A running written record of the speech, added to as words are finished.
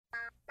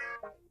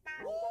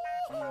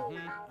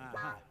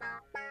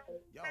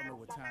Y'all know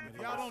what time it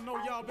is. Y'all don't know,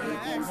 y'all better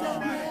ask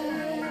somebody.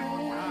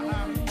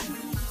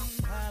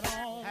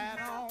 Hat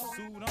on,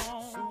 suit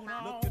on,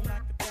 looking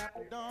like a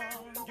dapper dog,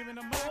 giving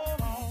them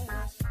all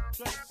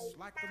dressed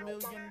like $1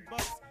 million,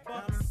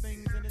 diamond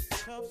things in its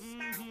cuffs.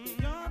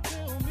 Y'all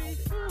tell me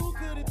who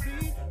could it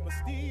be but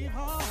Steve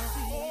Harvey?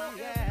 Oh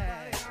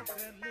yeah, everybody out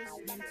there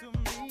listening to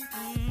me.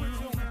 Put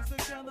your hands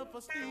together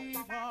for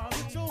Steve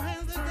Harvey. Put your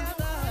hands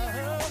together.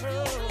 Steve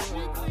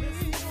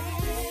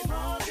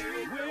Harvey,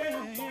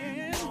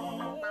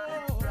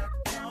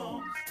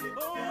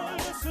 oh,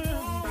 listen,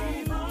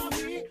 Steve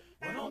Harvey,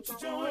 why don't you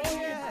join in?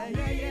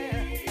 Yeah.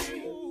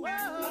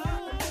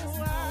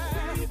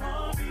 Steve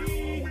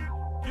Harvey,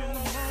 get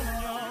them on,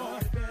 y'all.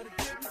 Better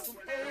give me some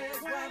eggs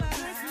while I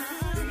listen to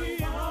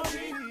Steve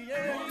Harvey.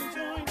 Yeah,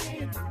 join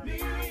in with me.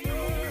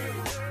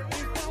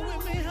 If you're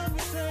with me, help me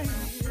say,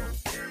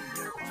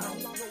 don't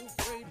go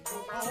afraid to go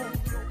home.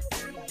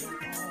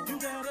 You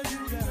gotta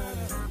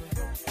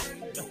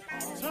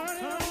turn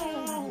it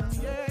on,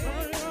 yeah.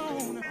 Turn it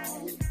on.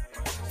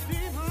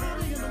 Steve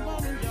Harvey in the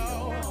morning,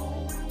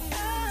 y'all.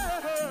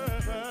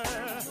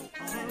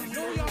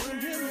 So y'all can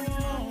hear me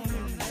on.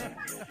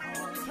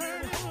 Turn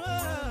it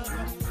up.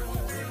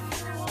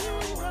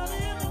 Steve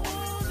Harvey in the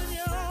morning,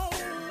 y'all.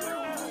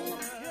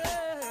 Yeah.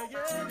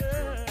 Turn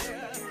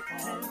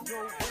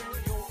your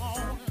radio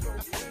on.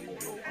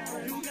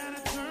 You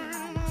gotta turn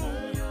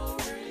your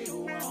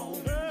radio on.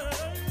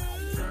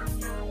 Turn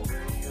your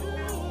radio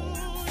on. You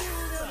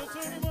gotta turn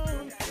it on.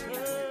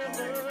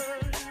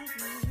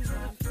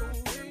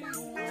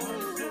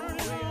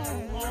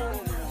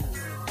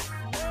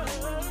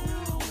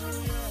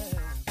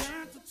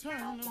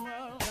 Turn them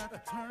up, got to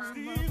turn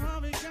them up. Steve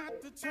Harvey got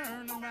to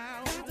turn them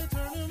out. Got to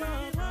turn them up.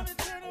 Steve Harvey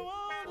turn them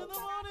on to the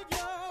morning,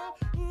 y'all.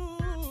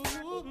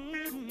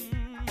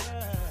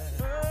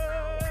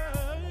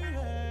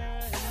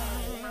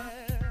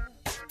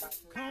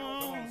 Come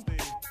on,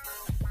 Steve.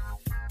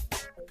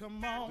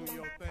 Come on, do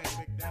your thing,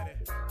 Big Daddy.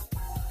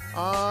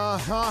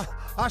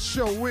 I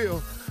sure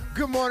will.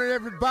 Good morning,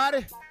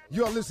 everybody.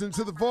 You're listening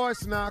to The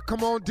Voice now.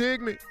 Come on,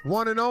 dig me.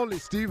 One and only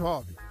Steve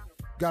Harvey.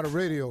 Got a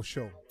radio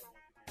show.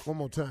 One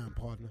more time,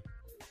 partner.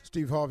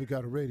 Steve Harvey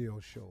got a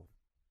radio show.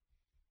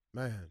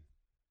 Man,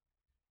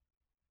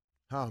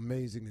 how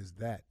amazing is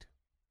that?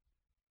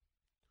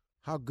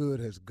 How good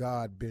has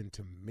God been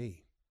to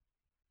me?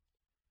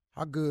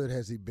 How good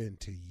has he been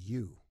to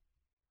you?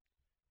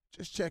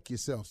 Just check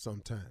yourself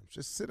sometimes.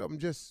 Just sit up and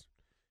just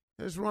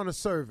run a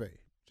survey.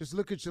 Just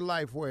look at your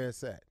life where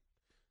it's at.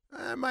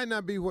 It might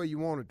not be where you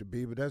want it to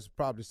be, but that's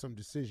probably some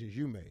decisions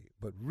you made.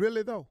 But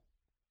really, though,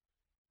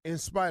 in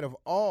spite of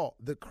all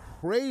the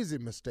crazy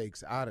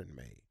mistakes I done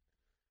made,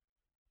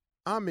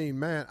 I mean,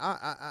 man,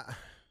 I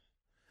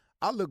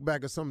look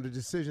back at some of the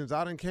decisions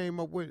I done came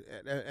up with,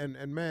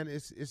 and man,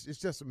 it's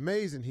just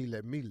amazing he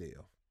let me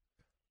live.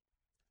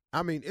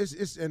 I mean,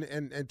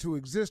 and to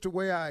exist the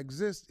way I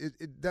exist,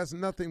 that's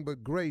nothing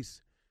but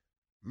grace,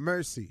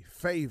 mercy,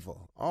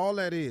 favor. All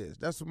that is.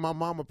 That's what my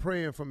mama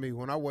praying for me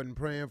when I wasn't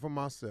praying for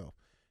myself.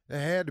 That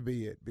had to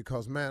be it,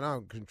 because man, I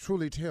can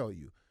truly tell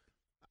you,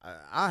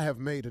 I have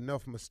made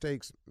enough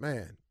mistakes,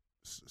 man,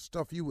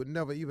 stuff you would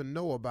never even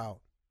know about,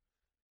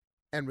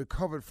 and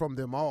recovered from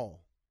them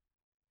all.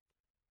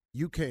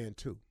 You can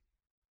too.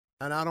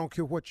 And I don't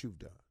care what you've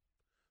done.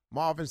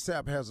 Marvin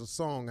Sapp has a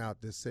song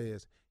out that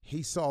says,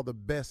 he saw the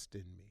best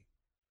in me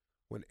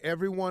when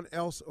everyone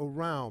else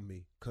around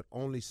me could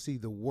only see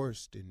the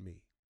worst in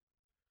me.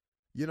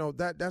 You know,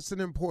 that's an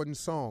important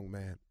song,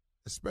 man.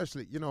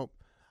 Especially, you know,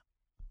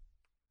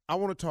 I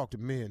want to talk to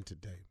men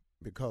today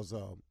because,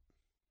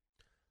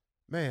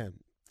 man,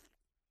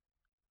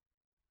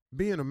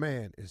 being a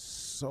man is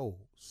so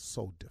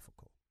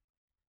difficult.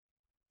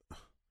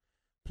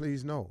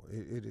 Please know,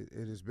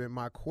 it has been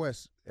my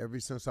quest ever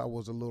since I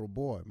was a little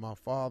boy. My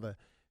father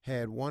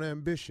had one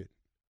ambition.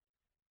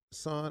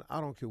 Son, I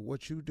don't care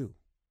what you do,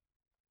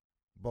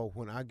 but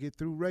when I get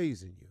through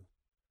raising you,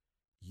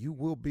 you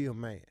will be a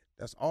man.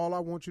 That's all I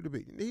want you to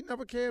be. He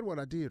never cared what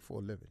I did for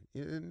a living.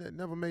 It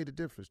never made a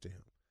difference to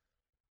him.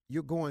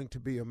 You're going to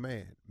be a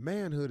man.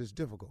 Manhood is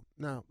difficult.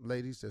 Now,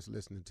 ladies that's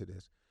listening to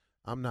this,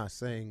 I'm not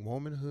saying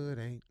womanhood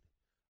ain't.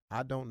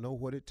 I don't know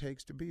what it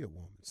takes to be a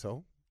woman.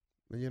 So,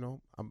 you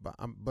know,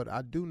 but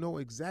I do know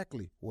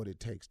exactly what it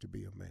takes to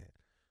be a man.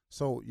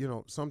 So, you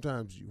know,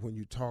 sometimes when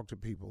you talk to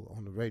people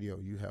on the radio,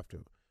 you have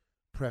to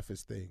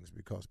preface things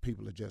because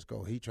people are just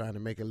he trying to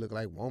make it look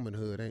like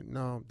womanhood ain't.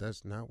 No,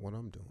 that's not what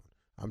I'm doing.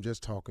 I'm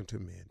just talking to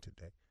men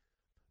today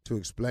to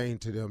explain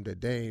to them that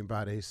they ain't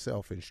by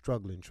themselves and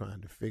struggling trying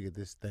to figure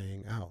this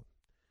thing out,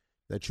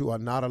 that you are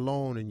not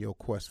alone in your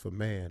quest for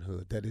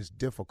manhood, that is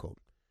difficult.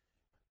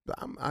 But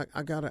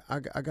I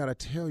gotta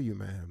tell you,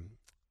 man,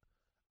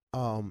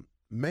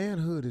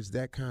 manhood is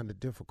that kind of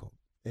difficult,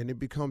 and it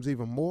becomes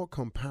even more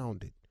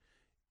compounded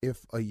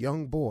if a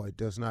young boy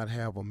does not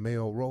have a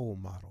male role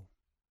model.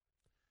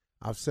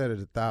 I've said it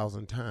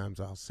 1,000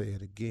 times, I'll say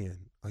it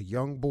again. A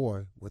young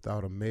boy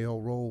without a male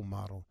role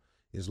model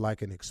is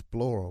like an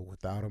explorer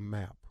without a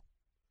map.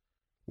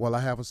 Well,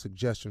 I have a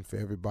suggestion for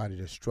everybody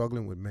that's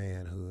struggling with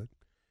manhood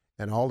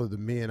and all of the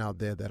men out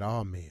there that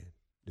are men.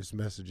 This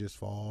message is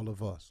for all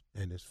of us,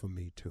 and it's for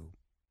me too.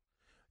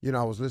 You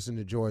know, I was listening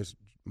to Joyce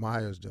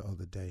Myers the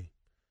other day,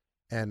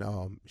 and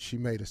she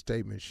made a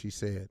statement. She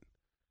said,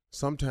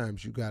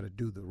 sometimes you got to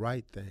do the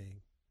right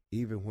thing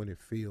even when it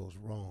feels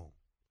wrong.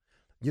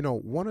 You know,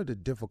 one of the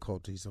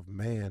difficulties of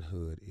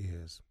manhood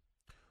is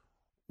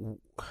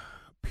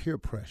peer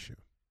pressure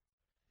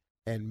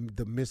and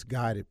the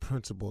misguided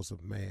principles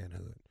of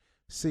manhood.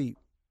 See,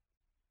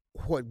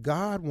 what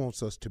God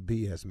wants us to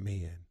be as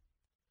men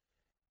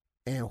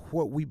and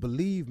what we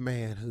believe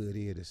manhood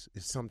is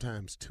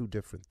sometimes two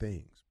different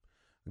things.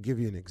 I'll give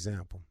you an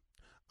example.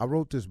 I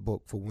wrote this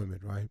book for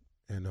women, right?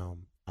 And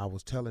I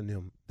was telling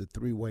them the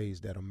 3 ways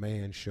that a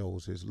man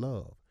shows his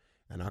love.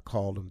 And I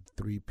call them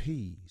 3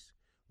 P's.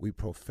 We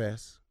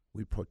profess,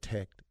 we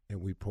protect,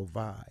 and we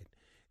provide.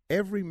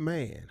 Every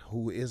man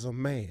who is a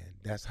man,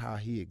 that's how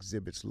he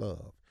exhibits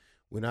love.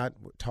 We're not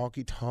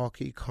talky,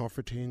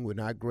 comforting. We're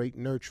not great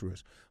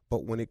nurturers.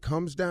 But when it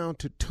comes down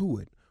to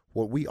it,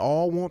 what we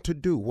all want to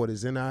do, what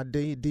is in our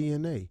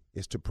DNA,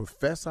 is to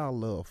profess our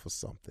love for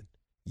something,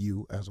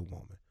 you as a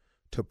woman,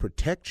 to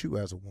protect you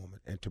as a woman,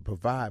 and to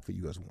provide for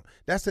you as a woman.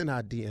 That's in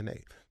our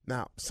DNA.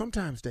 Now,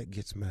 sometimes that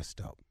gets messed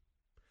up.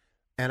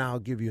 And I'll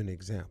give you an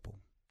example.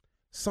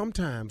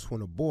 Sometimes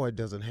when a boy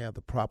doesn't have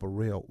the proper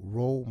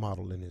role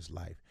model in his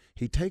life,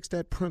 he takes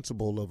that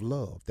principle of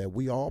love that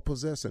we all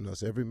possess in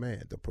us, every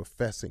man, the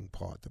professing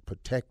part, the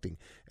protecting,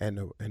 and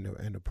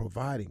the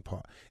providing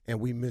part, and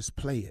we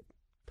misplay it.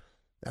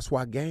 That's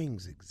why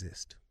gangs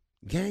exist.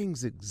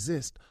 Gangs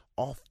exist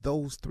off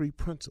those 3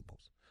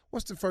 principles.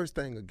 What's the first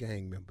thing a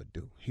gang member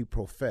do? He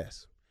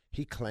profess.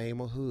 He claim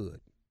a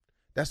hood.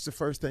 That's the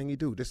first thing he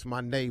do. This is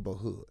my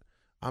neighborhood.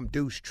 I'm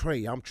Deuce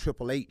Trey. I'm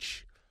Triple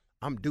H.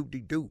 I'm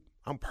Doop-de-Doop.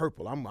 I'm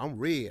purple. I'm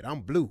red.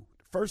 I'm blue.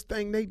 First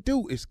thing they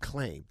do is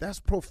claim. That's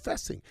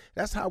professing.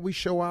 That's how we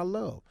show our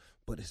love.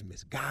 But it's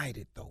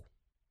misguided, though.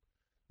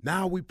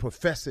 Now we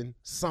professing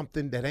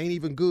something that ain't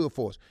even good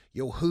for us.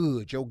 Your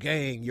hood, your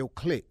gang, your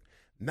clique.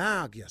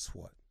 Now guess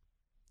what?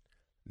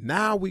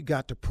 Now we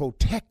got to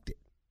protect it.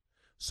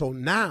 So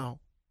now,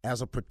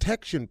 as a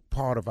protection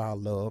part of our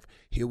love,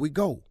 here we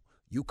go.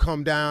 You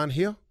come down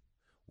here.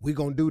 We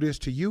going to do this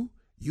to you.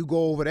 You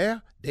go over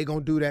there. They going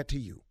to do that to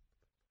you.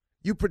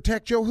 You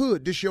protect your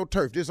hood. This your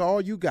turf. This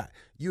all you got.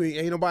 You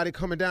ain't nobody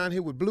coming down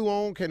here with blue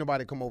on. Can't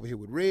nobody come over here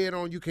with red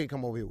on. You can't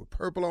come over here with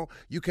purple on.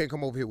 You can't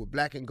come over here with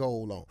black and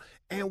gold on.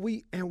 And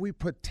we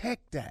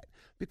protect that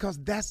because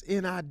that's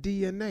in our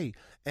DNA.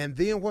 And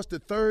then what's the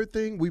third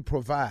thing? We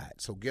provide.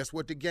 So guess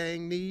what the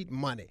gang need?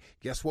 Money.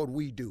 Guess what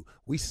we do?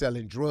 We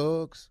selling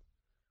drugs.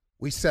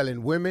 We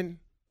selling women.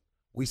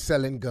 We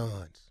selling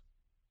guns.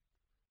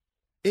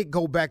 It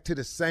go back to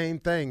the same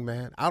thing,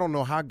 man. I don't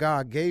know how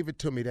God gave it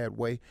to me that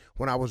way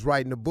when I was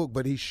writing the book,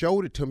 but he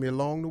showed it to me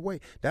along the way.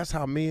 That's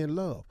how men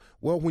love.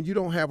 Well, when you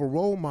don't have a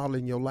role model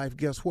in your life,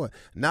 guess what?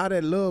 Now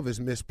that love is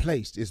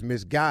misplaced, it's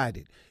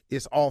misguided,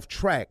 it's off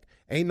track.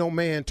 Ain't no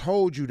man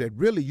told you that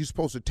really you're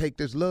supposed to take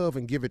this love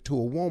and give it to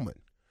a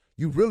woman.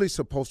 You really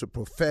supposed to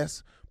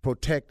profess,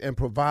 protect, and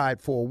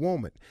provide for a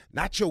woman,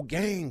 not your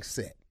gang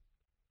set.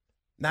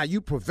 Now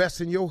you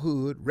professing your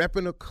hood,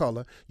 repping a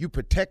color, you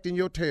protecting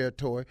your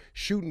territory,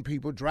 shooting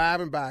people,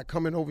 driving by,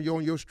 coming over you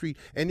on your street,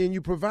 and then you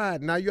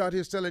provide. Now you out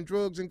here selling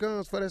drugs and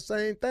guns for the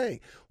same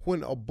thing.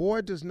 When a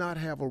boy does not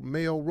have a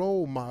male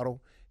role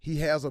model, he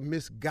has a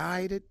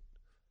misguided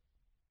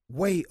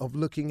way of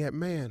looking at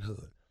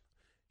manhood.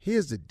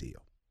 Here's the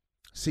deal.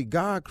 See,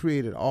 God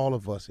created all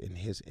of us in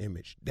his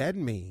image. That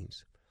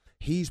means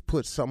he's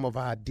put some of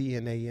our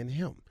DNA in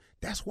him.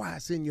 That's why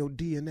it's in your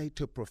DNA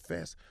to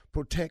profess,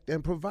 protect,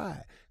 and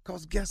provide.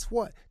 Because guess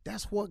what?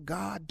 That's what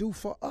God do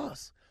for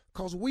us.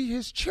 Because we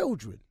his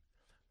children.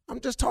 I'm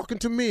just talking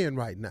to men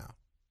right now.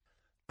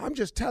 I'm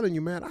just telling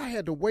you, man, I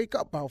had to wake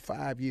up about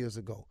 5 years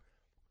ago.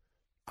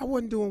 I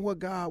wasn't doing what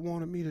God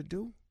wanted me to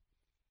do.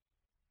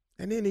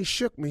 And then he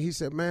shook me. He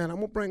said, man, I'm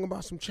going to bring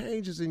about some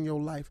changes in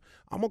your life.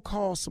 I'm going to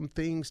cause some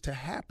things to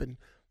happen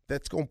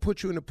that's going to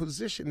put you in a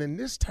position. And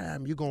this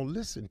time you're going to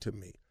listen to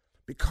me.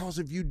 Because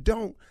if you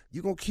don't,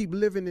 you're going to keep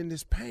living in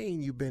this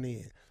pain you've been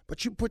in.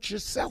 But you put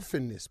yourself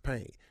in this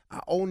pain.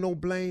 I owe no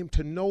blame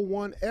to no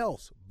one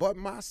else but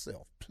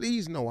myself.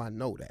 Please know I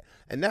know that.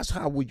 And that's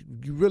how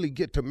you really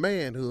get to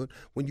manhood,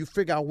 when you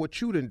figure out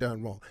what you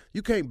done wrong.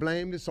 You can't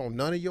blame this on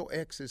none of your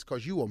exes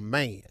because you a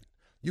man.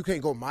 You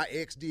can't go, my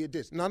ex did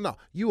this. No.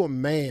 You a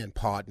man,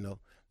 partner.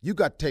 You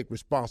got to take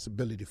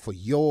responsibility for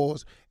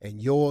yours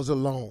and yours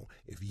alone.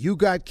 If you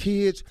got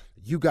kids,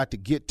 you got to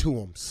get to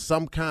them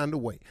some kind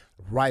of way.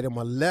 Write them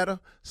a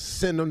letter,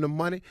 send them the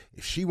money.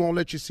 If she won't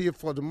let you see it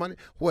for the money,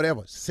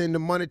 whatever, send the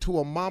money to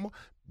her mama.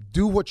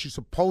 Do what you're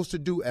supposed to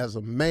do as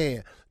a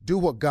man. Do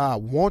what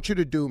God wants you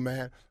to do,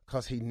 man,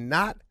 because he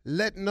not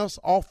letting us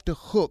off the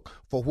hook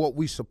for what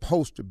we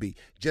supposed to be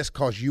just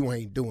because you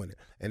ain't doing it.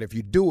 And if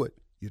you do it,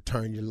 you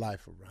turn your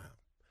life around.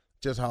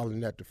 Just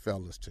hollering at the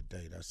fellas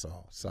today, that's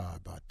all. Sorry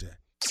about that.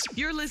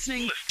 You're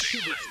listening to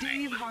the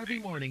Steve Harvey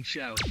Morning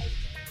Show.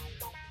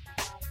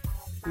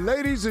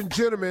 Ladies and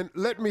gentlemen,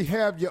 let me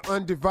have your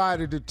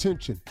undivided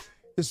attention.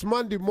 It's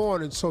Monday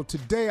morning, so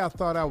today I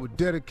thought I would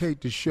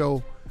dedicate the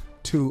show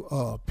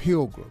to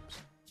pilgrims.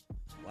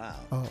 Wow.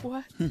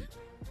 What?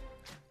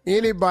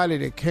 Anybody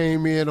that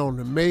came in on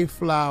the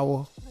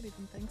Mayflower, Not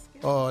even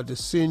Thanksgiving. or the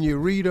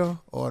Senorita,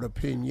 or the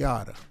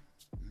Pinata.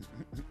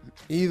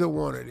 Either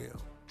one of them.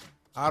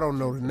 I don't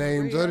know the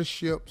names of the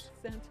ships.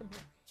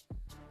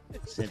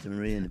 Santa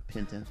Maria and the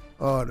Pinta.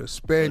 Or the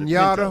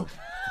Spaniata.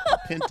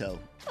 Pinto.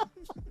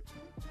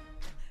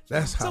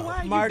 That's how. So why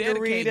are you Margarita.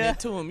 dedicating it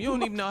to them? You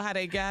don't even know how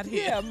they got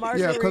here. Yeah,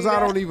 margarita. Yeah, because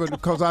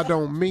I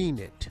don't mean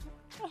it.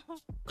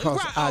 Because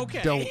Right, okay.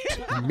 I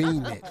don't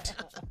mean it.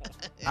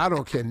 I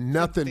don't care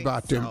nothing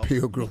about them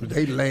pilgrims.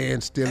 They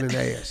land stealing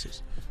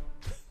asses.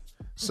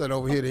 Sit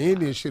over here, the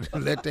Indians should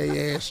have let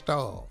their ass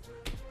starve.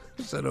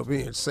 Sit over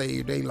here and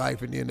saved their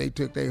life, and then they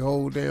took their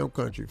whole damn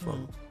country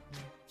from them.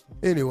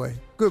 Anyway,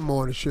 good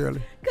morning,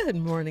 Shirley. Good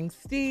morning,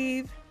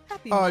 Steve.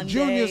 Happy Monday.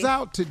 Junior's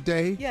out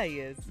today. Yeah, he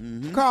is.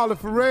 Carla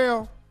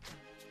Farrell.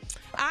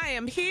 I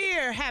am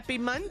here. Happy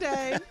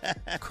Monday.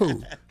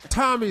 Cool.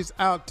 Tommy's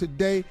out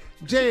today.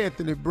 J.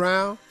 Anthony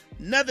Brown.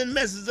 Nothing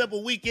messes up a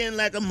weekend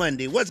like a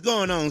Monday. What's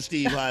going on,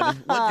 Steve Harvey?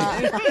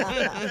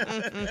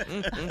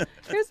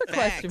 Here's a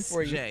question Facts,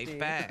 for you, Jay. Steve.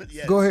 Facts.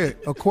 Yeah. Go ahead.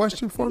 A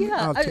question for me?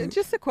 Yeah, I'll take it.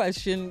 just a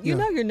question. You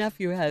Yeah. know your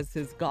nephew has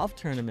his golf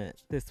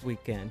tournament this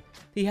weekend.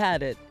 He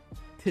had it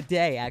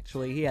today,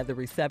 actually. He had the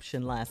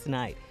reception last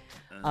night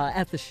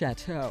at the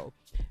Chateau.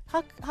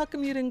 How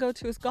come you didn't go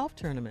to his golf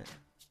tournament?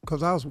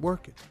 Because I was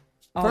working.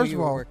 Oh, First you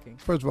of were all, working.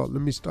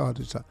 let me start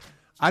this out.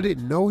 I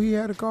didn't know he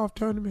had a golf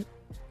tournament.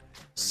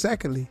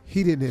 Secondly,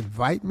 he didn't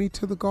invite me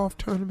to the golf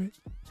tournament.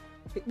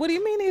 What do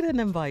you mean he didn't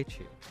invite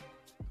you?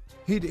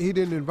 He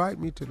didn't invite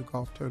me to the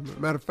golf tournament.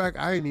 Matter of fact,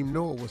 I didn't even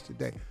know it was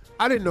today.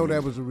 I didn't know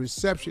there was a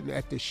reception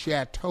at the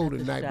Chateau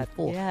the night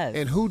before. yes.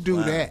 And who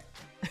do that?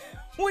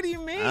 What do you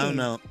mean? I don't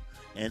know.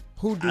 And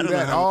Who I do don't know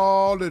that? how-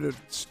 All of the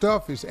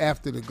stuff is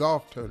after the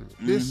golf tournament.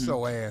 This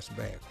so ass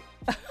backward.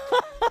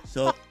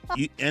 So,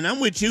 and I'm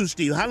with you,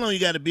 Steve. How long you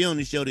got to be on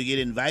the show to get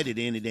invited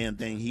to any damn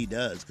thing he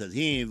does? Because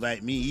he ain't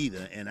invite me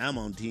either, and I'm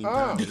on Team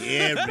Tommy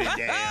every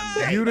damn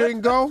day. You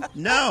didn't go?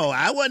 No,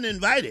 I wasn't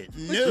invited. But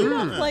No. you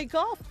don't play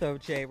golf, though,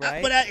 Jay,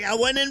 right? But I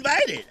wasn't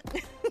invited.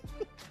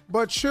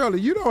 But Shirley,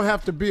 you don't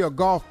have to be a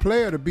golf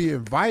player to be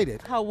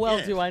invited. How well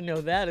Yeah. do I know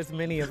that as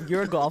many of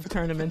your golf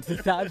tournaments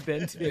as I've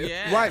been to?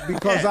 Yeah. Right,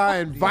 because I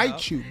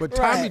invite you. But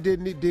Tommy Right.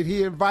 did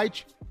he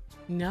invite you?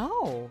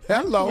 No.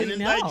 Hello. Didn't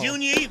No. invite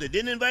Junior either.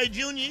 Didn't invite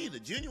Junior either.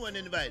 Junior wasn't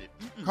invited.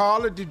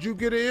 Carla, did you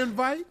get an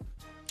invite?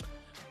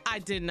 I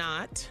did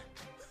not.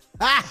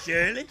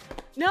 Shirley?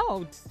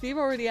 No, Steve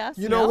already asked.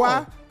 You know no.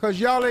 why? Because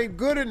y'all ain't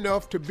good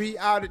enough to be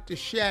out at the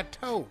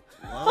Chateau.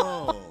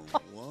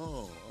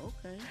 Whoa,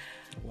 okay.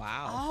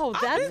 Wow. Oh,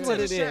 I've that's been what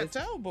to it the is.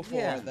 Chateau before,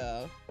 Yeah.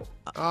 though.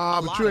 But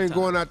lot you of ain't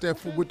going times.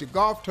 out there with the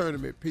golf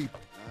tournament people.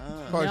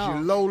 Because No.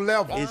 you're low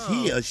level. Is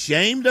he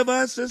ashamed of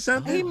us or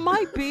something? He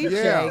might be, Yeah.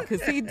 Jay,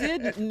 because he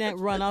did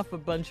run off a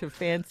bunch of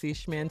fancy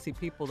schmancy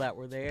people that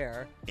were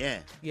there. Yeah.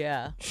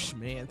 Yeah.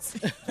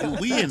 Schmancy. Do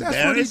we That's what he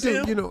embarrass do.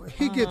 him? You know,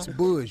 he gets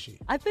bougie.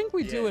 I think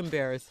we do Yeah.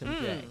 embarrass him,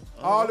 Jay.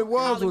 All it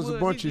was a Hollywood,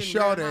 bunch of he's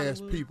been short very ass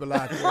Hollywood. people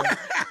out there.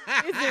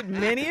 Is it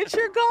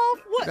miniature golf?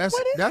 What is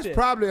That's it?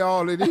 probably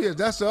all it is.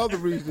 That's the other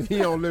reason he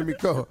don't let me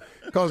go.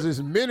 Because it's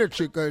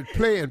miniature, cause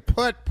playing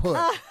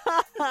putt-putt.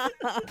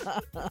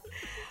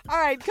 All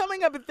right,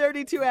 coming up at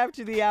 32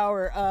 after the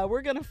hour,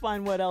 we're going to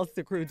find what else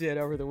the crew did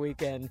over the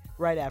weekend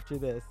right after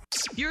this.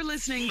 You're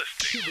listening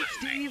to the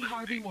Steve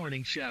Harvey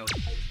Morning Show.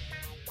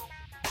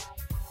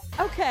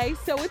 Okay,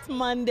 so it's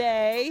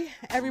Monday.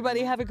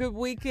 Everybody have a good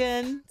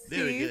weekend.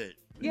 Very Steve? good.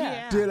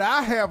 Yeah. Did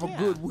I have a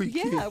good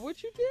weekend? Yeah,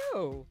 what'd you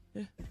do?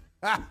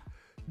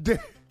 Did,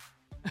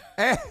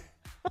 eh,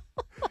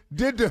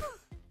 did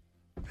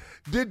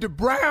the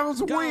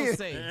Browns Go win?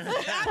 see.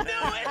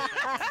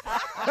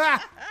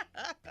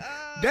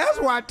 That's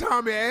why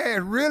Tommy ass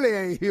really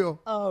ain't here.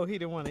 Oh, he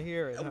didn't want to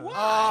hear it. Huh?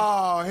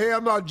 Oh,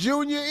 hell no,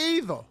 Junior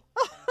either.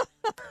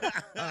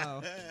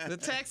 Oh, the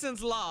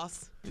Texans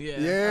lost. Yeah.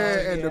 Yeah,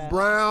 and the yeah.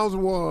 Browns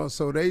won,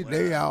 so they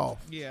off.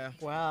 Yeah.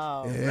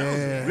 Wow.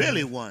 Yeah.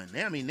 Really won.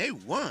 I mean, they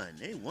won.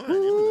 They won. 40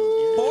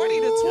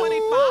 to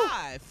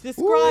 25.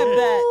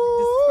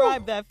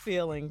 Describe that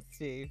feeling,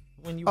 Steve,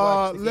 when you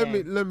watch the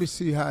game. Let me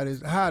see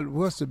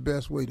what's the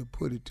best way to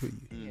put it to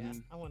you? Yeah,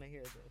 I want to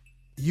hear this.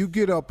 You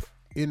get up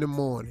in the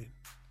morning,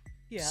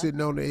 Yeah.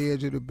 sitting on the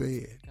edge of the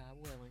bed. God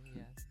willing,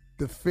 yes.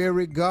 The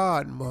fairy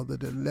godmother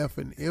done left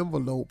an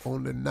envelope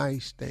on the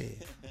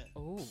nightstand.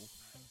 Oh.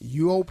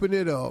 You open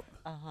it up,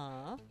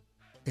 Uh-huh.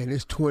 and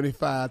it's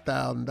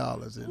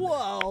 $25,000 in there.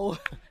 Whoa.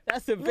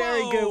 That's a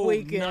very good Whoa,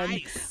 weekend.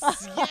 Nice.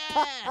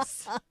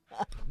 Yes.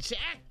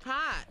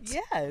 Jackpot.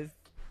 Yes.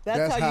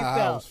 That's how how you I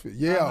felt. was feeling.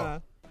 Yeah. Uh-huh.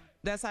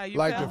 That's how you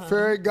Like felt. the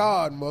fairy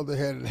godmother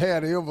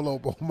had an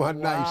envelope on my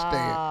Wow.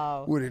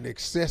 nightstand with an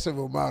excessive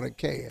amount of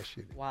cash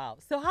in it. Wow.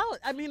 So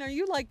are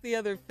you like the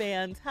other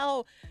fans?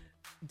 How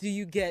do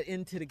you get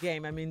into the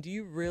game? I mean, do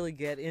you really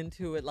get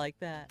into it like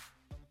that?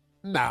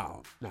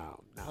 No.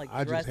 Like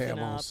I just have dressing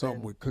on up something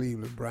and- with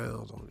Cleveland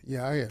Browns on it.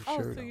 Yeah, I have a Oh,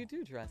 shirt so on. you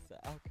do dress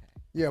up. Okay.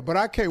 Yeah, but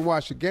I can't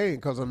watch the game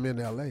because I'm in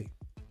L.A.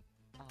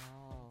 Oh.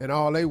 And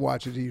all they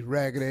watch is these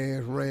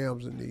ragged-ass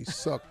Rams and these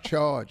suck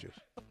Chargers.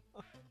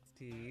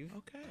 Steve.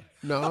 Okay.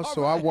 No,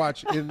 so I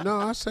watch – no,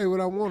 I say what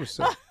I want to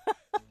say.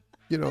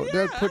 You know,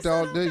 they'll put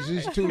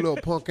these two little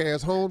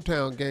punk-ass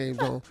hometown games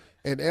on,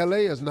 and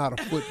L.A. is not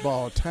a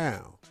football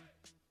town.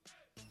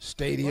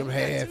 Stadium Well,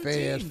 we got two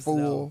half-ass teams,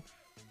 full.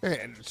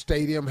 And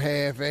stadium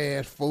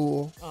half-ass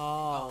full.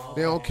 Oh.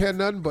 They don't care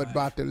nothing but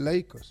about the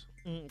Lakers.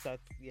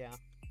 That's, yeah.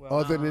 Well,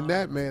 Other than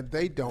that, man,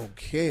 they don't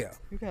care.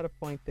 you got a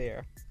point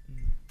there.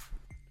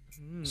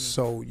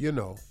 So, you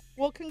know.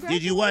 Well,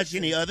 congratulations. Did you watch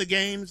any other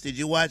games? Did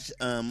you watch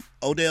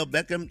Odell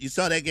Beckham? You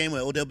saw that game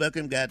where Odell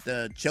Beckham got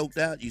choked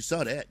out? You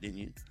saw that, didn't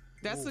you?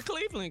 That's the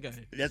Cleveland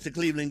game. That's the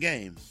Cleveland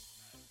game.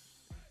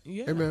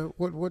 Yeah. Hey, man,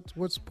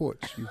 what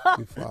sports you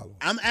follow?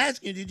 I'm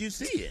asking, did you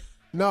see it?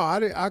 No, I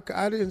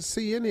didn't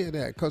see any of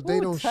that because they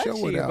Ooh, don't show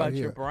touchy it out about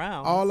here. your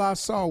Browns. All I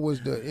saw was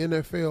the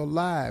NFL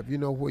Live, you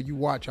know, where you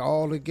watch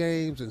all the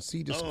games and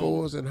see the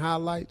scores and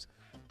highlights.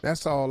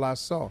 That's all I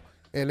saw.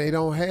 And they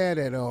don't have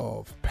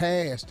that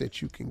pass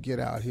that you can get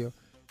out here.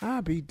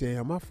 I'll be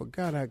damn. I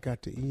forgot I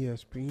got the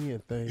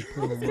ESPN thing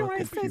put on my I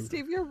say, computer.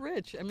 Steve, you're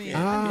rich. I mean,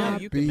 I know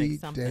I'll you can be make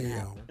something damn.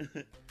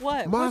 happen.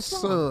 What? My What's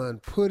wrong? son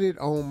put it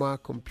on my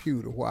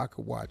computer where I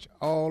could watch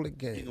all the You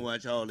games. can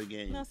watch all the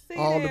games. Now, see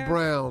All the there.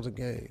 Browns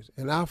games,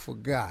 and I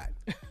forgot.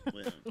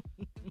 Well,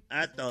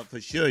 I thought for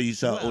sure you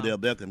saw Well. Odell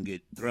Beckham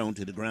get thrown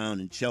to the ground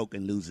and choke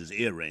and lose his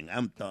earring.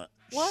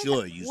 What?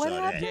 Sure you What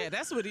saw happened? Yeah,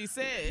 that's what he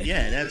said. that.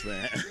 Yeah, that's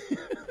right.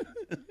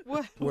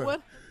 What? Well,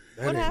 What?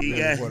 That What ain't happened? really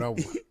Yeah. what I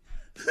want.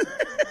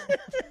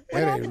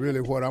 That ain't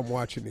really what I'm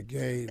watching the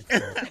game for.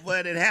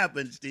 What had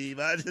happened, Steve?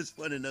 I just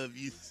want to know if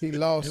you. He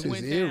lost It his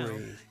went down.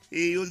 earring.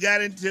 He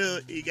got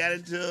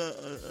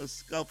into a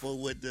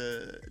scuffle with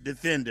the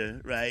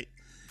defender, right?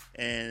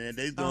 And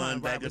they're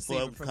going back wide and receiver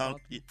forth, for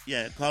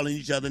Baltimore. calling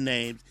each other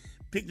names.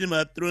 Picked him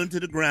up, threw him to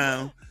the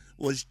ground,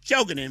 was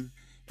choking him.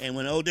 And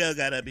when Odell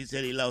got up, he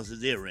said he lost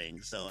his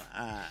earring. So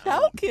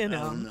Choking I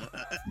don't him? know.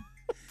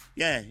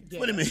 Yeah, Yeah.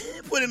 put him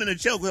in a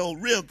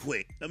chokehold real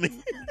quick. I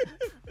mean,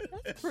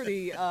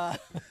 Pretty Wow.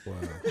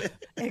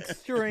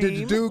 extreme. Did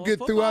the dude get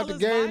through out the Football is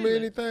game or violent.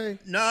 anything?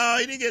 no,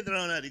 he didn't get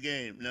thrown out of the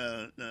game.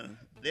 No.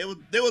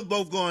 They was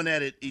both going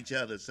at it each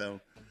other. So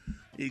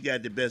he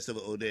got the best of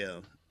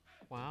Odell.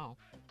 Wow.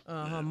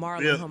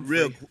 Marlon Humphrey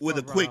real- with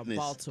a for,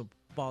 quickness.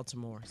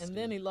 Baltimore. And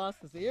then he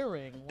lost his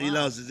earring. Wow. He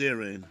lost his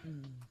earring.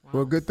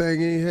 Well, good thing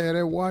he ain't had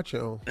that watch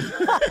on.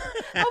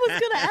 I was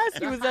going to ask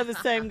you, was that the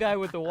same guy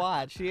with the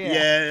watch? Yeah.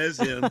 Yeah, that's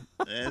him.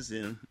 That's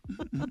him.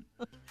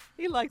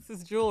 He likes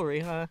his jewelry,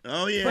 huh?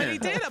 Oh yeah. But he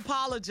did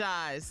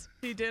apologize.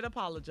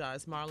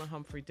 Marlon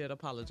Humphrey did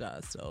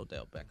apologize to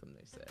Odell Beckham,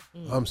 they said.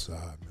 I'm sorry,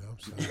 man. I'm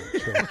sorry.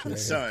 I choked your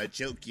ass. Sorry, I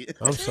choke you.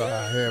 I'm sorry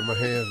I had my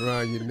hands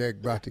around your neck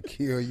about to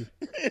kill you.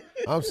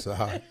 I'm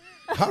sorry.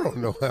 I don't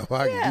know how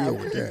I can deal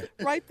with that.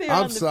 Right there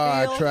on I'm the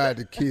sorry field. I tried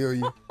to kill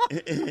you.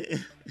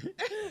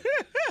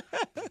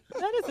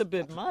 That is a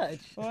bit much.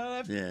 Well,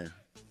 that's Yeah,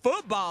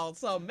 football,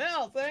 something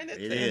else, ain't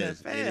it? it The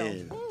is. NFL.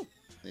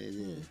 It is. It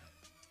is.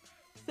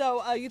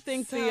 So you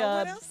think So the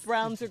what else?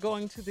 Browns are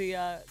going to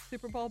the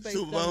Super Bowl based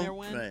Super on their Bowl,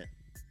 win? right?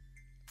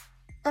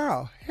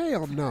 Oh,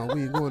 hell no.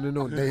 We ain't going to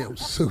no damn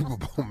Super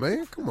Bowl,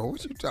 man. Come on,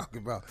 what you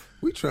talking about?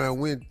 We trying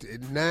to win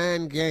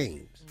 9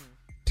 games.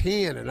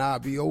 10 and I'll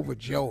be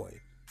overjoyed.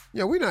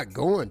 Yeah, we're not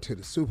going to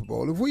the Super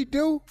Bowl. If we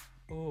do,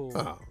 Ooh.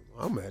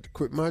 I'm going to have to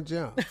quit my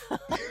job.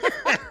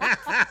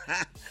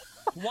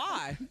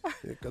 Why?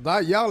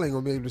 Because y'all ain't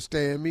going to be able to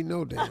stand me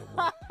no damn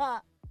way.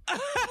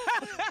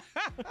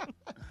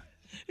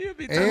 He'll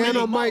be And I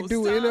doing might most,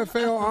 do huh?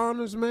 NFL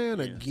honors, man,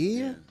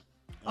 again.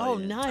 Oh,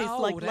 yeah. nice.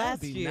 Oh, Like that'd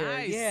last be year.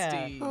 nice,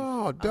 Yeah. Steve.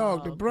 Oh,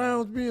 dog, the okay.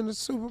 Browns be in the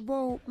Super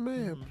Bowl?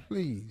 Man,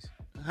 please.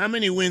 How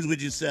many wins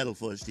would you settle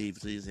for, Steve?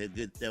 Please,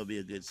 that would be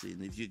a good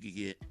season if you could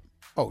get.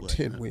 Oh, What?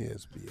 10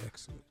 wins be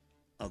excellent.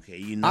 Okay,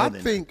 you know I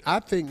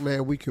that. think,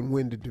 man, we can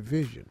win the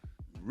division.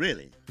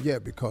 Really. Yeah,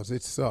 because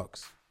it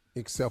sucks,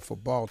 except for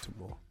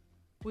Baltimore.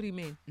 What do you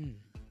mean?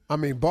 I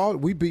mean,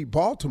 we beat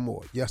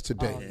Baltimore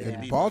yesterday, yeah.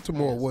 and Yeah.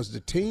 Baltimore was the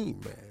team,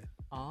 man.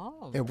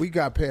 Oh. And we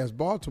got past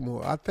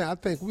Baltimore. I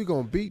think we're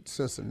gonna beat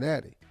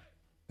Cincinnati.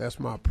 That's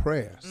my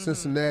prayer.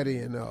 Cincinnati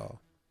and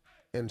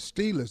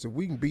Steelers. If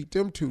we can beat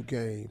them 2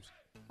 games,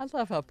 I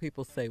love how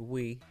people say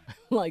we,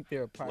 like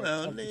they're a part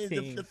Well, of the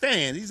team. the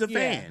fan. He's a Yeah,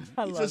 fan.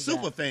 I He's love a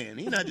super that. fan.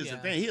 He's not just a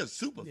Yeah. fan. He's a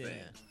super Yeah.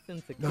 fan.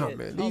 Since a kid. nah,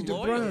 man, these the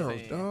loyal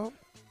Browns, fan. dog.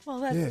 Well,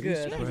 that's Yeah, these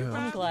good. Browns. I'm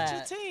Ride with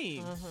glad. your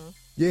team.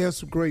 Yeah,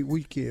 it's a great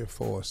weekend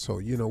for us. So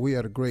we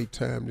had a great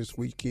time this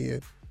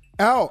weekend.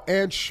 Oh,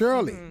 and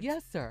Shirley.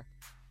 Yes, sir.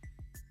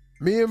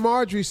 Me and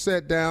Marjorie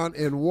sat down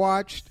and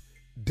watched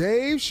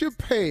Dave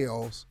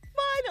Chappelle's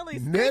Finally,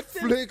 Netflix.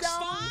 Sticks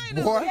and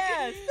Stones. Boy,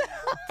 Yes.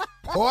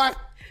 boy,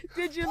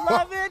 Did you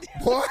love it?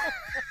 boy,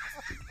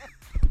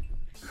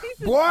 He's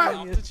boy,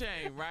 Off the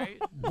chain, right?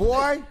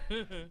 boy,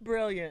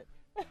 brilliant.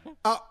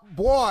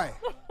 boy.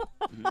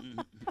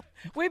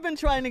 We've been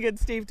trying to get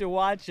Steve to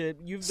watch it.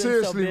 You've been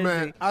Seriously, so busy.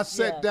 man, I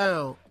sat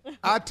down.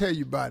 I'll tell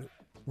you about it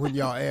when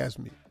y'all ask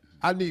me.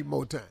 I need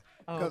more time.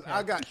 Because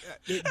I got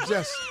it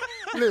just,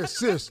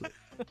 listen,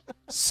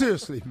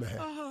 seriously,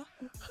 man.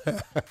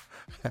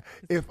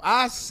 If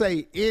I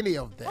say any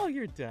of that,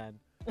 you're done.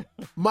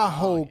 my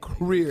whole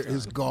career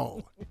is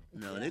gone.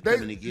 No, they're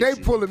coming to get They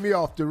you. pulling me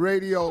off the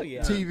radio,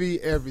 TV,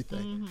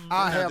 everything.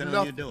 I have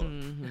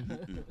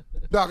nothing.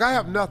 Doc, I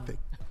have nothing.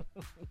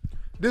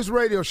 This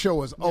radio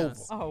show is over.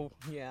 Oh,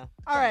 yeah.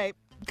 All right.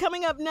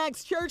 Coming up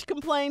next, church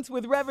complaints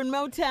with Reverend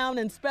Motown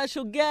and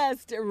special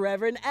guest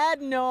Reverend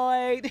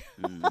Adenoid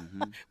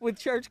with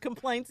church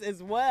complaints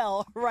as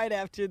well right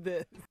after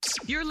this.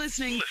 You're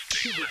listening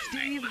to the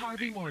Steve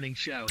Harvey Morning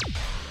Show.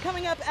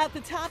 Coming up at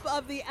the top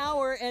of the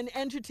hour in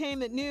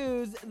entertainment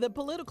news, the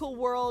political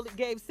world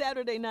gave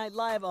Saturday Night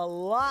Live a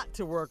lot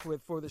to work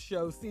with for the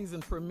show's season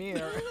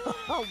premiere.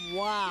 Oh,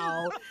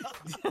 wow.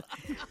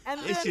 And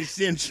They then, should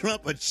send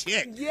Trump a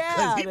check. Yeah,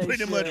 Because he they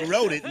pretty much should.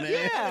 wrote it, man.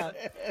 yeah.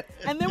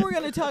 And then we're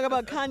going to talk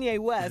about Kanye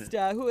West,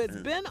 who has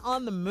been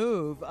on the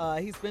move.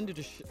 He's been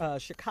to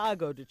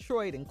Chicago,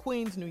 Detroit, and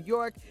Queens, New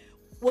York.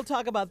 We'll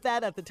talk about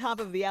that at the top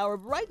of the hour.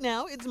 But right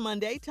now, it's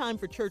Monday, time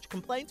for church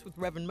complaints with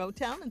Reverend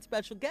Motown and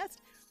special guest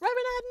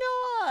Reverend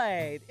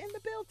Adenoid in the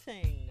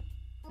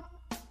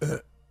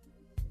building.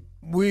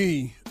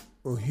 We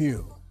are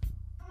here.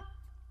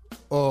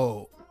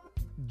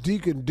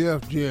 Deacon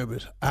Def Jam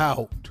is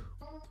out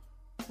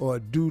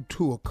due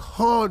to a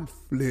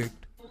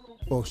conflict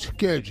of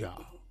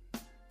schedule.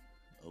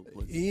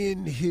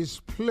 In his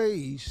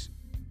place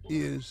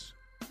is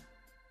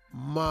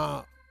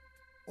my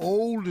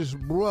oldest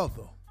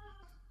brother,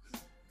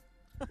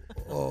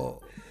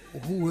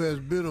 who has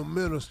been a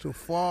minister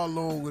far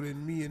longer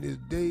than me, and his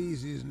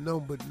days is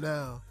numbered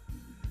now.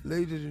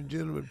 Ladies and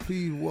gentlemen,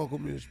 please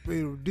welcome in the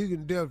spirit of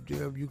Deacon Def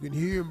Jam. You can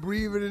hear him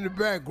breathing in the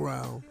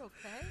background.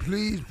 Okay.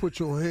 Please put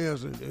your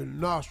hands and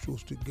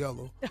nostrils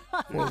together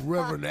for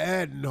Reverend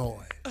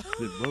Adenoid.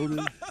 Good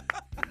morning.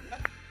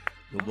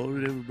 Good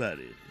morning,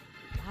 everybody.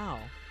 Wow.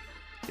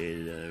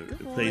 In Good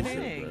the place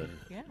morning. of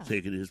Yeah.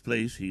 taking his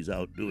place, he's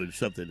out doing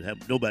something.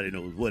 Nobody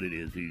knows what it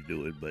is he's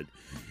doing, but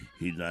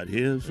he's not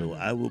here, so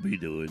I will be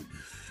doing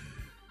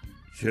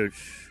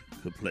church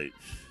complaints.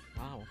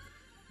 Wow.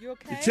 You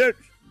okay? The church,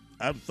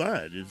 I'm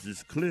fine. It's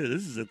just clear.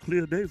 This is a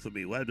clear day for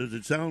me. Why does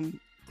it sound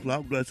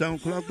clogged? Do I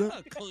sound clogged up?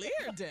 A clear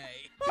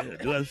day.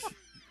 Yeah.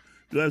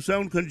 Do I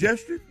sound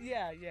congested?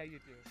 Yeah, you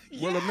do.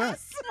 Well, I'm not.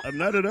 I'm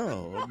not at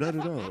all. I'm not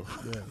at all.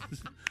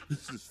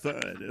 This is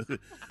fine.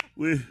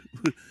 We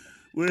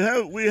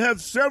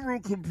have several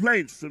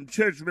complaints from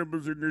church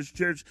members in this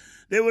church.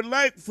 They would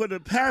like for the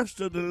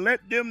pastor to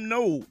let them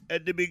know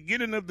at the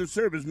beginning of the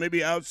service,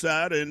 maybe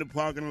outside or in the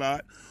parking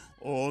lot,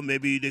 or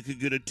maybe they could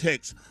get a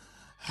text,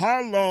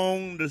 how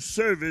long the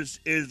service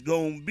is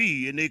going to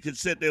be, and they could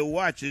set their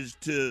watches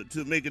to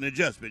make an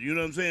adjustment. You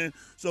know what I'm saying?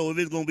 So if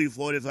it's going to be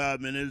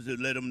 45 minutes,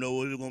 let them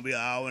know. If it's going to be an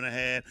hour and a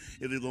half,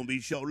 if it's going to be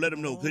short, let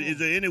them know. Is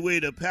there any way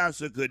the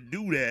pastor could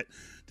do that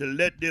to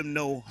let them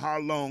know how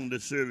long the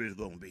service is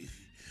going to be?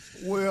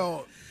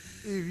 Well,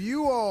 if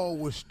you all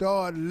would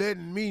start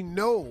letting me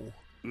know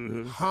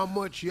how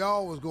much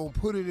y'all was going to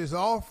put in this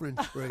offering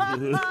tray,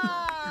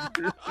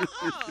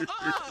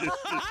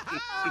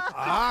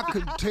 I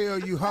can tell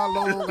you how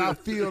long I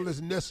feel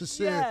is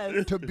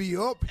necessary to be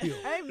up here.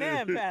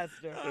 Amen,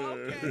 Pastor.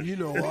 Okay. You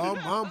know,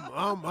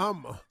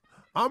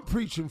 I'm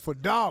preaching for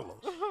dollars.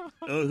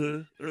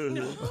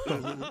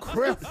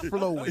 Creflo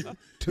flowing,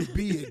 to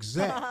be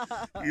exact.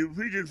 You're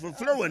preaching for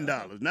flowing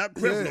dollars, not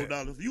Creflo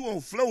dollars. You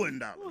want flowing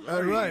dollars.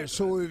 All right.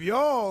 So if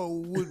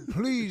y'all would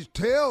please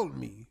tell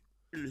me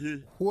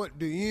what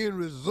the end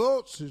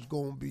results is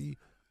going to be,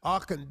 I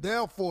can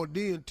therefore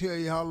then tell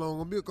you how long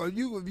it'll be. Because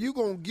if you're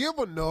going to give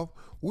enough,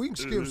 we can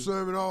skip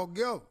sermon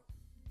altogether.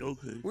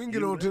 Okay. We can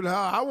get on to the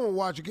house. I want to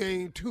watch a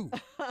game too.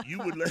 You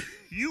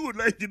would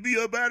like to be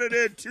up out of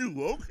there too.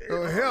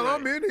 Okay. Hell,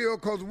 I'm in here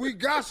because we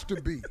got to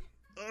be.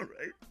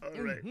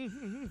 All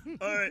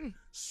right.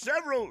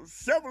 Several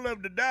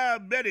of the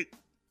diabetic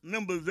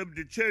members of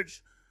the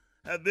church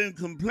have been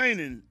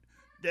complaining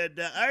that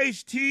the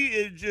iced tea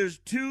is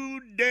just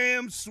too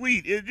damn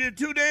sweet. It's just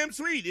too damn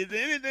sweet. Is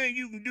there anything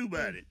you can do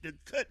about it to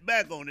cut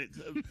back on it?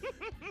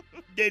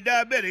 They're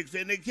diabetics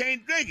and they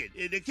can't drink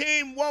it. They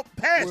can't walk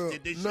past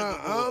it.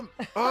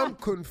 I'm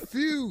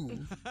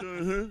confused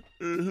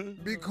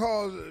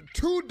because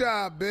two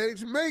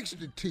diabetics makes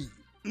the tea.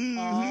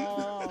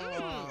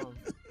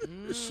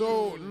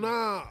 So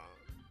now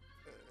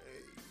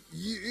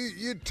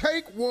you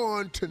take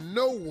one to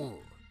know one.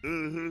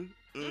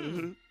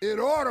 In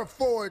order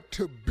for it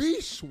to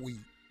be sweet,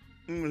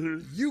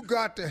 you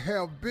got to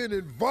have been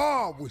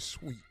involved with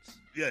sweets.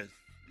 Yes.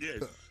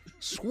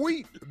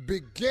 Sweet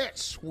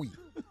begets sweet.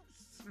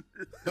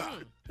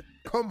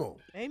 Come on.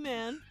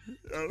 Amen.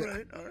 All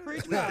right.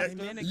 Preach, Well,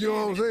 Pastor. You know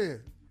what I'm saying?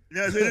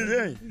 That's what it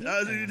is.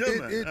 That's what you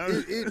talking about.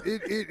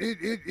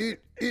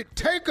 It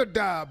take a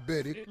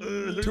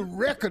diabetic to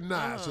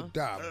recognize a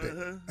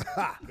diabetic.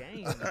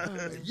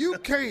 You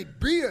can't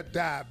be a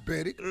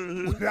diabetic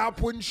without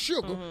putting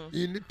sugar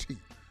in the tea.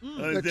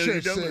 Let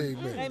church say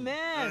amen.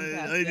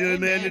 Amen.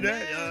 Amen to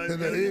that.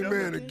 And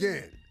amen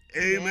again.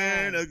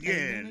 Amen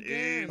again.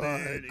 Amen. All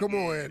right, come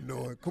on,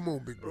 Adnoy. Come on,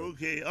 big bro.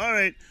 Okay, all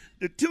right.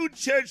 The two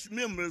church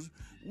members,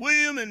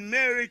 William and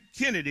Mary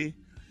Kennedy,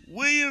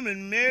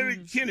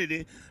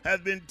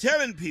 have been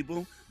telling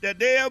people that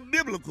they are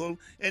biblical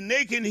and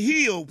they can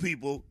heal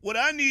people. What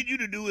I need you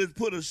to do is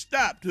put a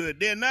stop to it.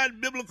 They're not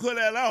biblical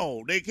at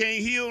all. They can't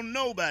heal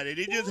nobody.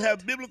 They just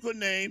have biblical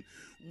name,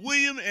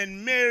 William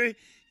and Mary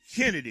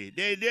Kennedy.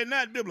 They're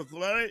not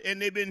biblical, all right?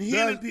 And they've been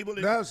healing people.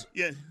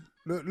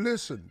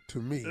 Listen to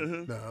me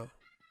now.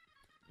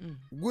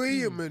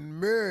 William and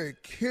Mary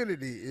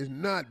Kennedy is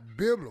not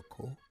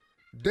biblical.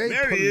 They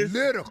Mary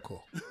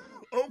political.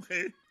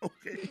 Okay.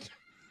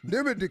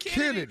 Them are the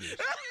Kennedys.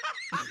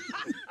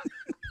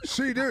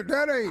 See,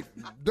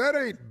 that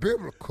ain't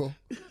biblical.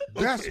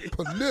 That's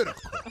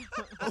political.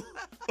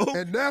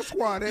 And that's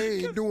why they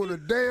ain't doing a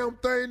damn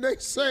thing they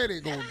say they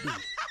gonna do.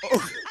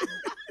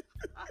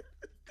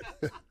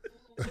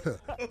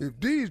 If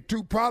these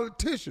two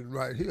politicians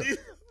right here.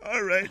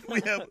 All right,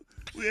 we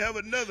have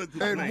another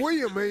complaint. And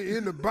William ain't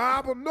in the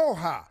Bible no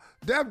how.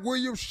 That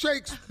William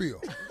Shakespeare.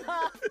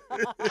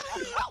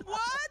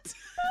 What?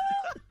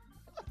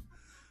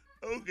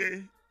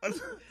 Okay.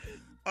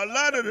 A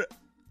lot of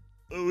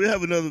we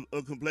have another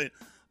complaint.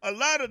 A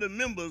lot of the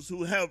members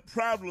who have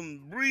problems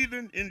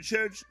breathing in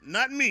church,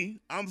 not me,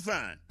 I'm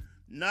fine.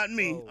 Not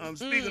me. I'm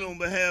speaking on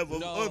behalf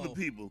of other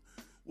people.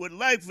 Would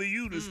like for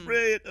you to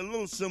spread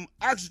some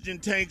oxygen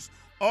tanks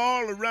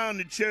all around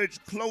the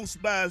church close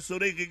by so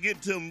they could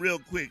get to them real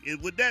quick.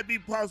 Would that be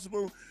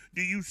possible?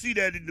 Do you see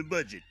that in the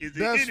budget? Is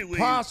there That's any way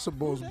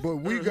possible, but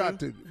we got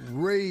to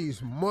raise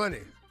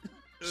money.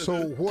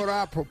 So what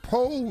I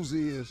propose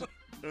is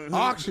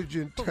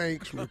oxygen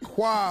tanks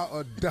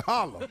require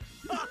 $1.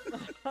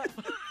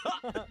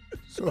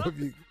 So if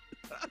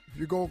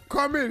you're going to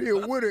come in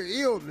here with an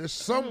illness,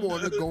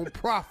 someone is going to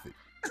profit.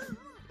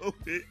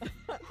 Okay.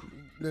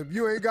 If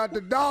you ain't got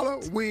the dollar,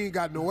 we ain't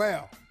got no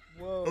air.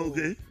 Whoa.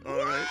 Okay.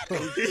 All right.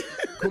 Okay.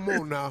 Come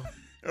on now.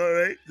 All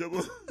right. Come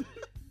on.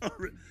 All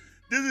right.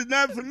 This is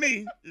not for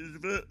me. This is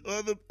for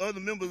other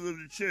members of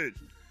the church.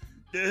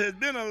 There has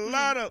been a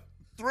lot of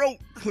throat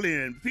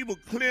clearing, people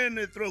clearing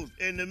their throats,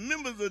 and the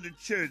members of the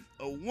church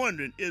are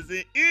wondering, is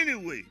there any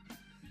way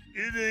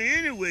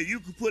you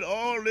could put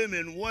all of them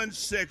in one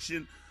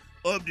section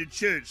of the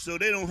church so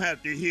they don't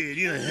have to hear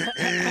it?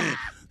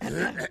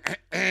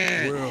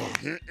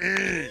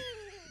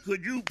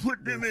 Could you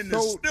put them in the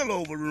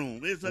spillover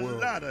room? There's a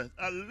lot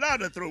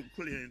of throat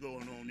clearing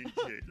going on in the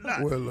church.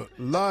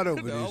 A lot of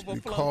it is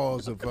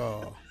because of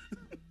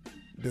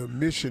the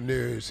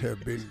missionaries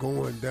have been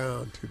going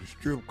down to the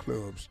strip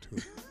clubs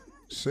to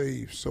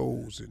save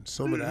souls, and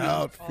some of the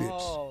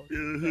outfits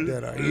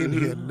that are in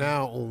here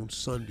now on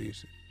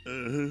Sundays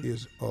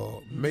is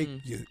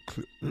make you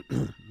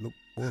look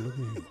at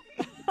here.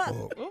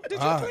 Did you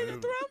clean the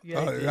throat?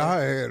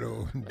 I had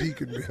a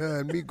deacon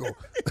behind me go,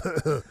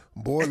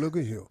 boy, look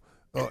at here,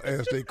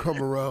 as they come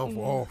around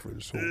for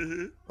offerings. So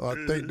I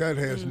think that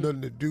has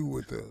nothing to do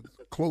with the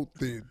cloak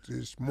thing.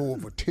 It's more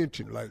of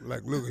attention, like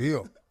look at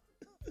here.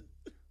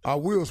 I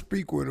will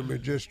speak with them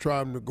and just try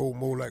them to go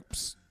more like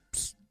psst,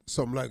 psst,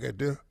 something like that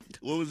there.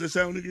 What was the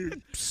sound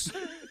again? Psst,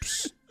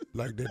 psst,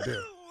 like that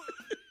there.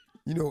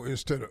 You know,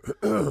 instead of,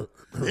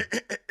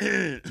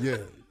 yeah,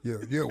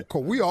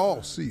 because we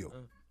all see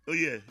them. Oh,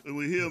 yeah, and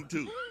we hear them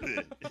too.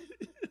 Yeah.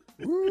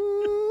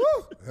 Woo,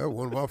 that's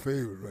one of my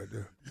favorites right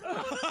there.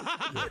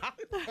 Yeah.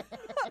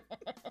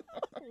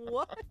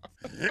 What?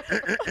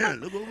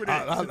 Look over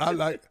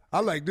there. I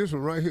like this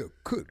one right here.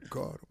 Good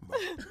God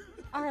Almighty.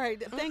 All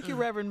right. Thank you,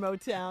 Reverend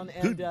Motown.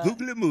 And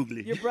Googly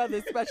Moogly. Your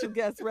brother's special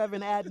guest,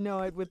 Reverend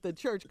Adnoid, with the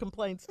church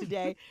complaints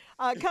today.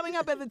 Coming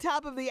up at the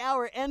top of the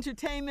hour,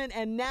 entertainment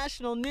and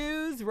national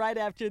news right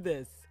after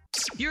this.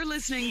 You're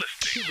listening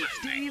to the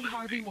Steve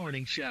Harvey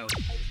Morning Show.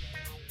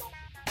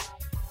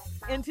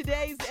 In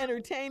today's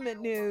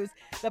entertainment news,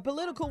 the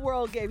political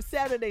world gave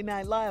Saturday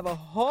Night Live a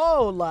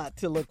whole lot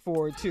to look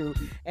forward to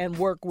and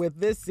work with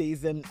this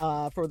season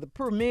for the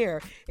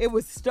premiere. It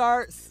was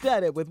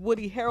star-studded with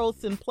Woody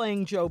Harrelson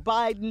playing Joe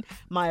Biden,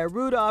 Maya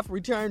Rudolph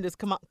returned as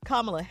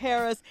Kamala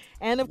Harris,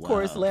 and, of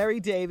course,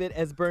 Larry David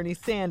as Bernie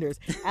Sanders.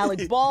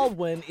 Alec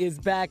Baldwin is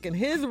back in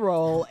his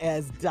role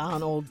as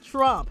Donald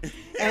Trump,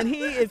 and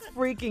he is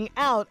freaking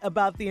out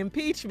about the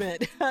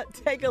impeachment.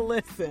 Take a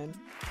listen.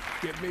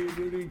 Get me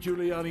Rudy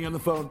Giuliani on the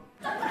phone.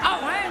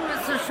 Oh, hey,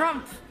 Mr.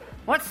 Trump.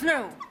 What's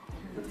new?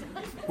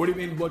 What do you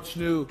mean, what's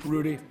new,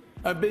 Rudy?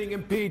 I'm being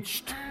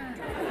impeached.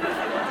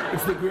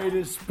 It's the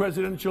greatest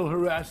presidential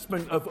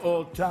harassment of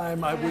all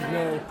time, I would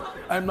know.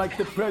 I'm like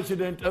the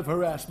president of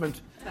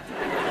harassment.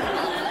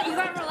 You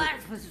gotta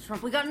relax, Mr.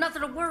 Trump. We got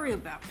nothing to worry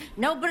about.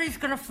 Nobody's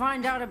gonna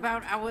find out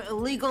about our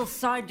illegal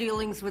side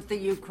dealings with the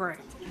Ukraine.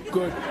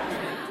 Good.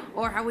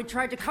 Or how we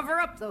tried to cover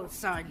up those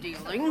side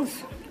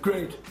dealings.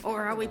 Great.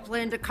 Or how we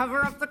plan to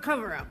cover up the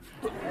cover-up.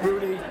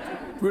 Rudy,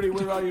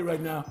 where are you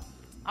right now?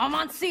 I'm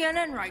on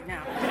CNN right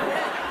now.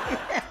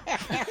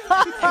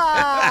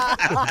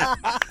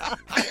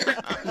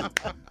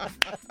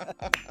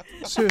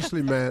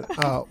 Seriously, man,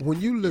 when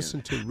you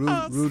listen to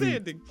Rudy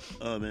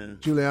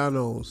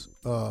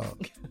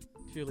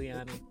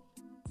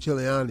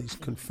Giuliani's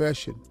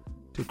confession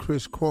to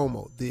Chris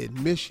Cuomo, the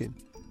admission,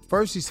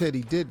 first he said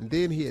he didn't,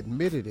 then he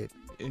admitted it.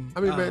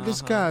 I mean, man,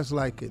 this guy's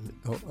like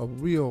a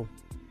real,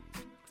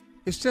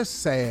 it's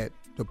just sad,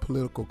 the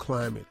political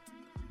climate.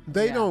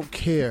 They don't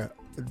care.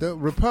 The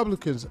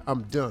Republicans,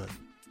 I'm done.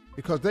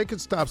 Because they can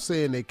stop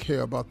saying they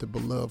care about the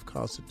beloved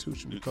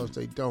Constitution because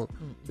they don't.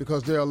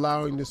 Because they're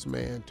allowing this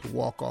man to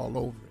walk all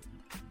over it.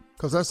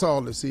 Because that's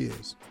all this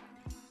is.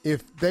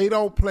 If they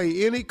don't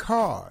play any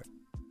card,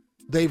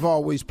 they've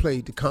always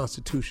played the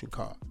Constitution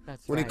card.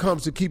 When it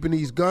comes to keeping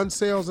these gun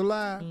sales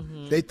alive,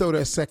 they throw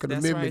that Second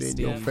Amendment in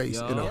your face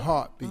in a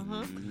heartbeat.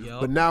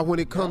 But now when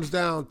it comes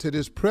down to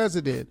this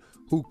president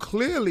who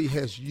clearly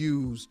has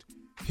used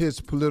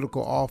his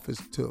political office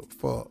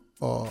for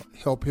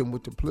help him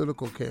with the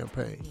political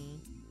campaign,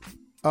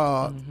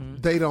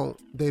 they don't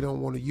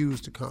want to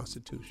use the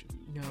Constitution.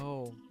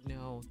 No.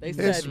 They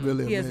It's said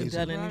really he amazing.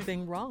 hasn't done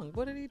anything wrong.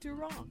 What did he do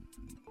wrong?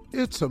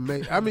 It's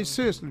amazing. I mean,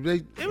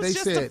 seriously, It was they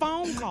just said, a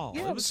phone call.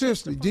 Yeah,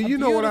 seriously, do you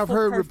know what I've beautiful,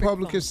 heard perfect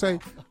Republicans say?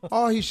 phone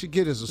All he should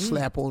get is a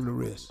slap on the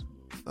wrist.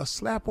 A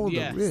slap on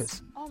the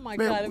wrist. Oh my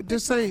Man, God!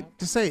 this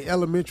ain't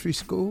elementary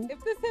school.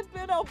 If this had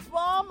been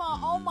Obama,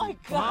 oh my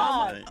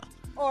God!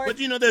 Or But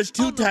you know, there's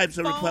two on the types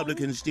of phone.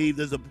 Republicans, Steve.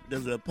 There's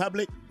a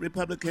public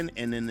Republican,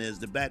 and then there's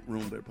the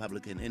backroom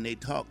Republican, and they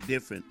talk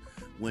different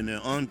when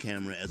they're on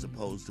camera as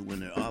opposed to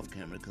when they're off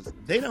camera, because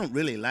they don't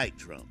really like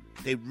Trump.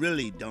 They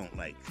really don't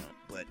like Trump,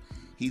 but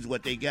he's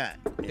what they got,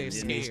 and they're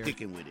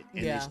sticking with it,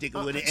 and they're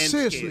sticking with it. And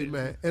Seriously, scared.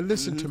 man, and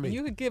listen to me.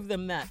 You could give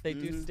them that. They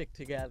do stick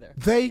together.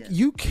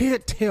 You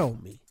can't tell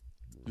me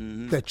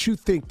that you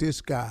think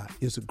this guy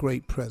is a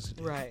great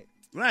president. Right.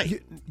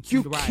 Right.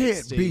 You Right,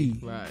 can't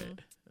Steve. be Right.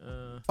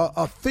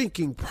 a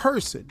thinking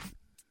person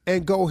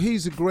and go,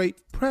 he's a great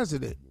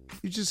president.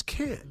 You just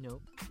can't.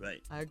 Nope.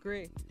 Right. I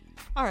agree.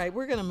 All right,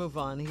 we're going to move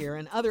on here.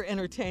 In other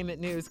entertainment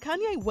news,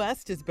 Kanye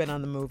West has been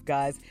on the move,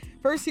 guys.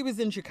 First, he was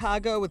in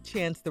Chicago with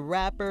Chance the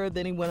Rapper.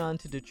 Then he went on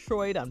to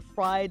Detroit on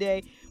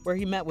Friday, where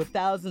he met with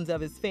thousands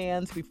of his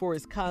fans before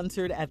his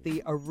concert at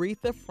the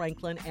Aretha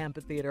Franklin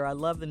Amphitheater. I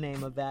love the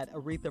name of that,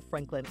 Aretha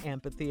Franklin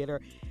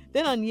Amphitheater.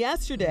 Then on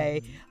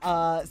yesterday,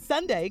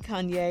 Sunday,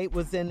 Kanye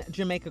was in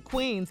Jamaica,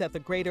 Queens at the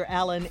Greater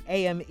Allen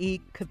AME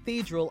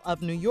Cathedral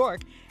of New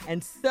York,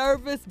 and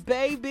Service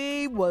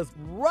Baby was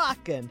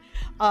rocking.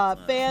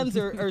 Fans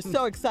are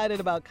so excited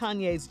about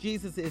Kanye's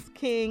Jesus is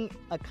King,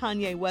 a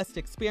Kanye West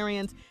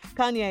experience.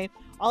 Kanye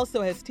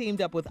also has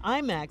teamed up with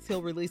IMAX.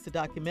 He'll release a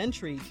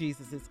documentary,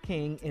 Jesus is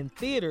King, in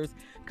theaters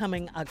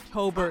coming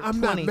October 25th. I'm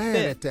not mad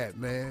at that,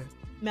 man.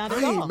 Not at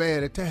I ain't all.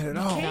 mad at that at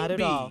all. Not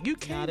at all. You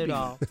can't Not at be.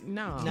 all.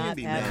 No. Not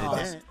be at mad all.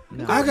 at that.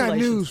 No. I got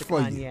Congratulations news to for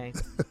Kanye.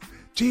 you.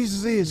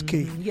 Jesus is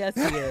king. Yes,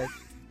 he is.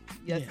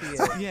 Yes, he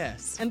is.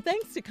 Yes. And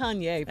thanks to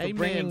Kanye for Amen,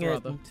 bringing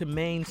brother. it to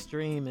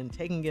mainstream and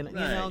taking it,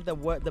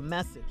 Right. the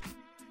message.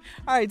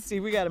 All right,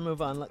 Steve, we got to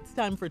move on. It's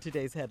time for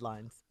today's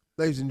headlines.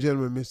 Ladies and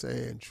gentlemen, Mr.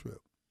 Ann Tripp.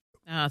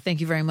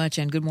 Thank you very much,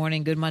 and good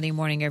morning, good Monday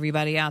morning,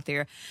 everybody out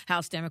there.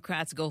 House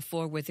Democrats go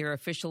forward with their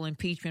official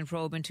impeachment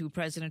probe into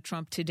President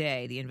Trump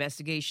today. The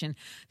investigation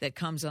that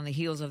comes on the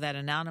heels of that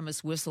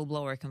anonymous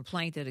whistleblower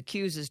complaint that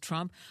accuses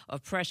Trump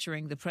of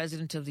pressuring the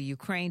president of the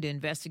Ukraine to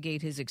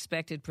investigate his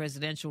expected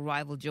presidential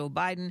rival Joe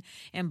Biden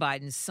and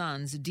Biden's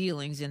son's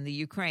dealings in the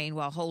Ukraine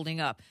while holding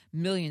up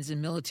millions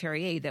in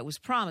military aid that was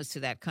promised to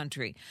that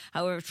country.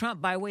 However, Trump,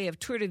 by way of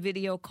Twitter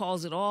video,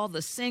 calls it all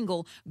the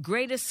single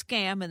greatest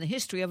scam in the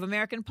history of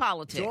American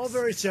politics. It's all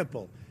very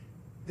simple.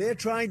 They're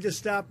trying to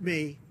stop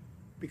me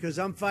because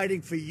I'm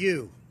fighting for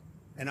you,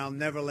 and I'll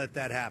never let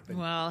that happen.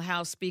 Well,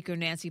 House Speaker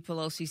Nancy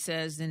Pelosi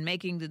says in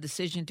making the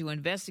decision to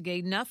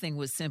investigate, nothing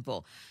was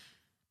simple.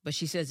 But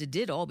she says it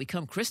did all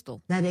become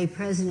crystal. That a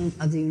president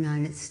of the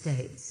United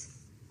States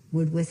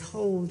would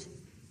withhold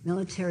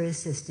military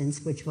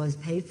assistance, which was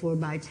paid for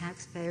by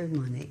taxpayer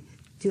money,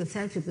 to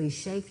effectively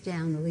shake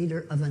down the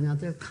leader of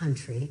another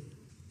country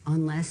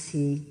unless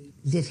he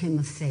did him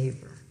a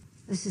favor.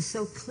 This is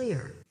so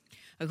clear.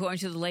 According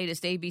to the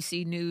latest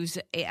ABC News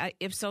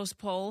Ipsos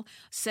poll,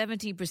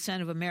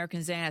 70% of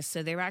Americans asked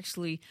said they were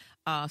actually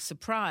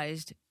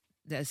surprised.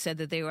 That said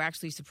that they were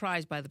actually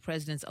surprised by the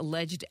president's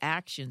alleged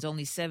actions.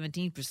 Only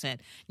 17%,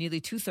 nearly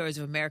two-thirds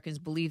of Americans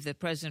believe that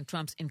President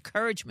Trump's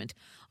encouragement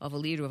of a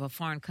leader of a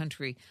foreign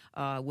country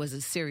was a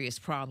serious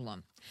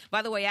problem.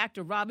 By the way,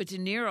 actor Robert De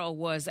Niro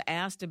was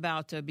asked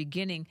about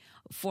beginning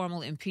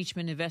formal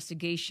impeachment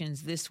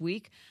investigations this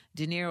week.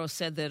 De Niro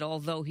said that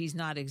although he's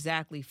not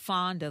exactly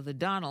fond of the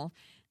Donald,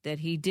 that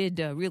he did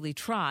really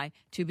try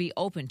to be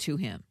open to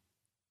him.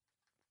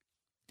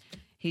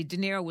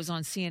 DeNiro was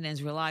on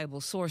CNN's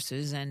Reliable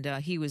Sources, and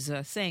he was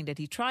saying that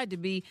he tried to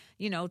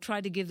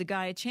give the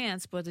guy a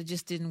chance, but it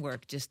just didn't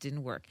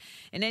work.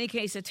 In any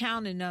case, a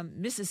town in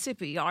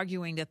Mississippi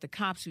arguing that the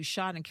cops who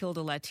shot and killed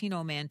a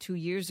Latino man 2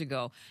 years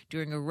ago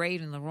during a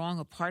raid in the wrong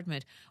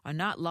apartment are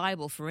not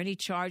liable for any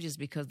charges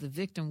because the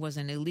victim was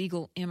an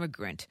illegal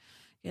immigrant.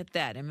 Get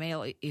that.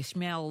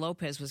 Ishmael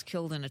Lopez was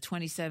killed in a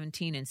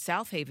 2017 in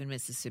South Haven,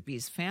 Mississippi.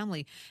 His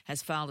family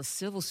has filed a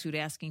civil suit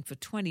asking for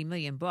 $20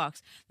 million.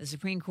 The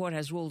Supreme Court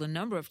has ruled a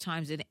number of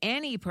times that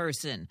any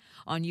person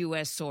on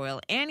U.S.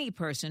 soil, any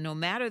person, no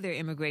matter their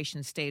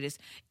immigration status,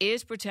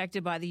 is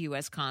protected by the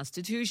U.S.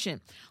 Constitution.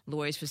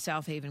 Lawyers for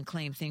South Haven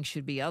claim things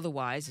should be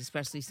otherwise,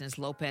 especially since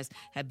Lopez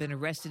had been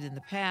arrested in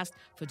the past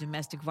for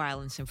domestic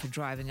violence and for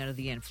driving under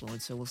the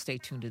influence. So we'll stay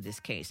tuned to this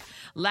case.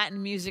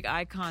 Latin music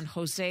icon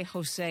Jose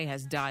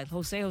has died.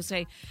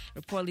 Jose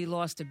reportedly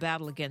lost a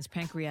battle against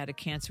pancreatic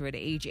cancer at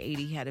age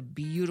 80. He had a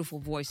beautiful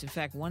voice. In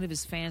fact, one of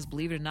his fans,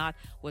 believe it or not,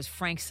 was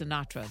Frank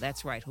Sinatra.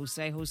 That's right,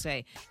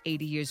 Jose,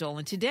 80 years old.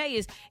 And today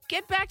is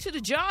Get Back to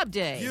the Job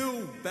Day.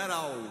 You better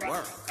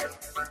work.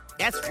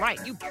 That's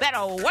right. You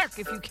better work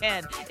if you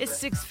can. It's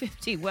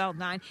 6:50,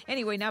 9.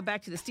 Anyway, now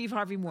back to the Steve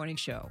Harvey Morning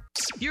Show.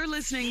 You're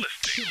listening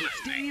to the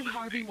Steve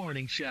Harvey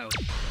Morning Show.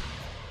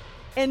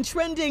 In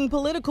trending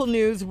political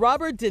news,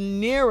 Robert De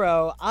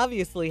Niro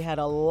obviously had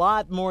a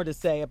lot more to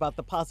say about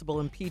the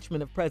possible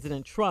impeachment of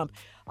President Trump.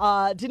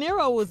 De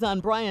Niro was on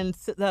Brian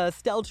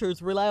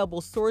Stelter's Reliable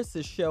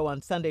Sources show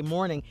on Sunday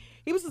morning.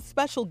 He was a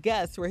special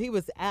guest where he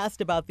was asked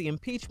about the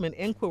impeachment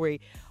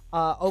inquiry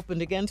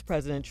opened against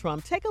President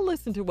Trump. Take a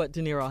listen to what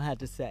De Niro had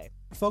to say.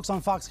 Folks on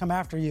Fox come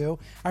after you.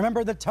 I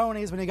remember the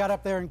Tonys when you got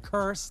up there and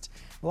cursed.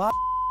 A lot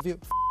of you.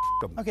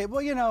 Okay,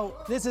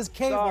 well, this is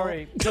cable,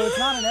 so it's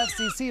not an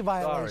FCC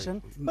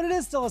violation, but it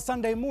is still a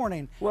Sunday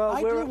morning. Well,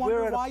 I do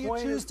wonder why you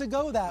choose to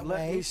go that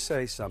way. Let me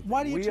say something.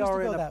 Why do you choose to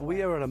go that way?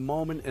 We are at a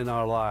moment in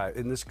our life,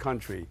 in this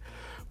country,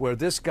 where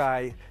this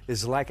guy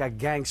is like a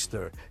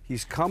gangster.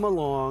 He's come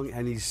along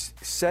and he's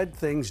said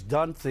things,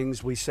 done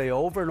things we say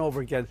over and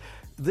over again.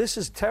 This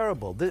is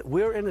terrible.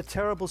 We're in a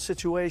terrible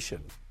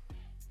situation.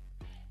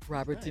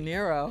 Robert De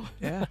Niro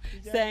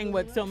saying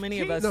what so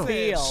many of us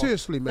feel.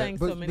 Seriously, man.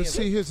 But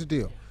see, here's the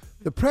deal.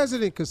 The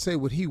president can say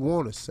what he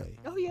want to say.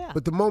 Oh, yeah.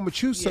 But the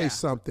moment you say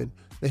something,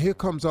 then here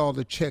comes all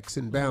the checks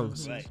and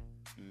balances. Right.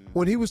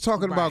 When he was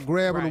talking about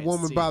grabbing a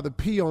woman by the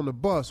pee on the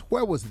bus,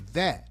 where was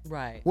that?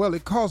 Right. Well,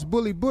 it cost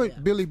Billy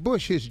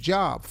Bush his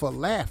job for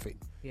laughing.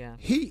 Yeah.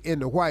 He in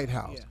the White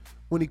House. Yeah.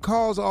 When he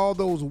calls all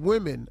those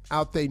women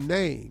out their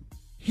name,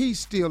 he's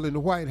still in the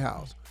White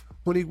House.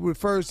 When he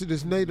refers to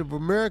this Native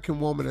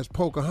American woman as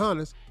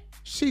Pocahontas,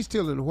 she's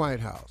still in the White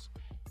House.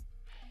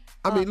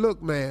 I mean,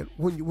 look, man.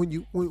 When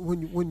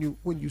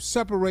you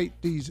separate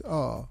these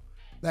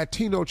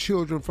Latino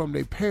children from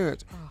their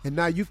parents, and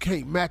now you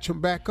can't match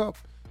them back up,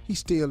 he's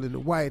still in the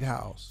White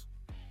House.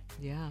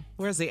 Yeah.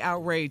 Where's the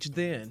outrage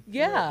then?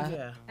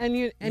 Yeah. And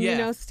you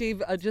know,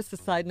 Steve, just a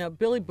side note,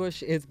 Billy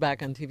Bush is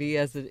back on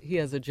TV. He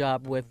has a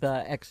job with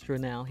Extra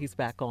now. He's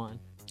back on.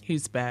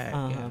 He's back.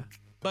 Yeah.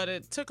 But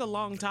it took a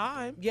long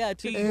time. Yeah, it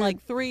took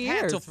like 3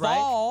 years. Had to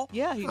fall. Right?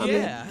 Yeah, he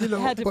did.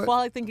 He had to fall.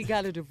 I think he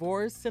got a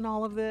divorce and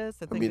all of this.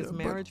 I think his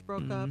marriage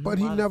broke up. But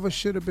he never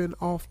should have been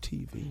off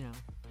TV. No.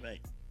 Right.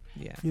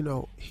 Yeah. He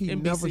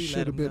NBC never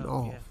should have been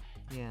off.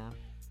 Yeah.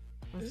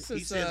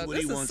 He says what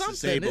he wants to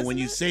say, but when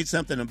you say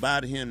something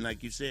about him,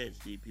 like you said,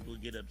 Steve, people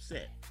get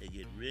upset. They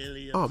get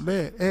really upset. Oh,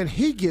 man. And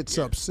he gets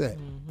upset.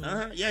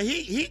 Mm-hmm. Yeah,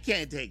 he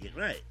can't take it,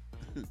 right.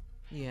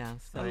 Yeah,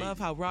 I love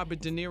how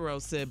Robert De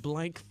Niro said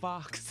blank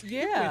Fox.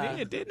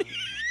 Yeah. Didn't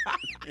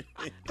he?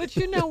 But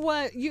you know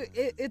what?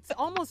 It's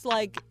almost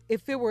like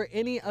if there were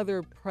any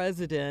other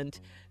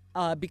president,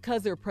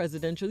 because they're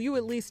presidential, you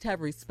at least have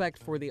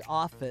respect for the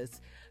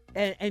office.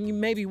 And you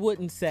maybe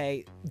wouldn't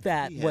say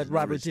that what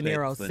Robert De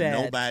Niro said.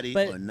 Nobody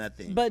or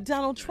nothing. But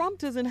Donald Trump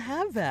doesn't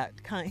have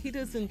that kind. He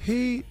doesn't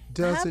even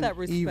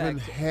respect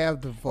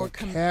have the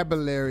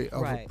vocabulary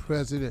of a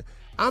president.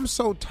 I'm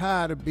so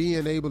tired of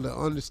being able to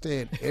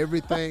understand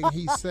everything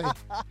he says.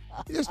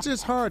 It's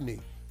just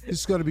hardening.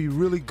 It's going to be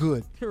really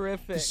good.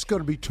 Terrific. It's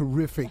going to be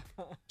terrific.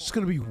 It's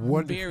going to be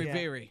wonderful. Very,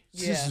 very.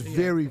 This is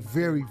very,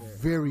 very,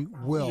 very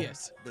well.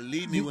 Yes.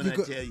 Believe me when I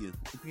tell you.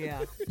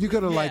 Yeah. You're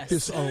going to like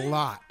this a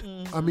lot.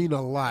 I mean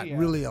a lot. Yeah.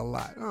 Really a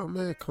lot. Oh,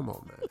 man, come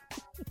on,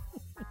 man.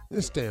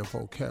 This damn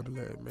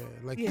vocabulary, man.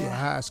 Like you're a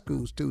high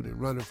school student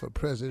running for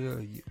president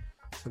of you.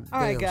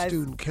 All right, guys.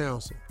 Student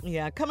council.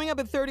 Yeah, coming up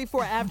at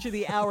 34 after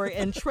the hour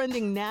and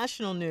trending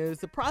national news,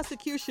 the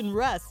prosecution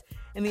rests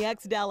in the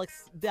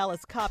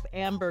ex-Dallas cop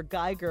Amber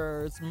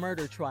Guyger's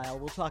murder trial.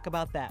 We'll talk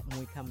about that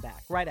when we come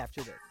back, right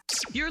after this.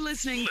 You're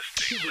listening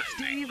to the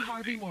Steve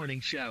Harvey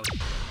Morning Show.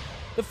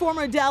 The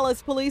former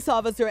Dallas police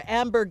officer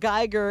Amber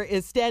Guyger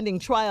is standing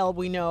trial,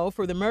 we know,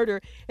 for the murder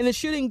in the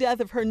shooting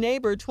death of her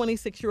neighbor,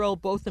 26-year-old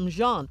Botham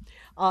Jean.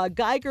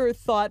 Guyger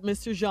thought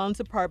Mr. Jean's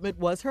apartment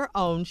was her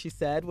own, she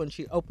said, when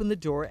she opened the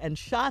door and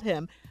shot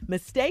him,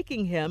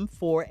 mistaking him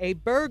for a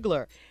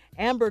burglar.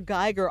 Amber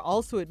Guyger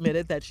also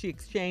admitted that she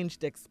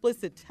exchanged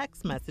explicit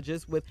text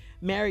messages with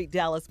married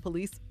Dallas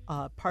police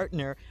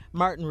partner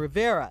Martin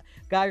Rivera.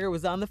 Guyger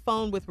was on the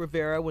phone with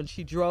Rivera when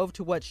she drove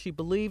to what she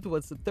believed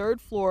was the third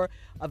floor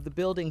of the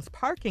building's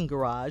parking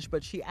garage,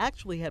 but she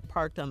actually had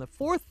parked on the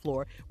fourth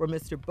floor where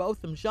Mr.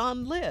 Botham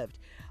Jean lived.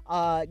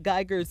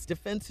 Guyger's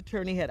defense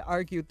attorney had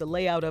argued the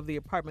layout of the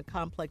apartment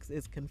complex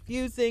is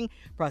confusing.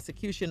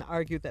 Prosecution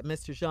argued that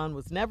Mr. Jean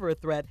was never a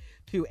threat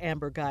to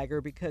Amber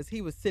Guyger because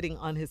he was sitting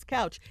on his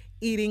couch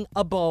eating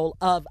a bowl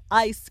of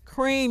ice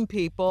cream,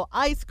 people.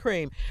 Ice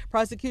cream.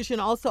 Prosecution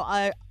also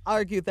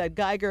argued that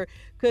Guyger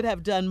could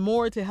have done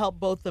more to help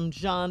Botham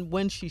Jean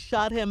when she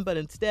shot him, but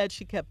instead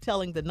she kept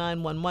telling the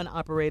 911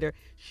 operator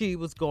she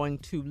was going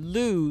to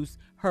lose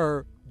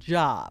her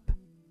job.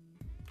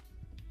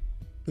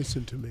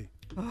 Listen to me.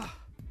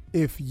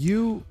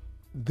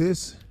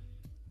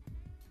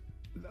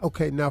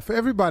 Okay, now for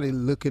everybody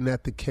looking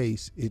at the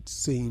case, it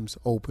seems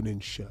open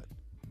and shut.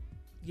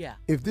 Yeah.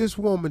 If this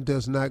woman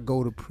does not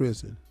go to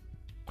prison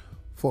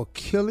for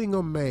killing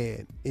a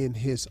man in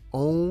his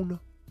own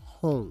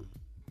home,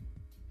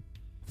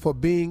 for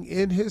being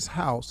in his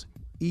house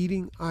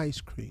eating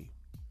ice cream,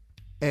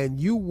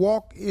 and you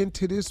walk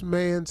into this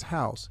man's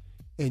house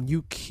and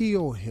you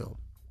kill him,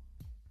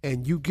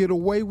 and you get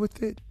away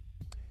with it,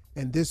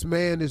 and this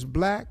man is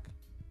black,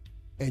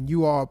 and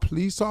you are a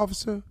police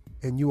officer,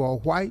 and you are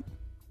white,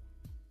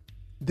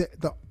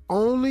 the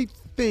only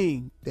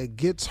thing that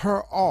gets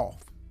her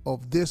off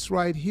of this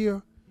right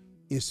here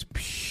is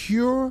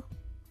pure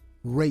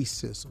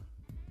racism.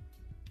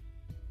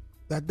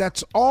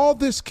 That's all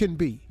this can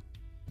be.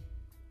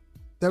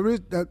 There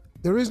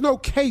is no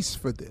case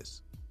for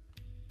this.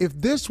 If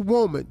this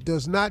woman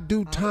does not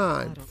do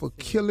time for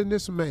killing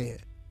this man,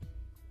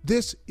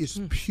 this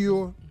is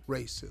pure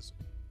racism.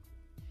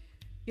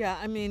 Yeah,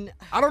 I mean,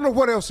 I don't know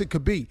what else it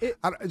could be.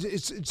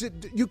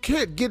 You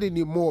can't get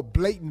any more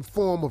blatant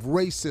form of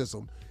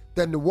racism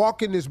than to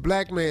walk in this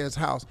black man's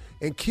house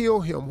and kill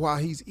him while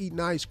he's eating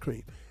ice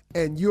cream.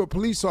 And you're a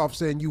police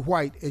officer and you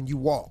white and you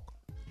walk.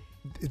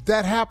 If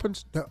that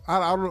happens, I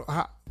don't know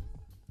how.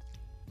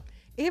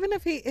 Even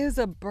if he is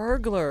a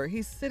burglar,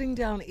 he's sitting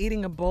down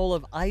eating a bowl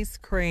of ice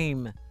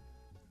cream.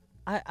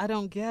 I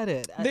don't get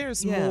it.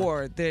 There's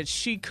more that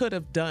she could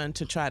have done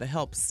to try to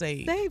help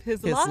save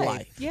his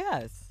life.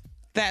 Yes.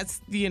 That's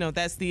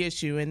the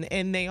issue.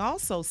 And they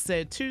also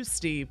said too,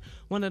 Steve,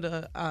 one of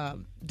the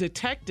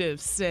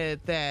detectives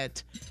said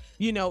that,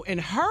 in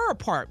her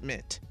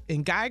apartment,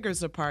 in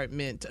Guyger's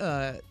apartment,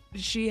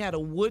 she had a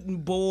wooden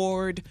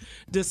board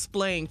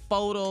displaying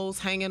photos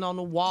hanging on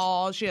the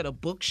wall. She had a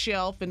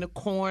bookshelf in the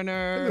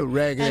corner. A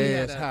ragged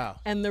ass house.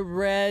 And the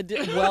red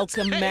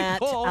welcome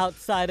mat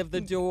outside of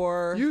the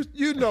door.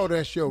 You know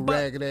that's your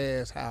ragged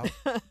ass house.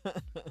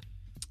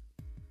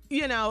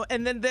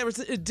 And then there was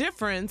a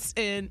difference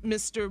in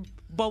Mr.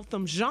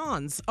 Botham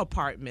Jean's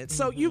apartment.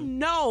 So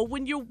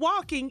when you're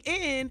walking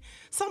in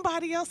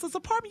somebody else's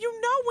apartment,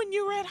 when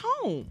you're at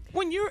home,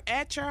 when you're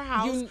at your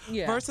house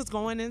versus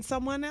going in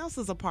someone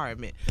else's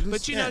apartment.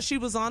 But she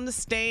was on the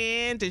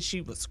stand and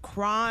she was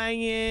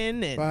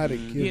crying and this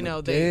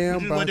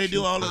is what they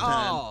do all the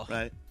time,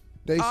 right?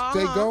 They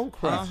go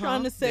cry. She's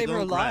trying to save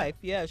her life.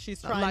 Yeah,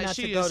 she's trying not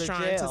to go to jail.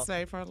 She is trying to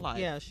save her life.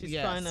 Yeah, she's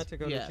trying not to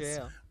go to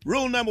jail.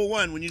 Rule number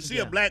one, when you see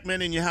a black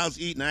man in your house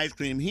eating ice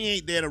cream, he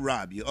ain't there to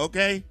rob you,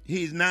 okay?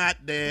 He's not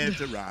there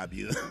to rob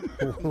you.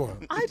 He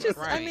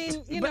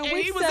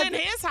was in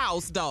his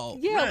house, though.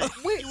 Yeah,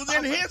 he was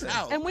in his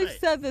house. And we've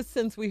said this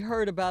since we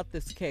heard about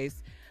this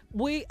case.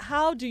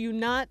 How do you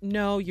not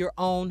know your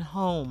own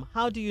home?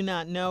 How do you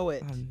not know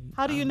it?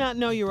 How do you not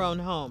know your own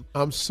home?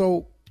 I'm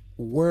so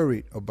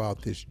worried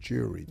about this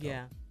jury, though.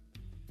 Yeah.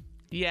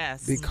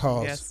 Yes.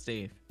 Because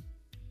Steve.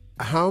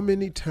 How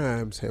many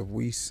times have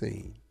we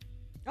seen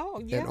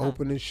an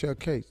open and shut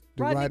case?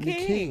 The Rodney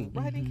King.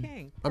 Rodney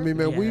King. I mean,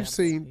 man, we've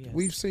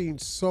seen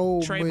so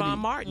many. Trayvon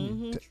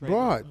Martin.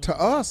 To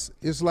us,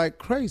 it's like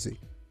crazy.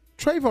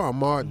 Trayvon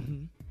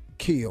Martin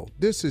killed.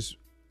 This is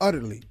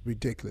utterly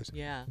ridiculous.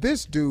 Yeah.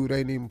 This dude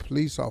ain't even a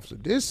police officer.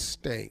 This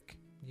stink.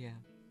 Yeah.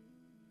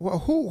 Well,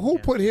 who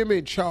put him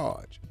in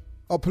charge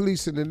of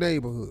police in the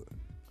neighborhood?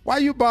 Why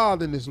you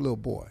bothering this little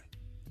boy?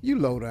 You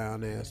low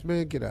down ass,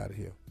 man. Get out of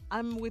here.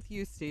 I'm with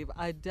you, Steve.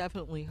 I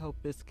definitely hope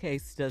this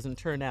case doesn't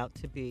turn out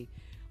to be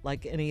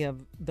like any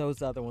of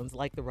those other ones,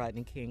 like the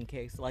Rodney King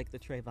case, like the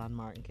Trayvon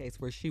Martin case,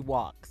 where she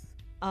walks.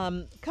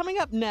 Coming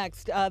up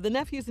next, the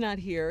nephew's not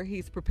here.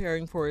 He's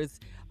preparing for his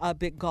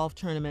big golf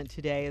tournament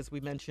today, as we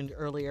mentioned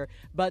earlier.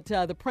 But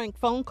the prank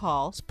phone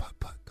call.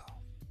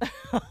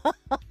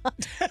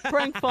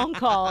 Prank phone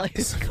call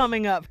is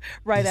coming up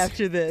right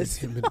after this. It's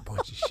him and a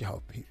bunch of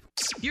shout people.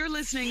 You're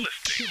listening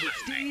to the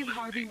Steve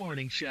Harvey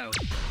Morning Show.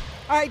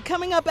 All right,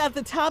 coming up at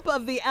the top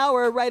of the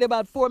hour, right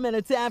about 4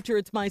 minutes after,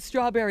 it's my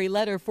strawberry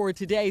letter for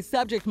today.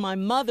 Subject, my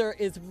mother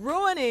is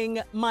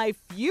ruining my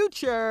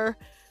future.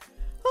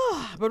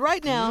 But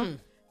right now,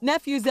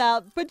 nephew's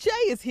out, but Jay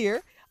is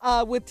here.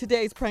 with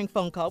today's prank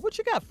phone call. What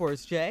you got for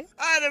us, Jay?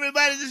 All right,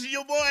 everybody, this is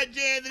your boy,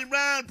 Jay Anthony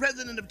Brown,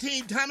 president of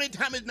Team Tommy.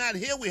 Tommy's not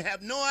here. We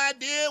have no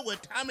idea where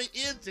Tommy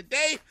is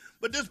today.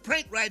 But this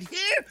prank right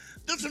here,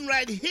 this one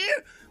right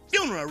here,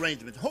 funeral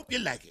arrangements. Hope you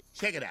like it.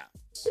 Check it out.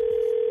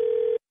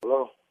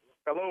 Hello?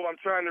 Hello, I'm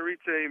trying to reach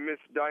a Miss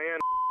Diane,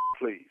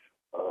 please.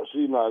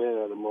 She's not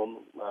in at the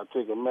moment. I'll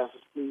take a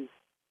message, please.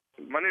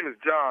 My name is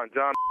John.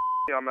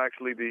 I'm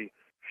actually the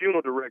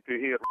funeral director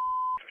here at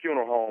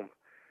funeral home.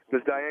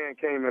 Miss Diane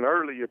came in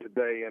earlier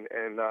today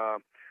and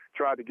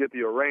tried to get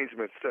the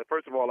arrangements set.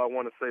 First of all, I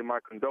want to say my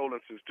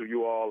condolences to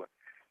you all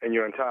and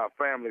your entire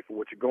family for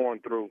what you're going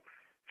through.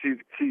 She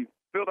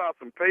filled out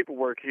some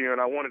paperwork here,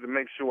 and I wanted to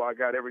make sure I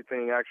got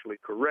everything actually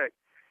correct.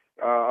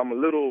 I'm a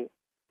little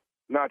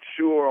not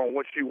sure on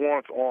what she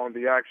wants on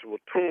the actual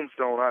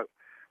tombstone.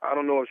 I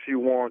don't know if she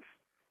wants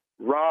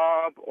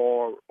Rob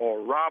or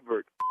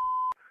Robert.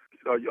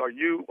 Are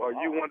you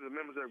one of the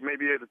members that may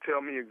be able to tell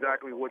me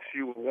exactly what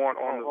she would want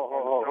on the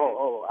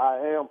tombstone?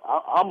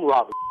 I'm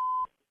Robert.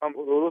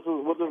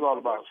 What this all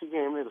about? She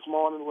came in this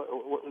morning.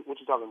 What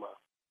you talking about?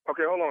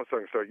 Okay, hold on a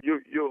second, sir.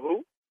 You're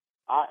who?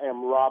 I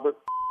am Robert.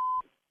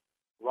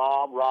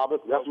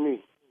 Robert. That's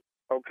me.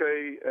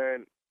 Okay,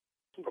 and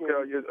is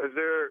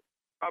there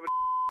Robert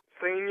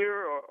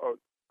Senior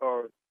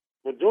or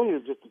the Junior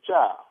is just a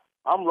child?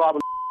 I'm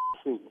Robert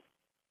Senior.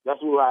 That's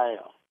who I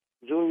am.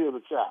 Junior is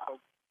a child.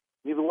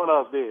 Neither one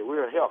of us did.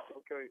 We're healthy.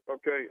 Okay.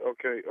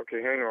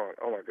 Hang on.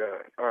 Oh my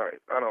God. All right.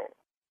 I don't.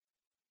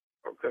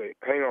 Okay.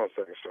 Hang on a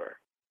second, sir.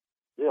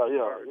 Yeah.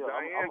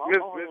 Diane,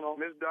 Miss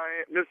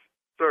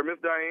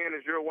Diane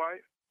is your wife?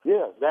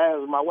 Yeah,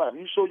 Diane is my wife.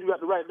 You sure you got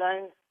the right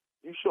Diane?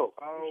 You sure?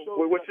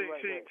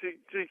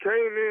 She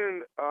came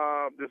in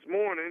this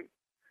morning,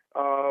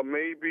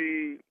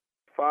 maybe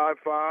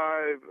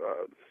 5'5",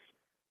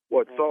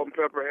 salt and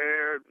pepper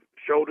hair,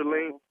 shoulder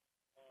length,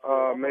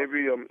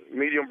 maybe a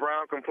medium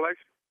brown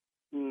complexion.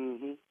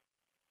 Mm-hmm.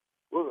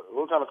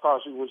 What kind of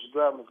car was she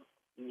driving?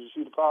 Did you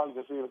see the car? You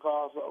can see the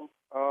car or something?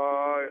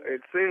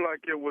 It seemed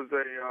like it was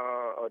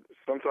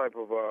some type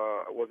of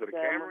was it a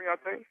Camry? I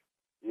think.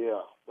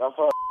 Yeah, that's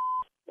her.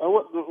 And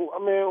what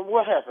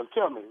happened?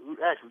 Tell me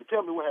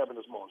what happened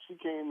this morning. She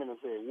came in and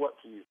said what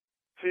to you?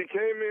 She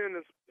came in,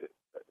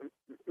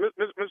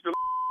 Mr.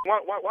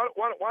 Why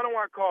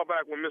don't I call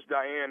back when Miss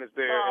Diane is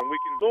there and we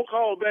can? Don't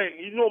call back.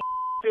 You know,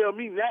 tell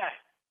me now,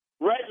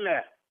 right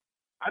now.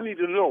 I need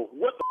to know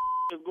what the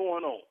is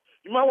going on.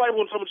 My wife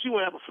want to tell me she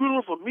want to have a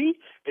funeral for me,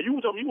 and you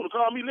want to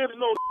call me, let her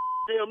know.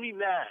 Tell me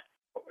now,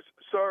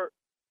 sir.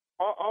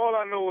 All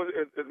I know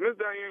is Miss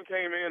Diane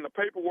came in. The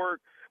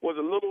paperwork was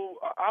a little.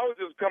 I was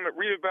just coming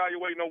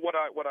reevaluating on what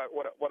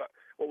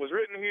was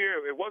written here.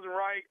 It wasn't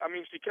right. I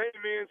mean, she came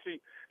in. She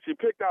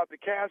picked out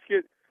the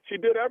casket. She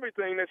did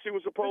everything that she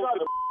was supposed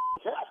to.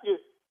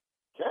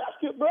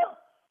 Casket, bro.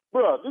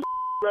 This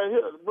right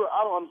here, bro.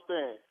 I don't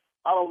understand.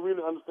 I don't really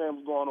understand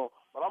what's going on.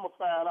 But I'm gonna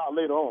find out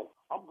later on.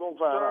 I'm gonna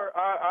find out.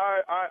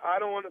 Sir, I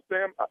don't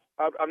understand.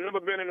 I've never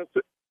been in a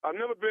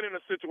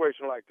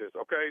situation like this.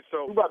 Okay,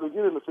 so you about to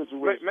get in a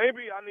situation.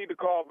 Maybe I need to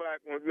call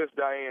back when Miss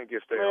Diane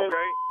gets there. Man,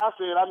 okay. I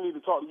said I need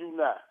to talk to you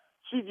now.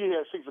 She get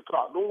here at 6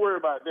 o'clock. Don't worry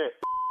about that.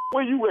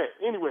 Where you at?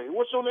 Anyway,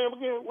 what's your name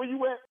again? Where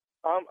you at?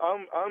 I'm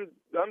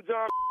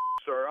John,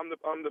 sir. I'm the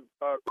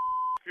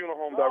funeral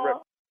home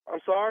director.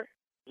 I'm sorry.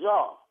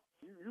 John,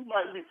 you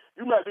might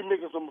be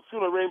making some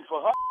funeral arrangements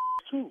for her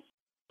too.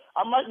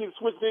 I might need to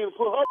switch things and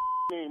put her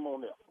name on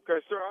there. Okay,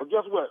 sir. But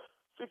guess what?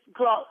 6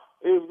 o'clock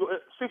is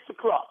 6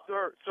 o'clock.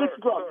 Sir, 6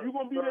 o'clock. You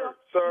gonna be there?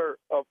 Sir,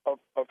 a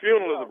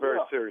funeral is a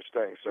very serious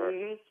thing, sir.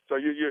 Mm-hmm. So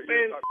you're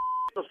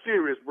so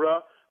serious,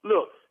 bro.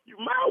 Look,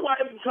 my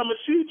wife is coming.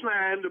 She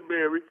trying to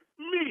bury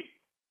me.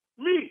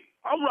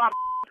 I'm Rob.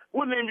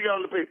 What name you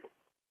got on the paper?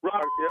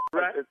 Rob. Yeah,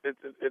 right?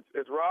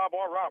 It's Rob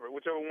or Robert,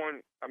 whichever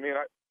one. I mean,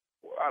 I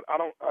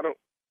don't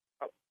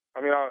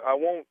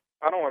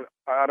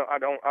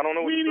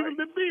know. We ain't even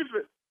been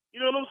beefing. You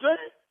know what I'm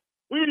saying?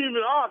 We ain't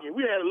even arguing.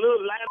 We had a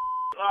little light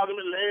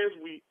argument last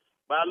week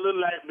about a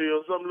little light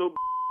bill, some little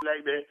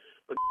like that.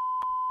 But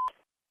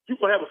you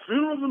gonna have a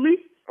funeral for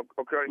me?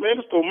 Okay. Man,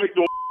 this don't make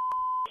no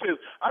sense.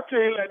 I tell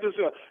you like this,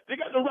 they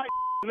got the right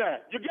now.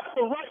 You got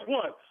the right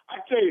one. I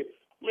tell you,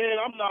 man,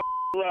 I'm not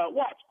around.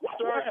 Watch.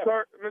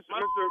 Sir,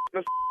 Mr.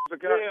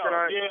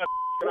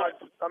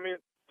 I mean,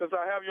 since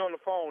I have you on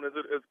the phone,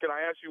 can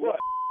I ask you what?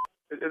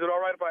 Is it all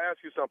right if I ask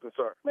you something,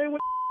 sir? Man,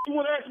 what you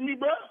want to ask me,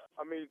 bro?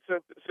 I mean,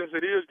 since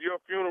it is your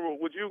funeral,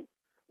 would you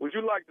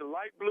like the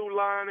light blue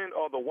lining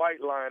or the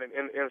white lining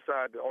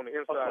inside on the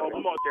inside?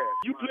 Come on,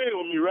 you playing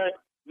with me, right?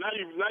 Now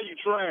you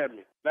trying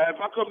me. Now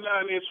if I come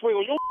down there and swing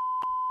on your,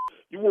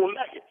 you won't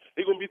like it.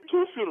 There's gonna be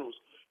 2 funerals.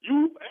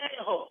 You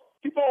and her.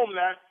 Keep on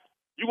now.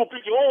 You gonna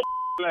pick your own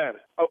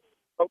lining. Oh.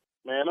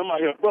 Man, I'm out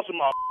here busting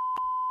my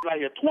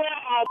like a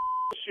 12-hour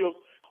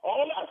shift.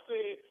 All I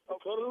said,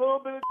 cut a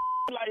little bit of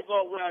lights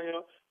off around here.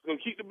 It's gonna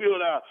keep the bill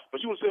down.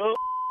 But you would say her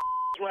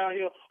around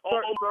here.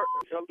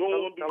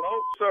 Hello,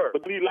 sir.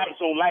 But these lights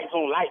on. Now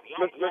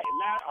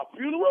a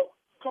funeral?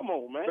 Come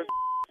on, man.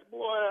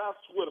 Boy, I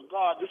swear to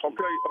God, this.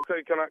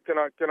 Okay. Can I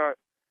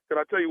Can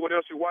I tell you what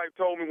else your wife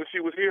told me when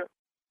she was here?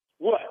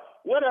 What?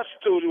 What else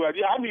she told you?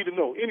 Yeah, I need to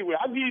know. Anyway,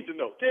 I need to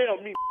know. Tell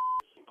me.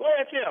 Go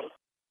ahead, tell me.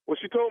 Well,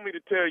 she told me to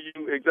tell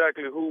you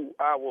exactly who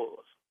I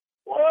was.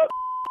 What?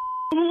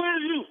 Who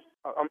is you?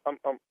 I'm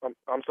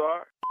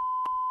sorry.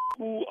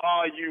 Who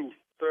are you,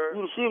 sir?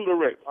 You the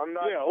funeral director. I'm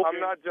not. Yeah, okay.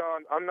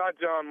 I'm not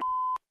John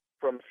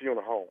from the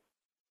funeral home.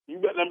 You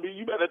better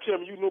tell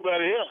me you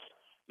nobody else.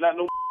 Not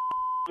no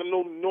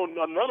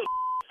another.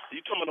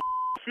 You talking about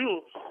the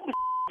funeral? Who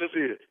this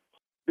is?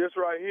 This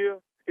right here,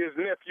 his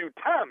nephew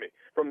Tommy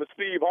from the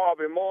Steve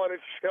Harvey Morning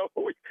Show.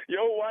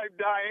 Your wife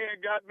Diane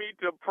got me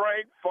to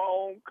prank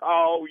phone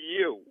call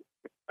you.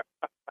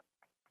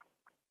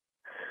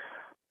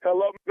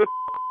 Hello.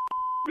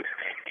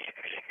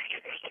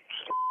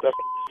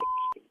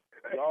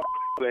 Y'all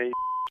ain't.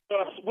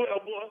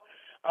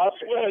 I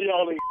swear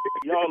y'all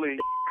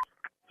ain't.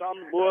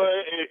 Tommy boy.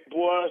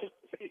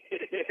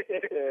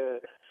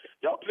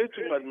 Y'all play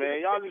too much,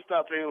 man. Y'all need to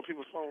stop playing on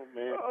people's phones,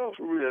 man. Oh,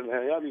 for real,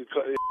 man. Y'all need to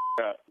cut it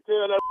out.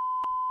 Tell that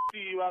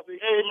Steve, I say,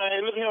 hey,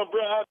 man, look at him,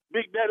 bro.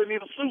 Big Daddy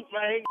need a suit,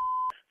 man.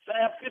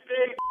 Size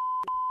 58.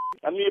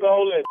 I need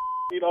all that.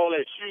 Need all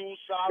that shoes,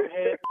 socks,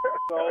 hat,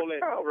 all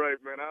that. All right,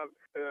 man.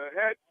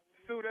 Hat,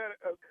 suit,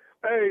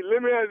 hey,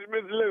 let me ask you,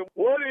 Mr. Lynn,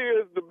 what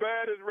is the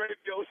baddest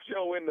radio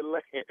show in the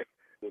land?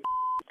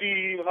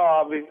 Steve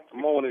Harvey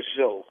Morning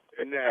Show.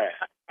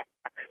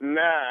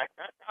 Nah.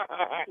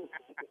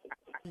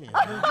 Yeah,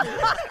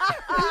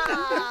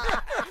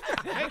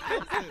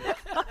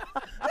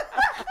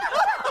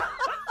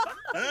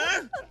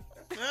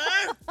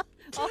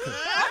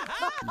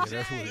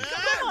 that's what it is.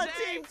 Come on,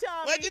 Team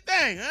Tommy. What you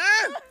think,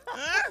 huh?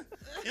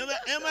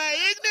 Am I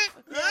ignorant?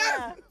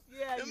 Huh?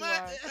 Yeah, you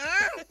are.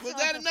 Was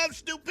that enough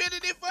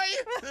stupidity for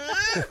you?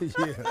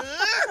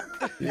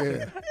 Huh?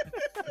 Yeah.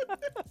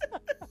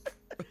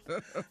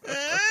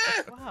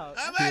 Wow.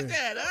 How about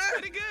that, huh?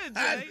 Pretty good,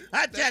 Jay.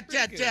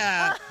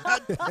 Cha-cha-cha.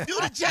 Do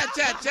the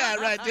cha-cha-cha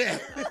right there.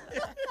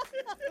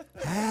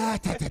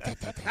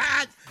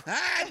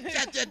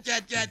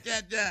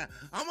 Cha-cha-cha-cha-cha.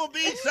 I'm going to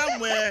be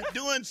somewhere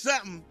doing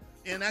something,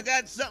 and I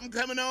got something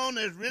coming on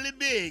that's really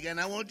big, and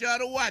I want y'all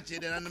to watch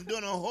it, and I'm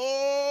doing a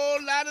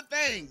whole lot of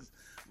things.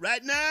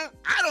 Right now,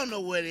 I don't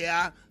know where they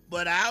are,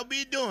 but I'll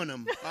be doing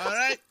them, all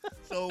right?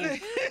 So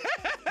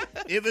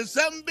if it's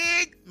something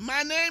big,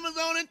 my name is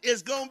on it,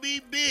 it's going to be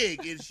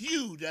big. It's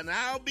huge, and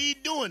I'll be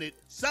doing it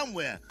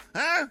somewhere.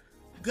 Huh?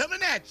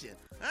 Coming at you.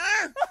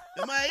 Huh?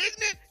 Am I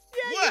ignorant?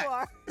 Yeah, what? you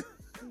are.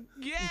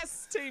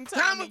 Yes, Team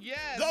Tommy,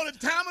 yes. Go to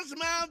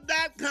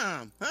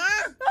thomasmiles.com.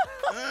 Huh?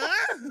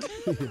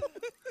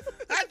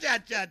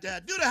 Ha-cha-cha-cha.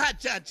 Do the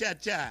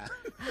ha-cha-cha-cha.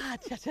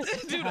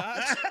 Do the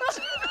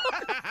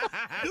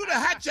Do the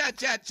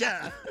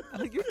ha-cha-cha-cha.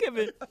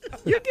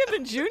 You're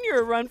giving Junior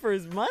a run for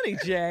his money,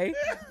 Jay,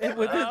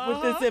 with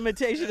this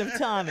imitation of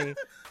Tommy.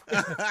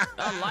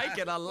 I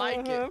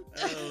like it.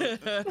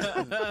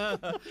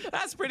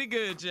 That's pretty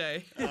good,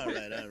 Jay. All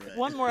right.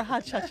 One more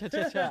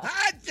ha-cha-cha-cha-cha.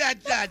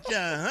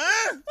 Ha-cha-cha-cha,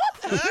 huh?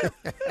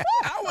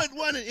 I was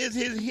wondering, is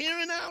his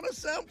hearing out or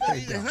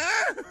something?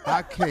 Huh?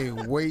 I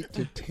can't wait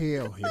to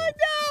tell him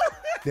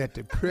that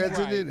the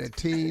president of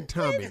Team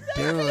Tommy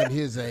done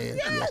his ass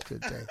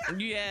yesterday.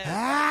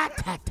 Yeah.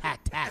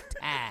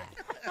 Ta-ta-ta-ta.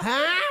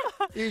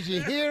 Huh? Is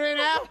your hearing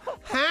out?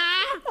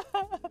 Huh?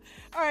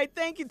 All right,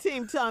 thank you,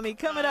 Team Tommy.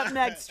 Coming up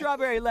next,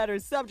 Strawberry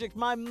Letters subject,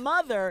 my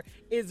mother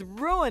is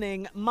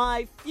ruining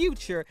my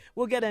future.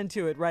 We'll get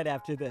into it right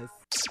after this.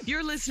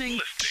 You're listening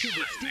to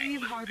the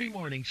Steve Harvey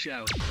Morning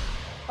Show.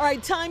 All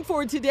right, time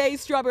for today's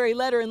Strawberry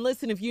Letter. And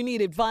listen, if you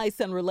need advice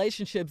on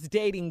relationships,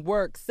 dating,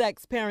 work,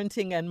 sex,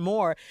 parenting, and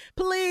more,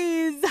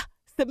 please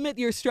submit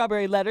your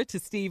Strawberry Letter to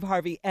Steve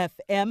Harvey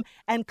FM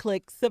and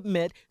click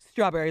Submit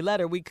Strawberry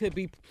Letter. We could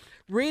be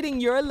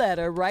reading your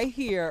letter right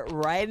here,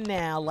 right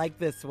now, like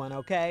this one,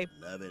 okay?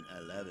 I love it.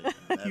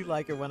 You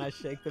like it when I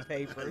shake the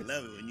papers. I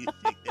love it when you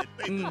shake that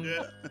paper,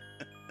 girl.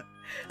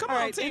 Come All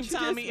on, right, Team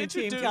Tommy,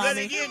 introduce. You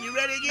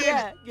ready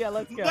again? Yeah,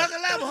 let's go. Buckle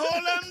up,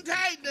 hold on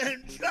tight. The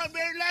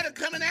Strawberry Letter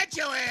coming at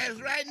your ass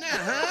right now,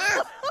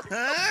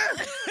 huh?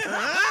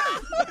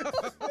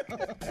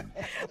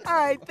 All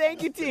right,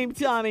 thank you, Team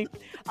Tommy.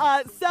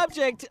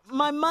 Subject,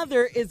 my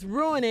mother is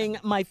ruining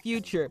my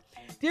future.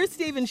 Dear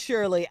Steve and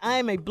Shirley, I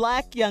am a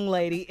black young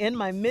lady in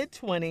my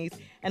mid-20s,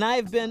 and I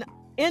have been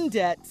in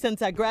debt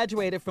since I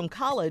graduated from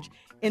college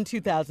in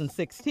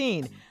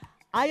 2016.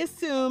 I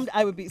assumed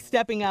I would be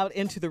stepping out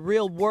into the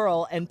real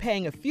world and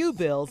paying a few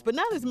bills, but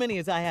not as many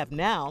as I have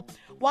now.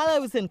 While I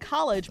was in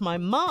college, my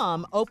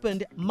mom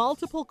opened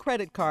multiple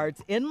credit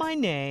cards in my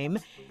name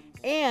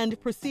and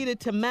proceeded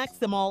to max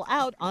them all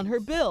out on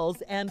her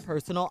bills and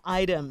personal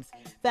items.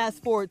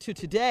 Fast forward to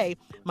today,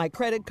 my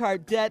credit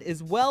card debt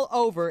is well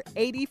over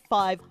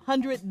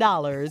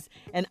 $8,500,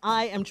 and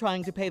I am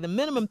trying to pay the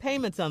minimum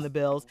payments on the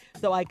bills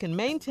so I can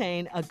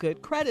maintain a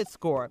good credit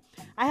score.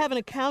 I have an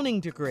accounting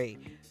degree.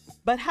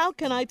 But how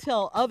can I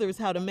tell others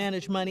how to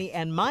manage money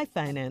and my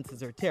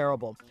finances are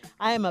terrible?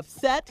 I am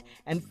upset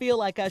and feel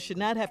like I should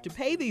not have to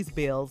pay these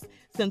bills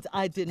since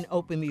I didn't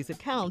open these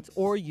accounts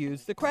or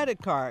use the credit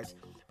cards.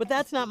 But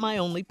that's not my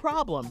only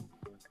problem.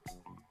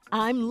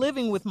 I'm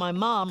living with my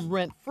mom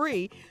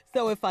rent-free,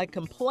 so if I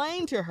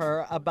complain to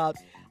her about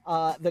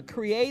the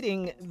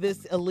creating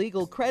this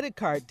illegal credit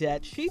card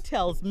debt, she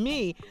tells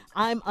me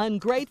I'm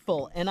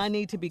ungrateful and I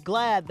need to be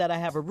glad that I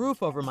have a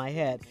roof over my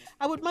head.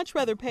 I would much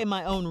rather pay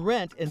my own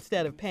rent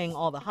instead of paying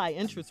all the high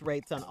interest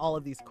rates on all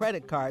of these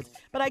credit cards,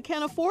 but I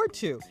can't afford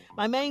to.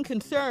 My main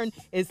concern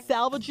is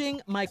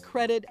salvaging my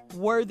credit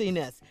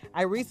worthiness.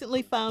 I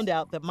recently found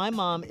out that my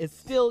mom is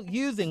still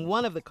using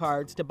one of the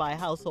cards to buy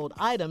household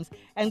items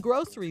and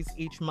groceries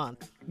each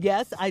month.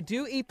 Yes, I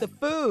do eat the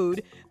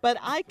food, but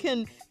I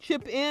can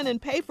chip in and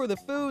pay for the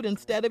food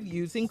instead of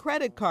using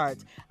credit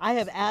cards. I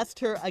have asked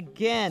her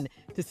again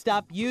to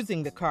stop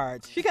using the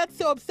cards. She got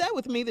so upset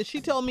with me that she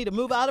told me to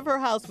move out of her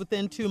house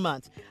within 2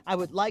 months. I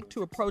would like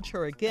to approach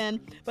her again,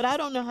 but I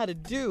don't know how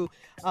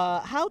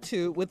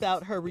to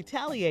without her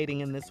retaliating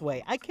in this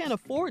way. I can't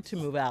afford to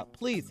move out.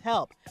 Please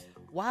help.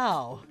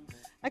 Wow.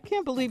 I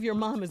can't believe your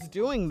mom is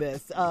doing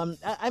this.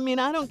 I mean,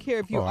 I don't care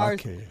if you are.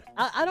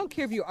 I don't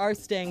care if you are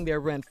staying there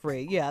rent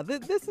free. Yeah,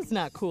 this is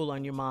not cool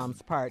on your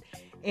mom's part.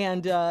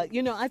 And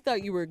I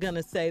thought you were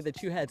gonna say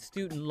that you had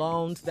student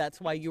loans.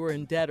 That's why you were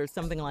in debt or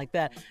something like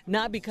that.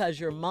 Not because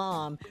your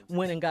mom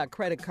went and got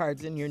credit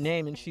cards in your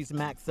name and she's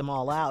maxed them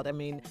all out. I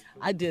mean,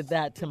 I did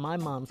that to my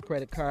mom's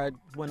credit card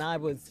when I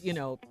was,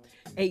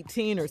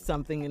 18 or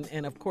something,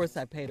 and of course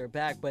I paid her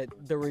back, but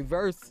the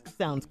reverse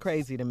sounds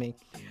crazy to me.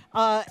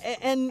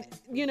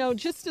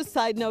 Just a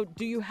side note,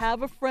 do you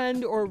have a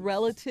friend or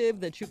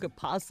relative that you could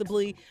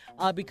possibly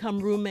become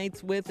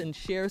roommates with and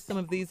share some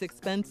of these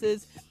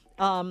expenses?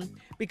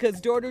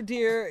 Because, daughter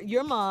dear,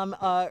 your mom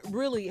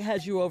really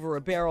has you over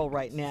a barrel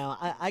right now.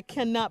 I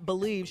cannot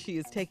believe she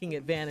is taking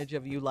advantage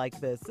of you like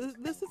this.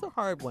 This is a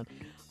hard one.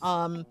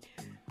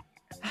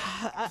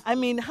 I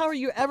mean, how are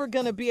you ever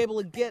going to be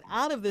able to get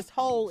out of this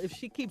hole if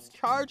she keeps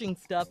charging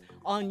stuff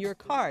on your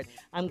card?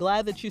 I'm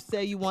glad that you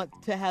say you want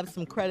to have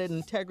some credit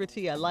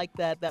integrity. I like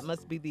that. That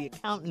must be the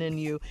accountant in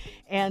you.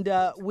 And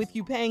with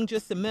you paying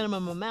just the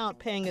minimum amount,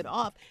 paying it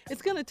off,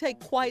 it's going to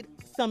take quite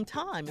some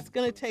time. It's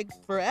going to take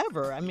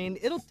forever. I mean,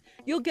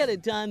 you'll get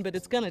it done, but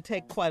it's going to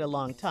take quite a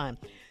long time.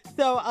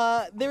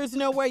 So there's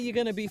no way you're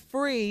going to be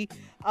free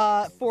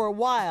for a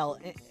while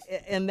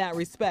in that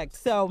respect.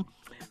 So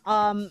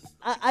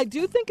I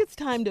do think it's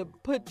time to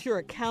put your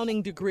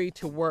accounting degree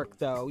to work,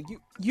 though.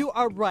 You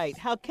are right.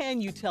 How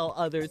can you tell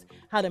others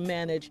how to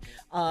manage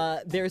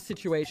their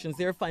situations,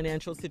 their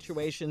financial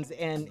situations,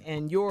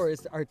 and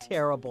yours are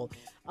terrible?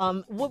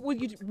 What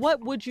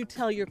would you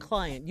tell your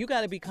client? You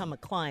got to become a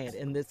client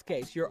in this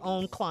case, your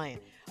own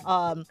client.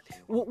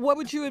 What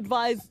would you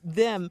advise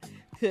them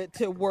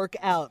to work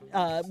out?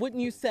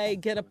 Wouldn't you say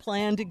get a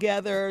plan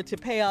together to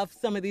pay off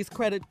some of these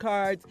credit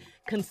cards,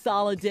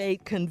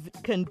 consolidate,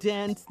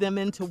 condense them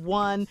into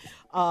one?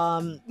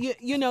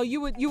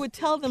 You would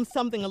tell them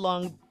something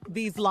along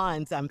these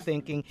lines, I'm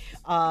thinking,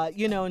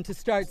 and to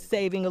start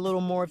saving a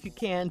little more if you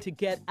can to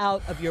get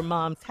out of your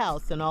mom's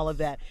house and all of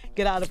that.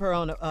 Get out of her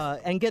own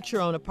and get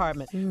your own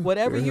apartment.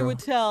 Whatever you would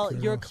tell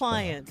your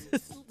client.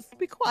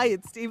 Be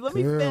quiet, Steve. Let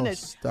me finish.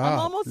 Stop. I'm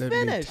almost Let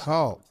finished. Me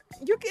talk.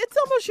 It's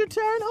almost your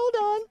turn. Hold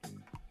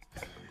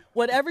on.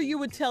 Whatever you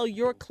would tell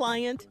your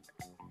client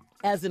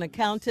as an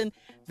accountant,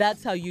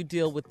 that's how you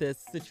deal with this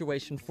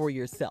situation for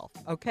yourself.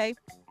 Okay?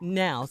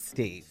 Now,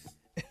 Steve,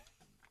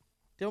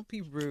 don't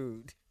be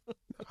rude.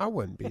 I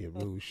wasn't being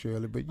rude,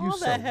 Shirley, but you all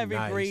so that heavy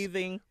nice.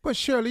 Breathing. But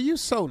Shirley, you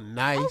so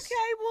nice.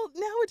 Okay, well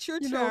now it's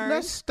your turn.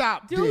 Let's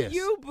stop do this. Do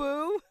you,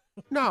 boo?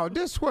 No,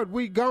 this is what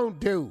we gonna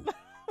do.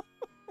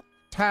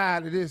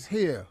 Tired of this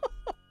here.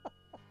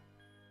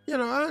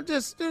 I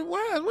just,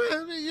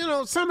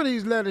 some of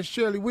these letters,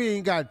 Shirley, we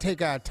ain't got to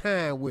take our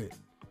time with.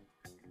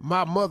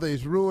 My mother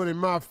is ruining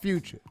my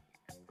future.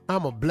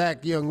 I'm a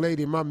black young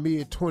lady in my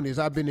mid-20s.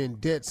 I've been in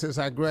debt since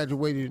I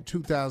graduated in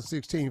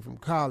 2016 from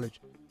college.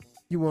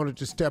 You wanted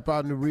to step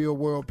out in the real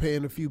world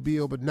paying a few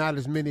bills, but not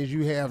as many as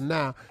you have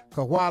now.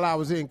 Because while I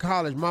was in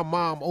college, my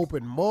mom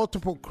opened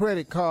multiple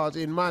credit cards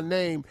in my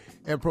name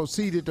and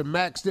proceeded to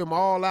max them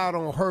all out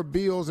on her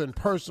bills and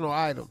personal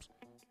items.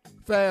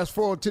 Fast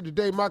forward to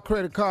today, my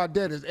credit card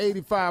debt is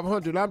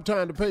 $8,500. I'm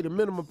trying to pay the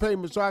minimum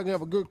payment so I can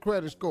have a good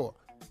credit score.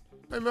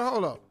 Wait a minute,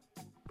 hold up.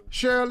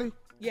 Shirley?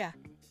 Yeah.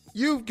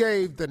 You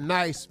gave the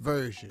nice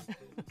version.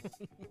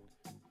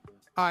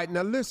 All right,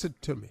 now listen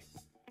to me.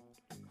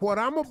 What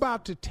I'm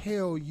about to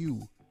tell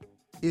you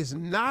is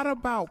not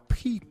about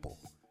people.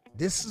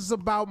 This is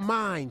about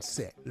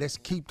mindset. Let's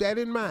keep that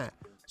in mind.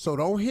 So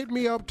don't hit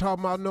me up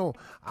talking about, no,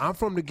 I'm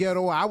from the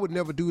ghetto. I would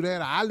never do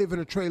that. I live in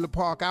a trailer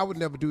park. I would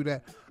never do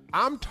that.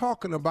 I'm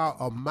talking about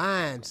a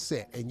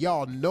mindset, and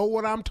y'all know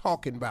what I'm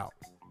talking about.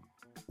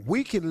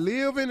 We can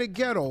live in a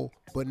ghetto,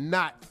 but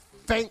not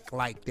think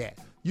like that.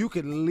 You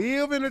can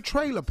live in a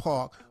trailer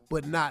park,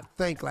 but not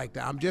think like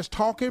that. I'm just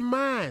talking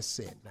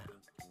mindset now.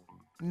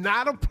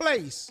 Not a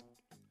place,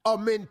 a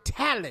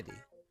mentality.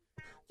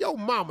 Your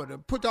mama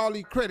done put all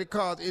these credit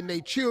cards in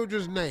their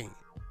children's name.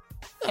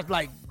 That's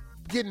like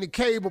getting the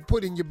cable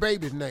put in your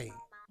baby's name.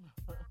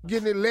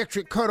 getting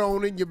electric cut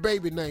on in your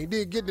baby name,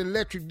 then getting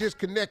electric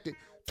disconnected.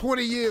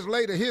 20 years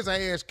later, his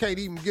ass can't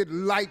even get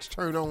lights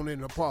turned on in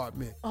the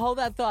apartment. Hold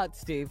that thought,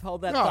 Steve.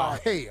 Hold that Oh, thought.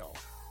 hell.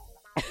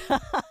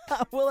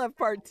 We'll have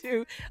part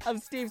 2 of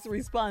Steve's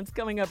response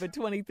coming up at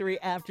 23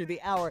 after the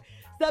hour.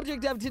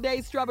 Subject of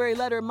today's Strawberry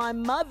Letter, my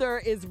mother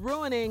is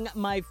ruining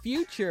my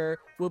future.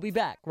 We'll be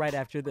back right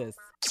after this.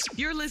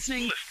 You're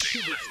listening to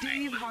the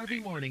Steve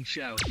Harvey Morning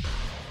Show.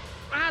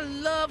 I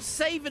love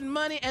saving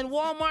money, and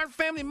Walmart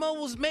Family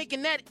Mobile's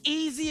making that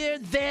easier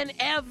than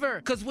ever.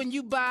 Because when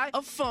you buy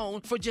a phone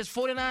for just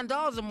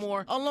 $49 or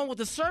more, along with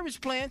the service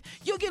plan,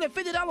 you'll get a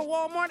 $50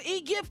 Walmart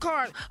e-gift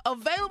card.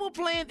 Available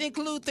plans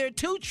include their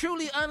 2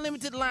 truly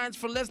unlimited lines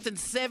for less than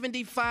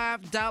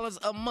 $75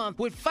 a month,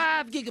 with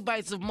 5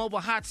 gigabytes of mobile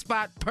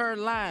hotspot per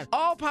line.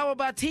 All powered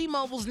by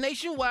T-Mobile's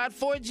nationwide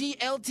 4G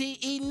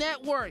LTE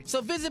network. So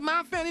visit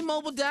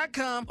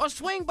myfamilymobile.com or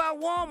swing by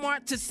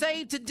Walmart to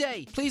save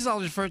today. Please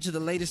always refer to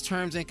the latest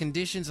terms and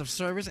conditions of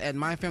service at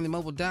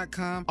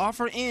myfamilymobile.com.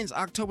 Offer ends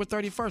October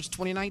 31st,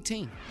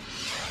 2019.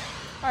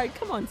 All right,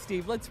 come on,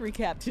 Steve. Let's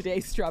recap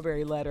today's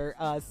Strawberry Letter.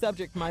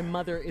 Subject, my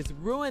mother is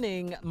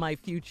ruining my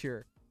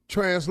future.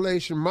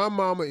 Translation, my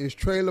mama is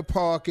trailer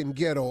park and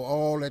ghetto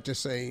all at the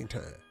same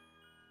time.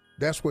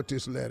 That's what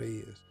this letter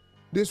is.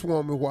 This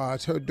woman, while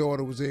her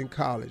daughter was in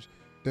college,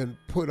 then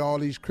put all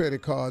these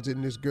credit cards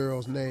in this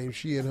girl's name.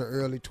 She in her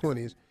early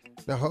 20s.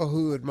 Now, her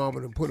hood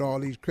mama done put all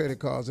these credit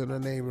cards in her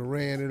name and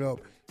ran it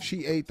up.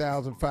 She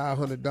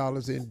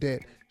 $8,500 in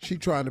debt. She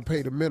trying to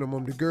pay the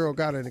minimum. The girl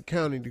got an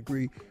accounting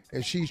degree,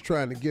 and she's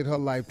trying to get her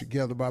life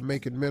together by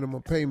making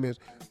minimum payments,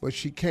 but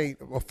she can't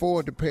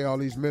afford to pay all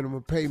these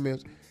minimum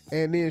payments.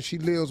 And then she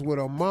lives with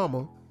her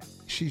mama.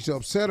 She's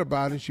upset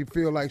about it. She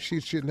feel like she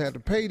shouldn't have to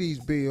pay these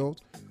bills,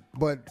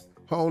 but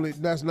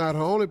that's not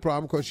her only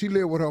problem, because she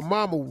lived with her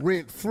mama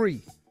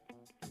rent-free.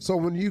 So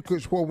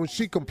when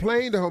she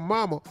complained to her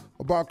mama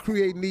about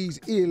creating these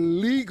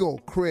illegal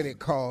credit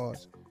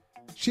cards,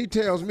 she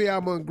tells me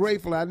I'm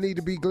ungrateful. I need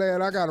to be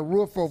glad I got a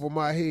roof over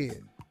my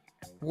head.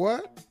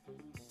 What?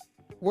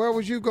 Where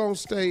was you going to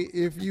stay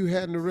if you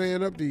hadn't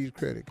ran up these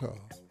credit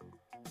cards?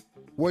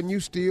 Wasn't you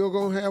still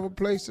going to have a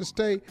place to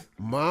stay,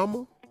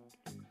 mama?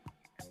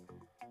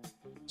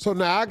 So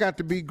now I got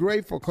to be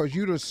grateful because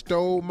you done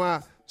stole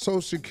my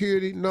Social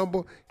Security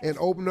number and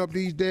open up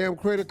these damn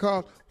credit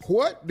cards.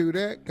 What do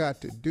that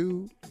got to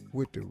do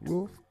with the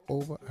roof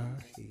over our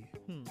head?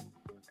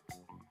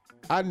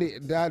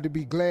 I'd to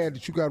be glad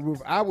that you got a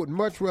roof. I would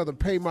much rather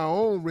pay my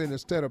own rent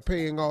instead of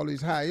paying all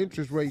these high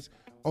interest rates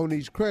on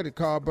these credit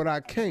cards, but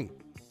I can't.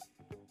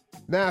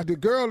 Now, the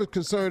girl is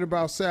concerned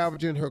about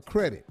salvaging her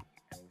credit.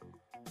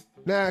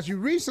 Now, she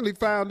recently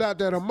found out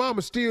that her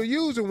mama's still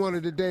using one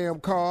of the damn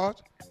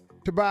cards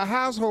to buy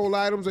household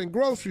items and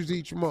groceries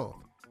each month.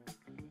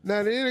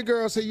 Now, the inner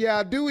girl said, yeah,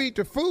 I do eat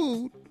the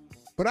food,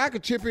 but I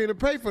could chip in and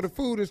pay for the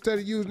food instead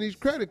of using these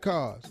credit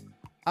cards.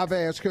 I've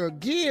asked her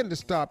again to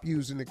stop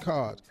using the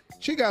cards.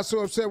 She got so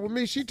upset with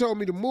me, she told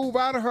me to move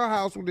out of her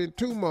house within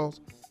 2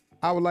 months.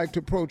 I would like to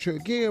approach her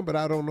again, but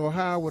I don't know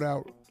how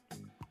without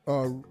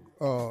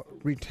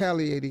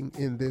retaliating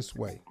in this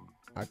way.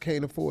 I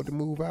can't afford to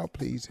move out.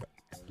 Please help.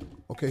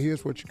 Okay,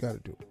 here's what you got to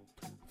do.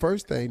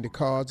 First thing, the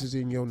cards is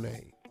in your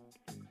name.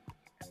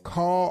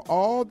 Call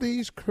all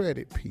these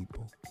credit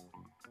people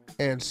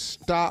and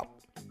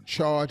stop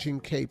charging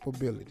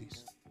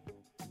capabilities.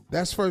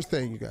 That's first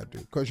thing you got to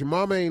do, because your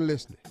mama ain't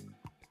listening.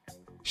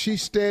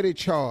 She's steady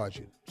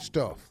charging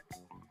stuff.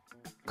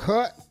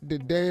 Cut the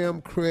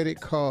damn credit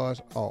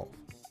cards off.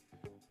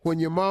 When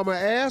your mama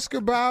asks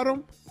about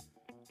them,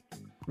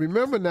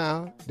 remember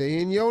now, they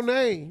in your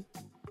name.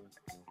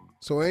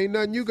 So ain't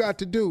nothing you got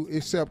to do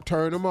except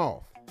turn them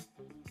off.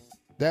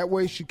 That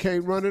way she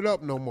can't run it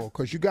up no more,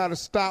 because you got to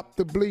stop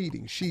the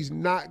bleeding. She's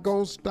not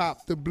going to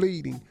stop the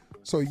bleeding,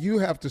 so you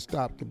have to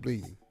stop the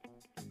bleeding.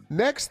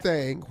 Next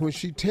thing, when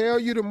she tell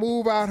you to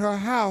move out her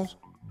house,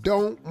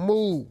 don't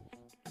move.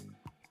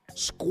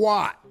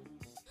 Squat.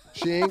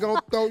 She ain't going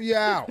to throw you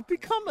out.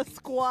 Become a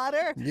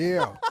squatter?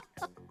 Yeah.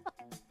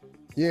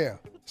 Yeah.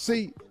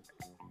 See,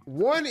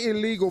 one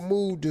illegal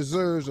move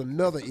deserves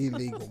another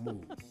illegal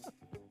move.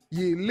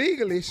 You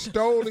illegally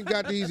stole and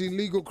got these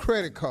illegal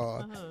credit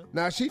cards.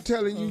 Now she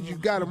telling you you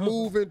got to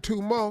move in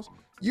 2 months.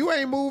 You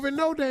ain't moving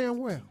no damn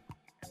well.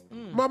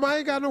 Mama, I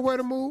ain't got nowhere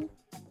to move.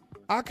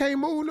 I can't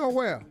move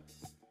nowhere.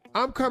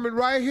 I'm coming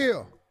right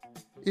here.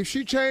 If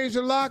she change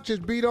the lock,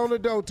 just beat on the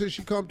door till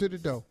she come to the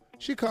door.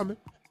 She coming.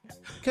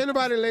 Can't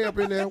nobody lay up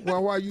in there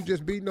while you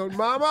just beating on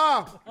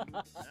Mama.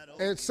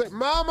 And say,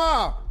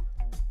 Mama.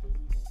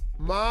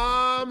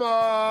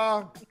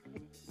 Mama.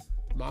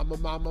 Mama,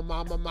 mama,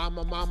 mama,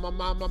 mama, mama,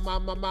 mama,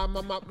 mama,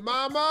 mama,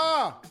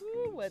 mama.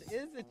 Ooh, what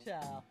is it,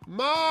 child?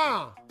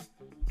 Ma.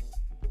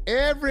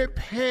 Every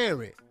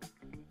parent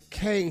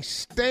can't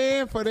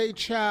stand for their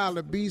child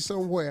to be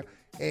somewhere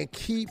and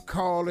keep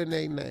calling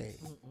their name.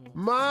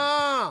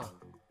 Ma.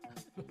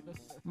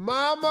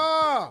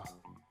 Mama.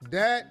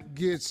 That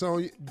gets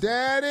on you.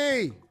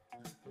 Daddy.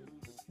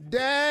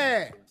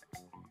 Dad.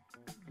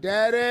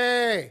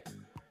 Daddy.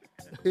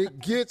 It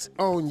gets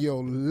on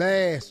your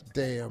last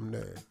damn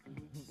nerve.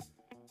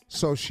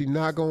 So she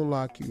not gonna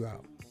lock you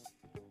out.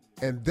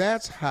 And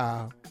that's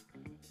how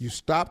you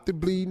stop the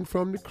bleeding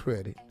from the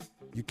credit.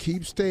 You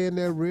keep staying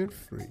there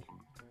rent-free.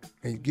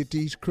 And you get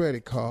these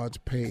credit cards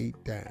paid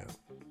down.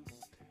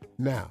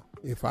 Now,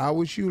 if I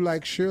was you,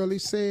 like Shirley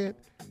said,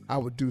 I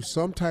would do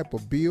some type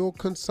of bill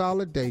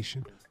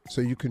consolidation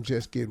so you can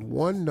just get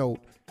one note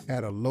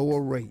at a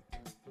lower rate.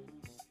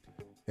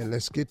 And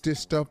let's get this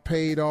stuff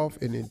paid off,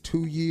 and in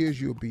 2 years,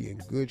 you'll be in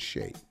good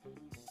shape.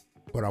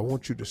 But I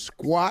want you to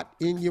squat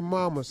in your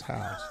mama's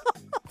house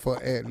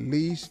for at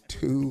least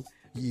 2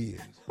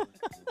 years.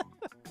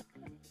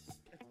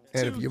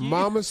 And if your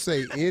mama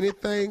say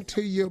anything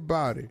to you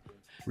about it,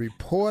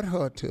 report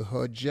her to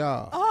her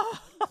job.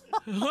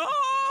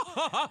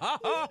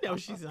 No,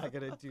 she's not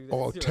going to do that.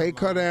 Or take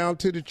her down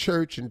to the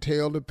church and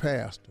tell the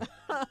pastor.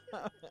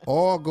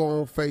 Or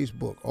go on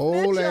Facebook.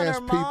 Old ass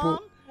people.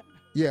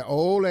 Yeah,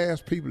 old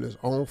ass people is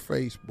on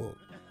Facebook.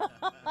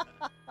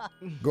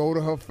 Go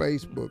to her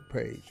Facebook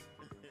page.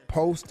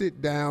 Post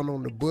it down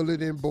on the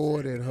bulletin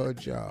board at her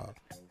job.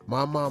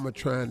 My mama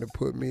trying to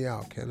put me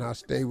out. Can I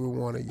stay with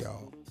one of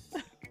y'all?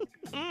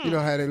 You know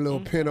how they little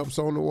pinups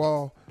on the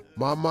wall?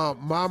 My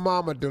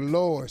mama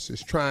Dolores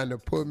is trying to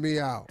put me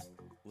out.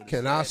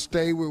 Can I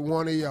stay with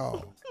one of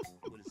y'all?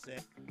 With a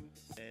sad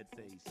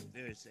face.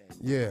 Very sad.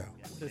 Yeah.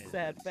 The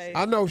sad face.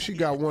 I know she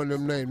got one of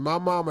them names. My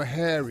mama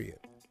Harriet.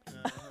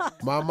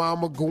 My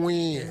mama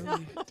Gwen.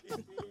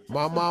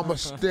 My mama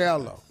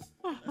Stella.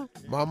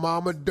 My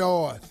mama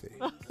Dorothy.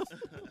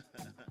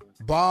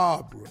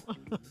 Barbara.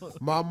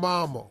 My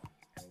mama.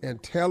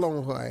 And tell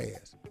on her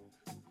ass.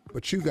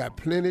 But you got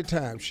plenty of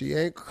time. She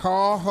ain't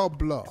call her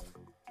bluff.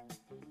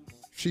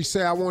 She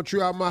say, I want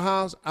you out of my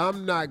house.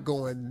 I'm not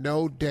going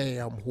no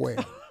damn where.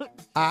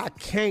 I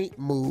can't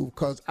move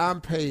because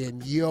I'm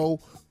paying your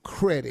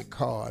credit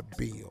card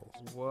bills.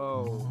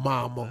 Whoa.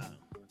 Mama.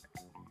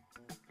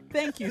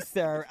 Thank you,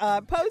 sir.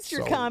 Post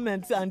your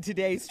comments on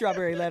today's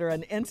Strawberry Letter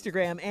on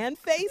Instagram and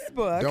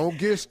Facebook. Don't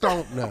get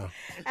stomped now.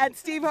 At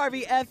Steve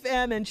Harvey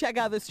FM, and check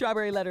out the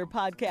Strawberry Letter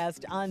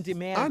podcast on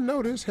demand. I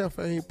know this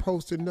heifer ain't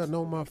posted nothing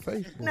on my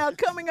Facebook. Now,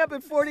 coming up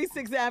at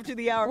 46 after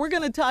the hour, we're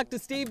going to talk to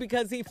Steve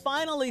because he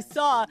finally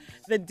saw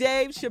the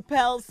Dave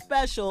Chappelle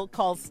special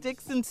called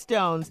Sticks and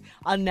Stones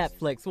on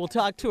Netflix. We'll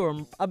talk to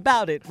him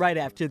about it right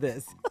after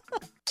this.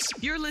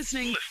 You're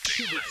listening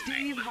to the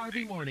Steve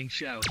Harvey Morning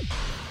Show.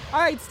 All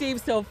right, Steve,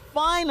 so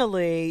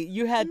finally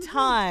you had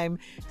time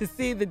to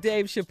see the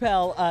Dave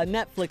Chappelle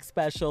Netflix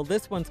special.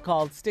 This one's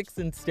called Sticks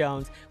and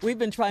Stones. We've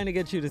been trying to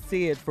get you to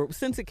see it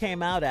since it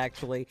came out,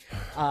 actually.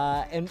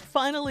 And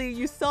finally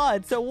you saw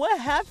it. So what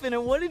happened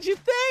and what did you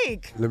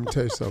think? Let me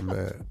tell you something,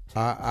 man.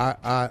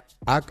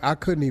 I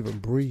couldn't even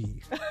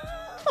breathe.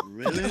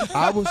 Really?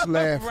 I was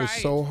laughing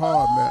so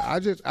hard,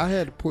 man. I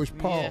had to push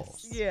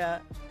pause. Yes. Yeah.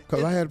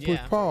 Because I had to push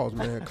pause,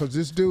 man. Because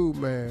this dude,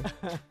 man,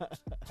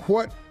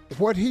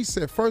 what he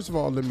said, first of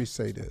all, let me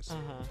say this.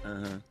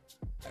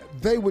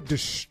 They would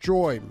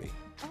destroy me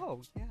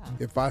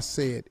if I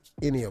said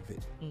any of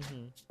it.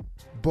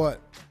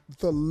 But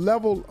the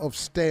level of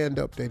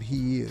stand-up that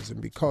he is, and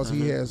because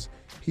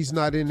he's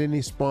not in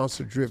any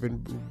sponsor-driven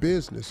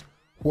business,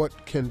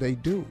 what can they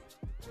do?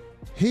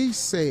 He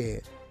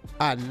said,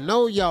 I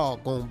know y'all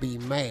gonna be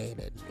mad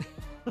at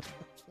me,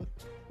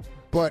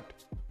 but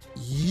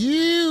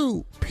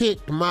you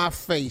picked my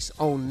face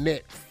on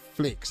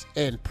Netflix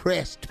and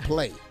pressed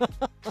play.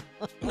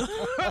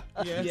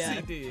 Yes,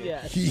 he did.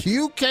 Yes.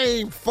 You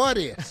came for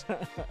this,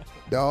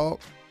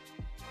 dog.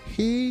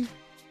 He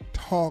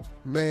talked,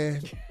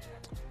 man.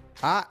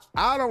 I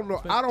don't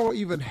know. I don't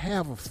even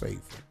have a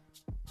favorite.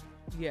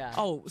 Yeah.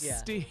 Oh, yeah.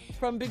 Steve.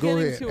 From Go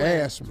beginning ahead, to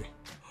end. ask me.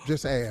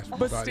 Just ask me.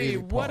 But about Steve,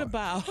 any what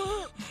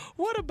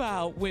part.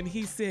 about when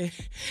he said,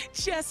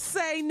 just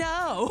say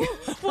no?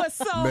 What's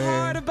so Man.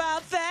 hard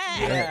about that?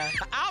 Yeah.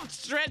 I'm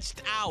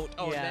stretched out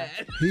on that.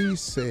 He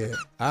said,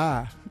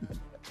 I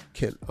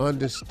can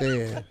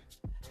understand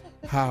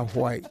how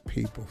white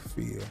people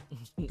feel.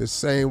 The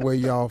same way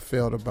y'all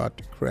felt about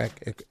the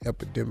crack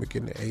epidemic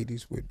in the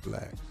 80s with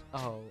blacks.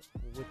 Oh,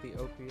 with the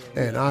opioid.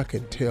 And I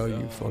can tell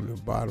you from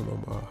the bottom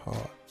of my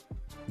heart,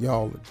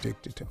 y'all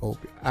addicted to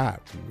opium. I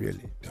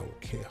really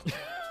don't care.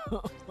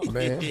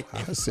 Man,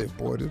 I said,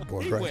 boy, this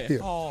boy He right went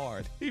here.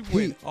 hard. He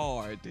went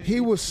hard. Didn't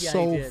He was Yeah,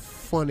 so he did.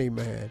 funny,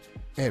 man,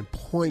 and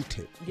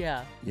pointed.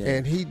 Yeah.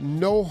 And he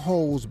no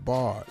holds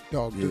barred,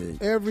 dog.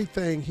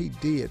 Everything he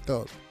did,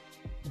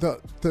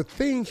 the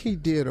thing he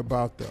did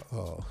about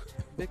the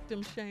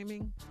Victim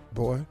shaming.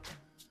 boy,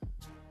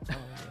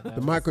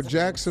 the Michael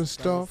Jackson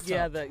stuff,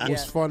 Yeah,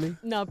 was funny.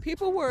 No,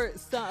 people were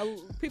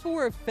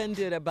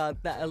offended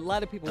about that. A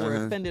lot of people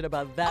were offended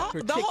about that the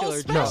particular whole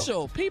joke.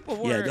 special. People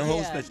were. Yeah, the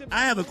whole special.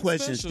 I have a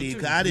question, Special, Steve, too.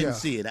 'cause I didn't Yeah.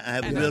 see it. I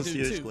have a And I real do,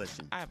 serious too.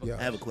 question. I have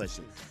I have a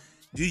question.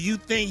 Do you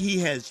think he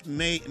has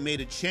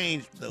made a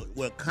change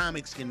where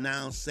comics can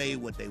now say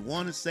what they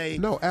want to say?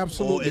 No,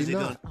 absolutely or is it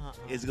not.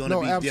 Is it going to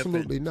No, be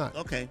absolutely different? not.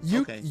 Okay.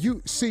 You okay.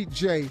 see,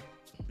 Jay,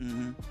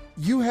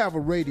 you have a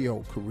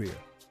radio career.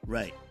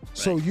 Right.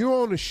 So you're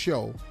on a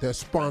show that's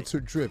sponsor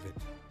driven.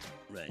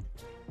 Right.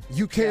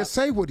 You can't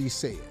say what he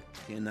said.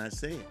 Cannot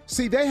say it.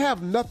 See, they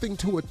have nothing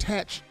to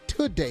attach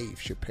to Dave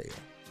Chappelle.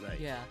 Right.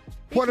 Yeah.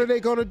 What are they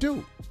going to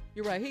do?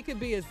 You're right. He could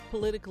be as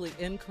politically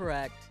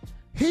incorrect.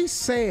 He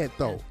said,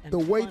 though, And the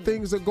way funny.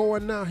 things are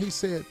going now, he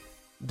said,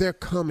 they're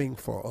coming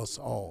for us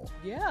all.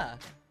 Yeah.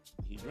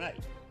 He's right.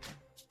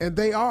 And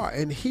they are.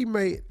 And he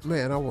made,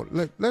 man,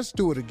 let's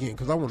do it again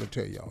because I want to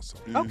tell y'all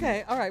something.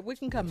 Okay. All right. We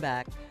can come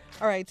back.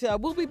 All right.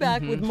 We'll be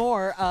back with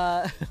more.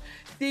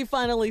 Steve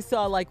finally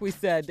saw, like we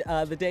said,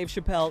 the Dave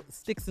Chappelle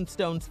Sticks and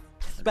Stones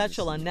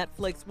special on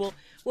Netflix.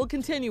 We'll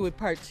continue with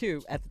part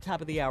 2 at the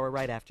top of the hour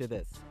right after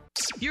this.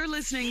 You're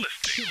listening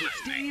to the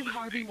Steve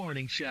Harvey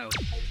Morning Show.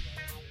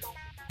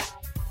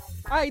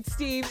 All right,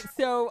 Steve.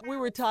 So we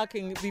were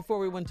talking before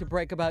we went to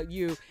break about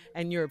you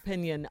and your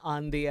opinion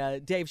on the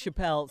Dave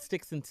Chappelle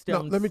Sticks and Now,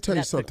 Stones. let me tell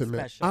you Netflix something, man.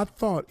 special. I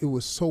thought it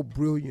was so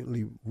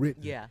brilliantly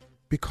written. Yeah.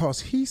 Because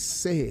he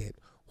said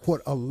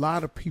what a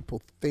lot of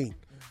people think,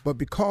 but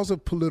because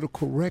of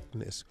political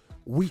correctness,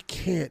 we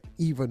can't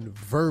even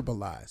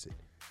verbalize it.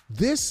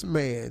 This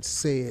man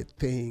said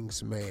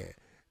things, man,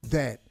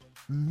 that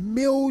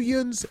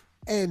millions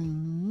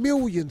and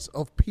millions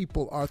of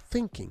people are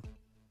thinking.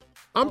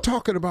 I'm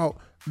talking about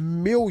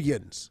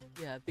millions.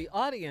 Yeah, the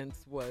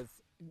audience was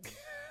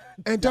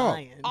And dog,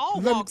 dying. All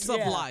let me- walks of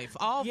Yeah. life,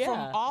 all Yeah.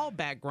 from all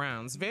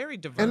backgrounds, very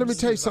diverse. And let me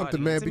tell you his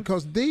something, man, audience, and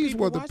because these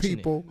people were the watching it.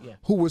 people Yeah.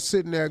 who were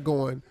sitting there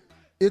going,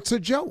 it's a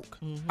joke.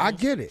 I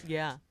get it.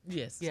 Yeah.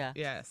 Yes. Yeah.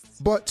 Yes.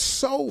 But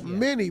so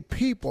many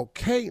people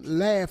can't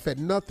laugh at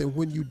nothing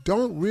when you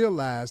don't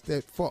realize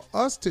that for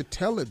us to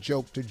tell a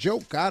joke, the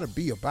joke got to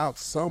be about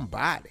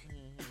somebody.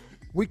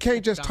 We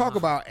can't just talk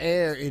about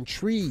air and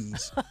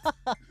trees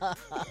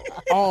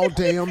all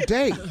damn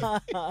day.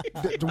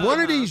 One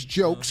of these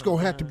jokes going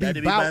to have to be Gotta be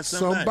about about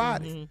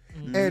somebody.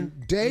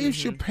 And Dave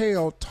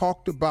Chappelle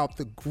talked about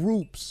the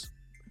groups.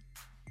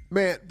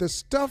 Man, the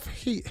stuff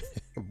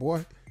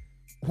boy,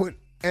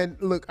 and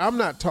look, I'm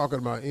not talking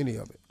about any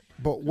of it.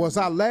 But was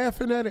I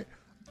laughing at it?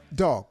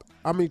 Dog,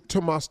 I mean,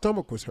 till my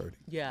stomach was hurting.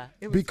 Yeah.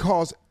 It was,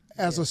 Because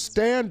as a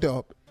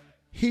stand-up,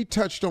 he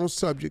touched on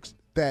subjects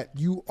that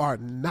you are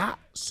not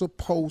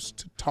supposed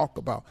to talk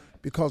about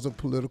because of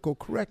political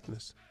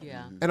correctness.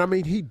 yeah. And I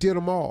mean, he did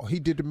them all. He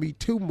did the Me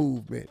Too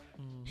movement.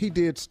 He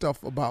did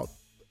stuff about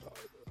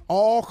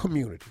all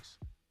communities.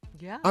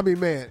 Yeah. I mean,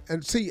 man,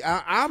 and see,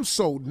 I'm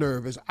so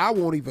nervous, I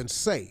won't even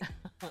say.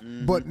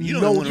 But You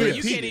don't know wanna this.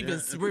 You can't even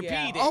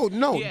repeat it. Oh,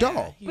 no, Yeah,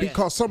 dog. yeah.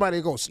 Because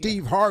somebody goes,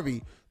 Steve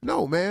Harvey.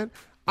 No, man.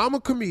 I'm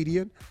a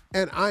comedian,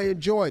 and I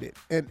enjoyed it.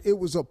 And it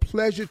was a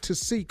pleasure to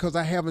see because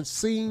I haven't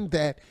seen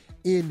that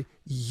in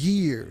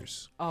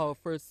years. Oh,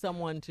 for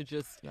someone to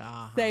just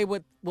say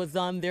what was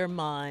on their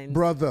mind.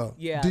 Brother,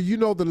 Yeah. do you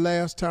know the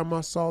last time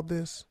I saw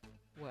this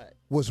What?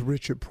 was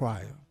Richard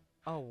Pryor?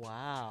 Oh,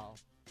 wow.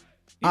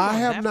 You I going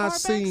have that not far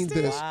seen back,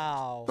 Steve? this.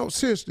 Wow. No,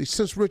 seriously,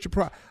 since Richard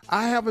Pryor.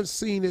 I haven't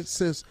seen it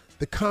since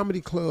the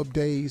comedy club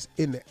days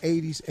in the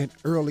 80s and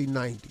early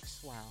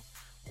 90s. Wow.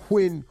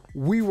 When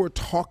we were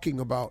talking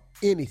about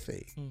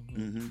anything.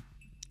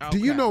 Do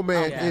you Okay. know,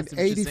 man, Okay, I in see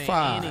what you're saying.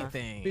 85,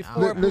 Anything.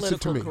 Before listen to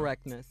political me.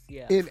 correctness.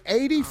 Yeah. in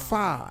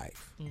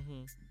 85,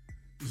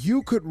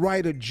 you could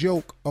write a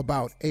joke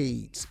about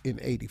AIDS in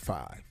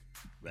 85.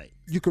 Right.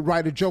 You could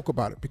write a joke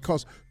about it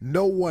because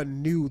no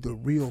one knew the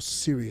real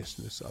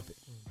seriousness of it.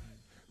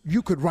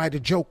 You could write a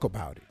joke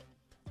about it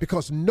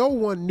because no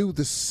one knew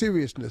the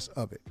seriousness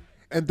of it.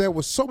 And there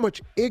was so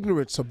much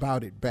ignorance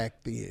about it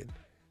back then.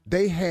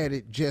 They had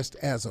it just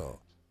as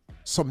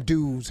some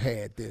dudes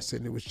had this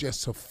and it was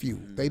just a few.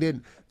 They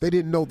didn't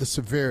know the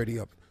severity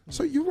of it.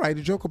 So you write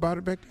a joke about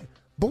it back then.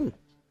 Boom.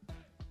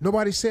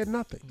 Nobody said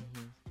nothing.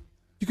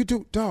 You could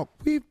do, dog,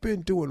 we've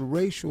been doing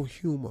racial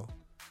humor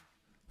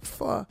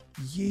for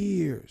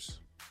years.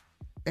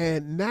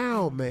 And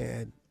now,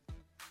 man,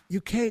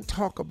 you can't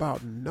talk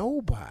about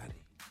nobody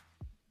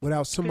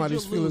without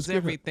somebody's you'll feelings lose given.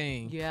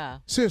 everything. Yeah.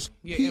 Sis,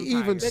 Your he empire.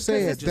 even Because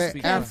said it just that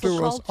becomes after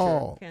cancel us culture.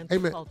 all, Cancel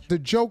amen, culture. the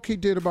joke he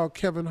did about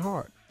Kevin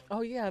Hart Oh,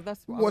 yeah.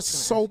 That's what I was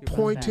gonna so ask you about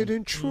pointed that.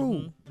 and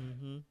true.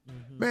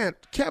 Man,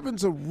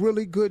 Kevin's a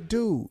really good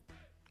dude.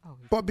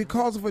 But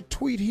because of a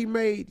tweet he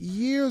made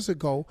years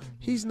ago,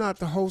 he's not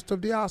the host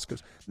of the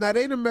Oscars. Now,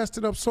 they done messed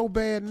it up so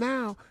bad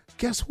now,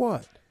 guess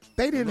what?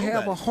 They didn't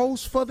have a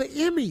host for the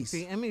Emmys.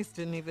 The Emmys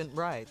didn't even,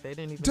 right. They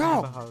didn't even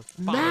Dog, have a host.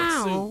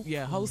 now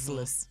Yeah,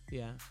 hostless.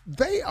 Yeah.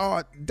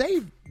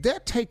 they're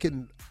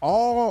taking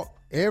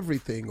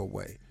everything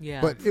away.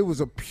 Yeah. But it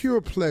was a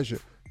pure pleasure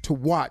to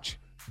watch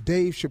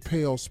Dave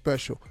Chappelle's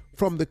special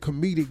from the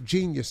comedic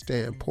genius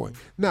standpoint.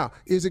 Now,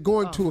 is it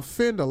going to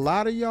offend a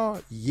lot of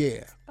y'all?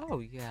 Yeah. Oh,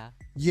 yeah.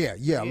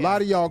 Yeah. A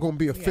lot of y'all gonna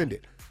be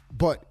offended.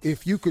 But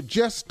if you could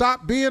just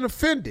stop being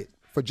offended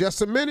for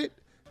just a minute,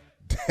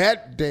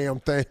 that damn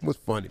thing was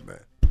funny, man.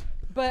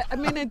 But, I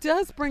mean, it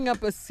does bring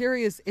up a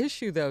serious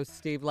issue, though,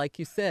 Steve. Like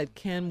you said,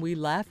 can we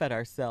laugh at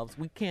ourselves?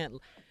 We can't.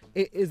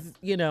 is,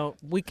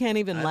 we can't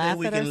even I laugh think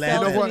we at can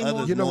laugh ourselves at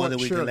anymore? others more than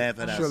we can laugh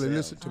at Shirley, ourselves.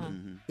 listen to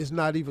me. It's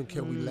not even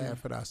can we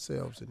laugh at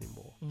ourselves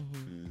anymore.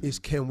 It's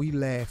can we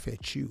laugh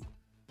at you.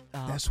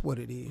 That's what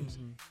it is.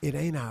 It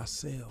ain't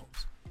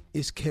ourselves.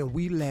 It's can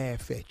we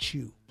laugh at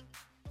you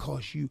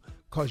cause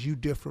you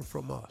different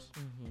from us.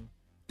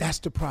 That's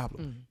the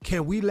problem.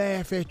 Can we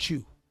laugh at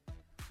you?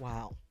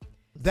 Wow.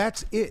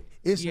 That's it.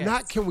 It's Yes.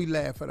 not can we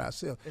laugh at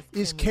ourselves.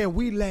 It's can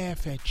we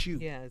laugh at you?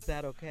 Yeah, is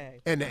that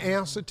okay? And the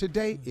answer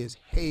today is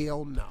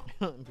hell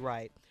no.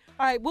 Right.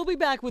 All right, we'll be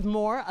back with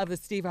more of the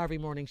Steve Harvey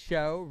Morning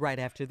Show right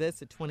after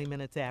this at 20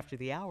 minutes after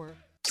the hour.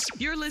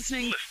 You're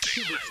listening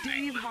to the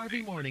Steve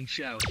Harvey Morning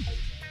Show.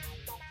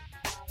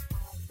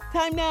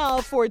 Time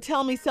now for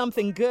Tell Me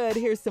Something Good.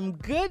 Here's some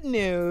good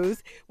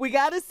news. We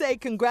got to say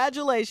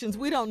congratulations.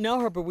 We don't know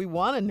her, but we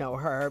want to know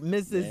her.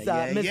 Miss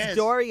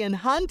Dorian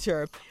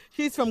Hunter.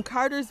 She's from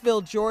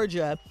Cartersville,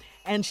 Georgia,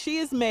 and she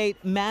has made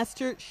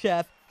Master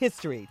Chef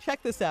history.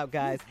 Check this out,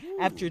 guys.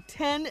 After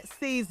 10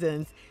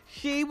 seasons,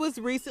 she was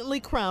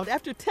recently crowned,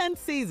 after 10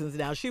 seasons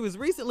now, she was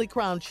recently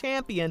crowned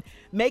champion,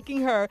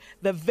 making her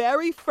the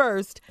very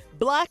first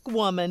Black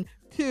woman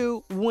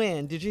to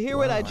win. Did you hear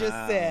what I just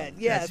said?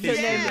 Yes, That's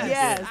her name. history.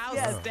 Yes.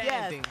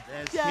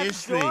 That's Chef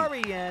history.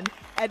 Dorian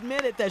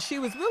admitted that she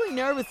was really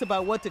nervous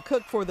about what to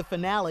cook for the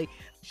finale.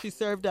 She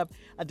served up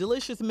a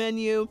delicious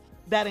menu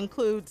that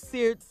includes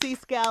seared sea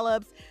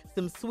scallops,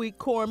 some sweet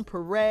corn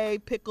puree,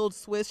 pickled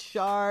Swiss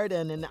chard,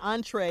 and an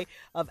entree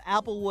of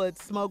applewood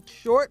smoked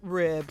short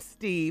ribs,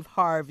 Steve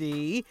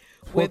Harvey.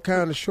 What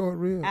kind of short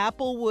rib?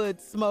 Applewood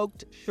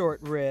smoked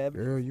short rib.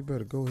 Girl, you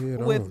better go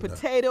ahead with on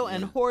potato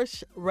and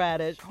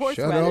horseradish Shut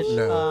up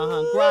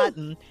now.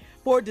 gratin.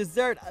 For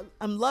dessert,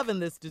 I'm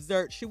loving this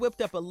dessert. She whipped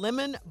up a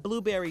lemon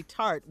blueberry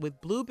tart with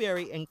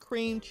blueberry and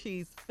cream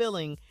cheese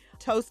filling,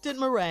 toasted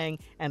meringue,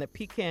 and a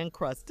pecan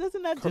crust.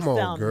 Doesn't that just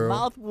sound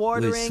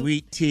mouth-watering? With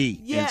sweet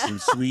tea and some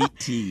sweet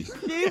tea.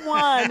 She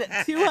won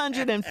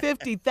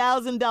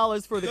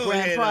 $250,000 for the Go grand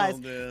ahead prize.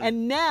 on, girl.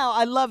 And now,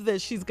 I love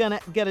this, she's going to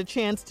get a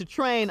chance to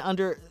train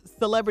under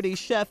celebrity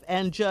chef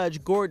and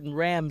judge Gordon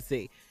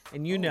Ramsay.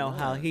 And you know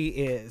how he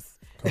is.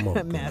 Come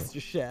on, Master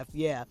Chef,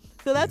 yeah.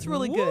 So that's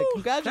really good.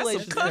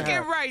 Congratulations That's some to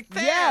cooking her. right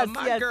there, Yes,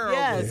 my yes, girl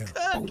yes. was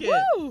cooking.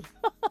 Woo!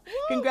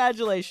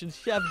 Congratulations,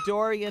 Chef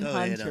Dorian Go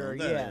ahead Hunter. on,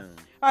 go Yeah. ahead on.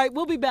 All right,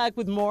 we'll be back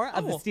with more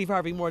of the Steve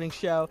Harvey Morning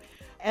Show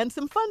and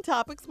some fun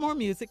topics, more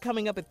music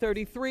coming up at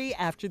 33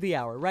 after the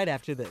hour, right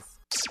after this.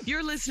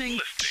 You're listening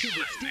to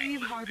the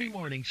Steve Harvey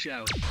Morning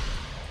Show.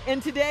 In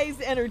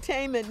today's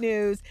entertainment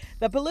news,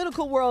 the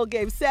political world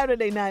gave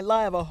Saturday Night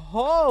Live a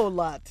whole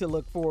lot to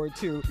look forward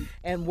to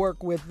and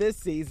work with this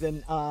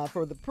season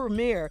for the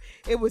premiere.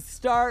 It was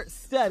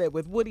star-studded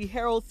with Woody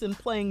Harrelson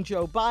playing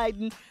Joe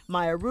Biden,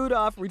 Maya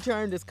Rudolph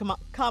returned as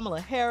Kamala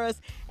Harris,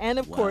 and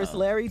of course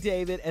Larry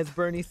David as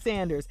Bernie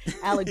Sanders.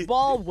 Alec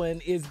Baldwin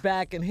is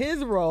back in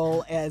his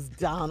role as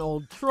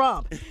Donald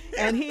Trump,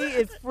 and he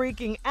is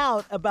freaking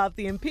out about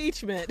the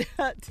impeachment.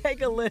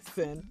 Take a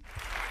listen.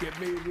 Get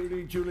me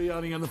Rudy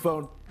Giuliani on the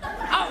phone.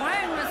 Oh,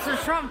 hey,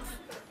 Mr. Trump.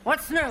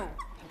 What's new?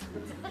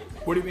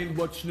 What do you mean,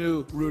 what's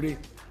new, Rudy?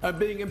 I'm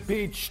being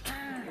impeached.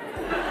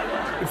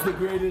 It's the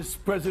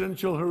greatest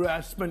presidential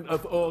harassment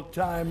of all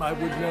time, I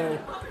would know.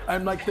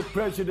 I'm like the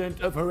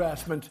president of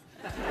harassment.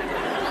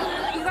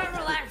 You gotta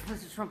relax,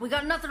 Mr. Trump. We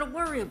got nothing to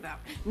worry about.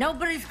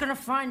 Nobody's gonna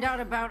find out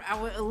about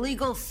our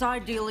illegal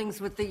side dealings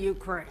with the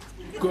Ukraine.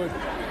 Good.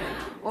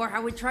 Or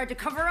how we tried to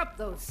cover up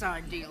those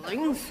side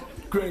dealings.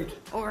 Great.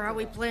 Or how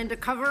we plan to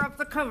cover up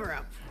the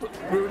cover-up.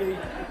 Rudy,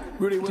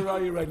 where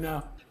are you right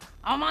now?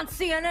 I'm on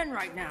CNN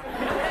right now.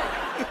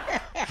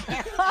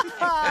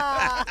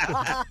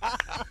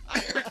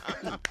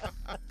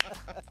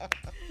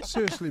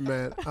 Seriously,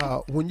 man,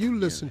 when you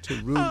listen to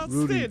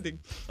Rudy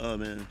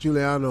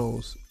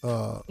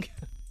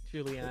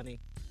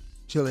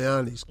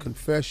Giuliani's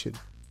confession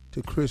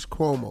to Chris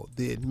Cuomo,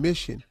 the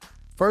admission,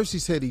 first he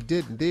said he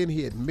didn't, then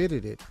he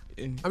admitted it.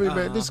 I mean,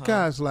 man, this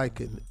guy's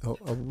like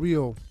a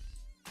real,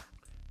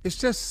 it's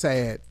just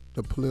sad,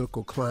 the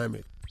political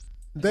climate.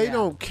 They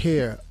don't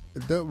care.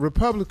 The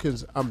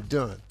Republicans, I'm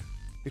done.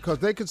 Because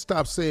they can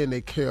stop saying they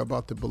care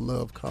about the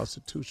beloved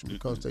Constitution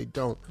because they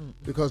don't.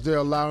 Because they're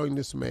allowing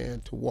this man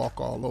to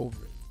walk all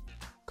over it.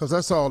 Because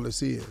that's all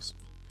this is.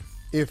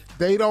 If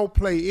they don't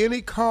play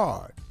any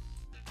card,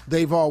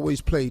 they've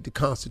always played the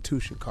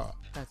Constitution card.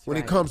 When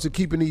it comes to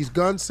keeping these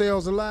gun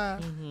sales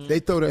alive, they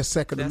throw that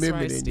Second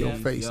Amendment in your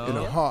face in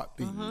a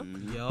heartbeat.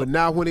 But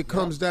now when it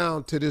comes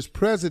down to this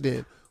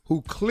president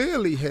who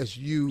clearly has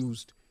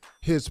used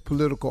his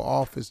political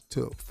office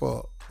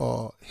for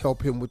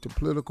help him with the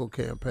political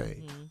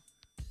campaign,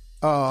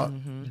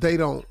 they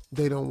don't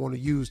want to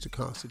use the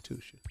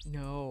Constitution.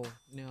 No.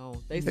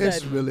 They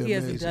It's said really he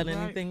amazing. hasn't done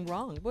anything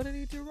wrong. What did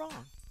he do wrong?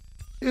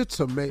 It's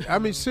amazing. I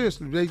mean,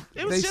 seriously,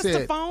 It was they just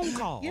said, a phone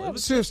call. Yeah, It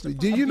was seriously,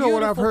 just do you know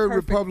what I've heard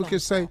perfect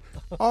Republicans say?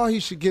 All he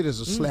should get is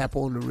a slap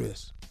on the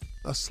wrist.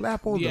 A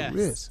slap on the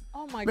wrist.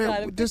 Oh my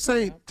Man, God! this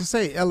ain't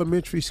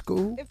elementary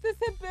school. If this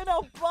had been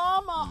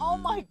Obama, oh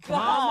my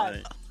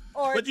God!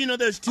 Or but you know,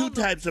 there's two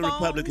types of phone.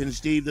 Republicans,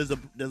 Steve.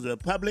 There's a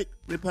public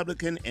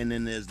Republican, and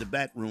then there's the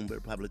backroom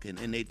Republican,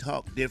 and they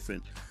talk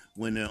different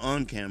when they're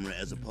on camera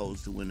as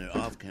opposed to when they're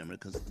off camera,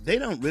 because they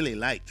don't really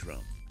like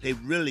Trump. They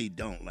really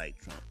don't like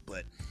Trump,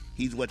 but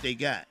he's what they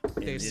got,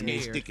 and they're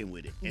sticking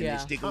with it, and they're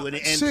sticking with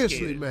it. And seriously,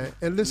 scared. man,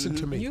 and listen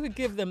to me. You could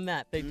give them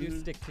that. They do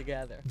stick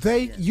together.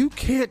 You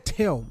can't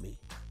tell me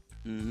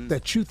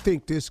that you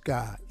think this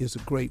guy is a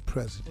great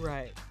president.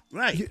 Right.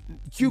 Right.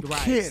 You Right,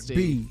 can't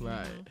Steve. be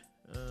Right.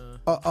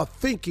 a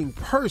thinking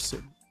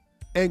person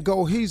and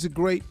go, he's a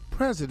great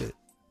president.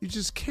 You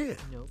just can't.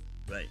 Nope.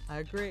 Right. I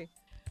agree.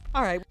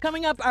 All right,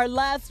 coming up, our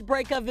last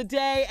break of the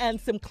day and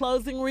some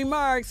closing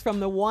remarks from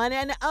the one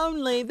and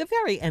only, the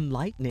very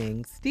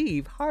enlightening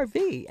Steve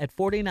Harvey at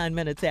 49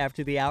 minutes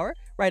after the hour,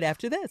 right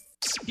after this.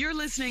 You're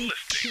listening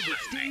to the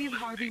Steve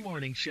Harvey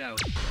Morning Show.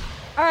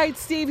 All right,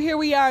 Steve, here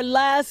we are,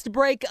 last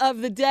break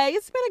of the day.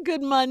 It's been a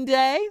good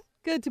Monday.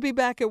 Good to be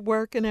back at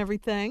work and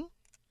everything.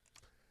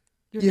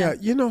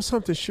 You know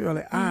something,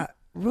 Shirley? I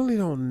really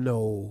don't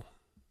know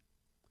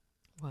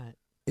What?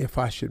 if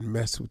I should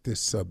mess with this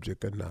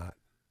subject or not.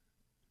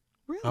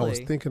 Really? I was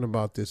thinking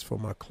about this for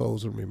my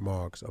closing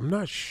remarks. I'm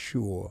not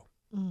sure.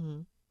 Mm-hmm.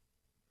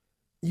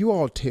 You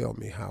all tell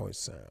me how it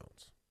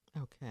sounds.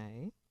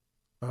 Okay.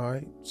 All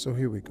right, so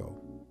here we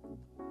go.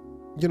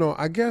 You know,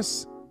 I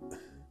guess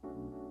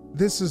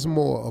this is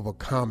more of a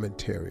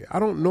commentary. I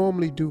don't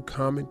normally do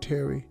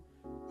commentary.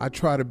 I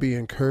try to be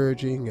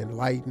encouraging,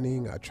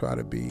 enlightening. I try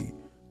to be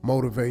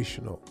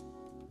motivational.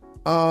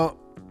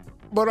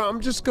 But I'm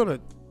just going to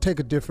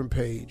take a different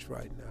page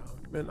right now.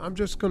 And I'm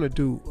just going to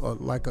do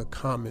like a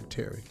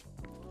commentary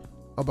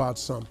about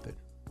something.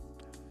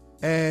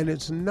 And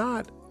it's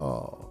not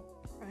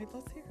Right,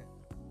 let's hear it.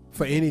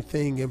 for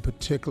anything in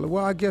particular.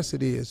 Well, I guess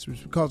it is,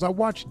 because I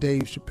watched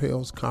Dave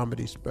Chappelle's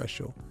comedy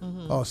special,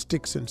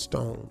 Sticks and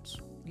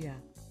Stones. Yeah.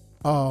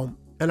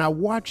 And I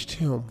watched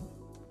him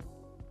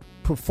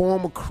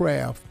perform a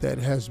craft that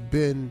has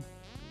been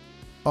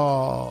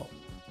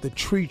the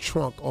tree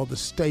trunk or the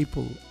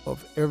staple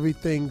of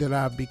everything that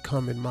I've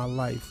become in my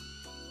life,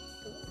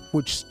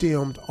 which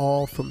stemmed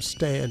all from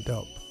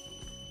stand-up.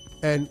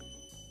 And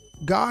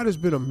God has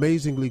been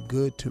amazingly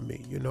good to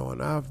me, you know,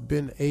 and I've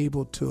been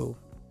able to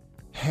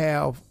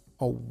have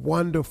a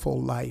wonderful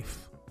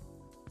life,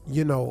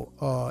 you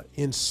know,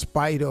 in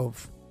spite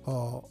of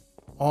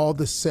all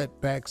the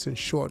setbacks and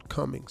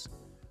shortcomings.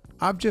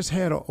 I've just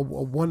had a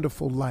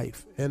wonderful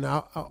life. And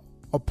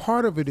a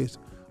part of it is,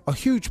 a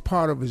huge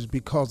part of it is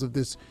because of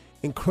this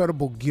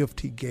incredible gift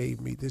he gave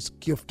me, this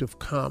gift of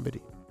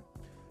comedy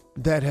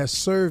that has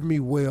served me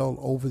well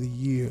over the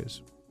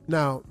years.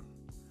 Now,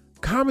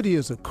 comedy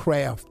is a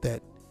craft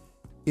that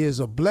is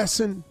a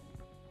blessing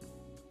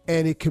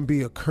and it can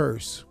be a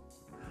curse.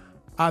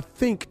 I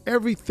think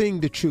everything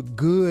that you're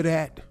good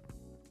at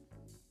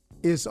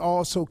is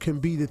also can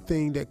be the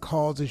thing that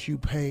causes you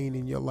pain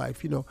in your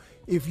life. You know,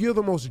 if you're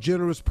the most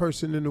generous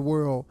person in the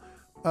world,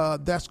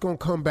 that's going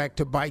to come back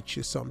to bite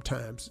you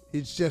sometimes.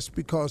 It's just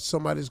because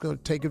somebody's going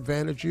to take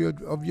advantage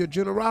of your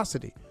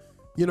generosity.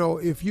 You know,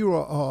 if you're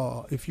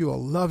a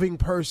loving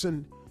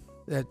person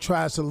that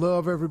tries to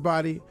love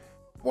everybody,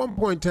 at one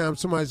point in time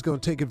somebody's going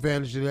to take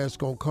advantage of that. It's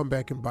going to come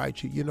back and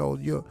bite you. You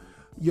know,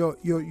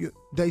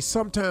 they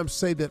sometimes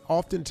say that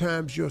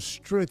oftentimes your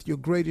strength, your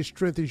greatest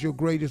strength, is your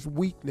greatest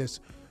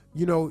weakness.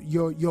 You know,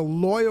 your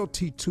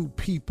loyalty to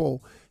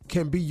people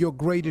can be your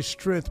greatest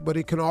strength, but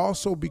it can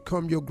also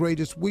become your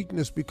greatest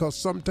weakness, because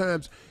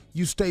sometimes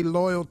you stay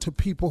loyal to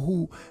people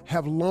who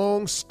have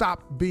long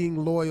stopped being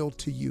loyal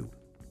to you.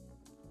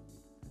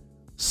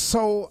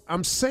 So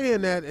I'm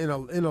saying that in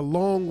a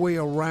long way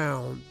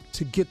around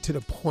to get to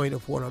the point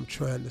of what I'm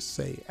trying to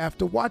say.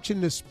 After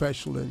watching this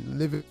special and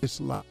living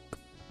this life,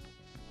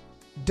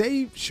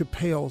 Dave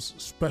Chappelle's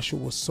special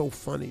was so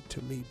funny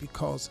to me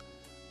because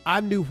I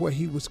knew where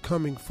he was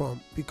coming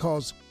from,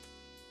 because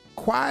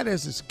quiet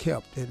as it's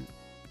kept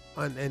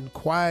and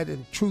quiet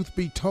and truth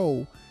be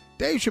told,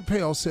 Dave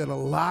Chappelle said a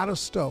lot of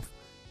stuff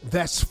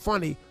that's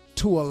funny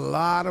to a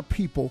lot of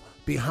people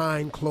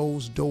behind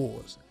closed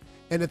doors.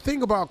 And the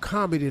thing about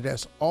comedy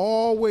that's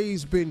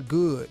always been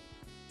good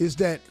is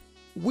that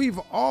we've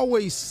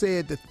always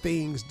said the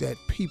things that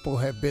people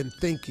have been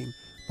thinking,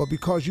 but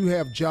because you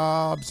have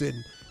jobs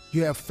and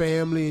you have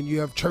family and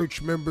you have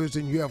church members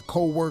and you have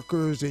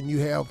co-workers and you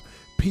have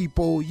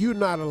people, you're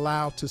not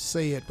allowed to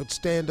say it. But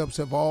stand-ups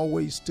have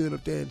always stood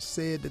up there and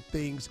said the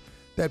things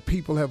that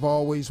people have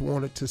always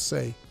wanted to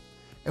say.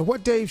 And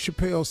what Dave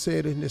Chappelle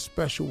said in this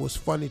special was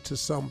funny to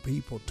some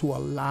people, to a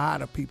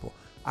lot of people.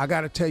 I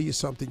got to tell you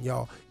something,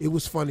 y'all. It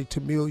was funny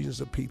to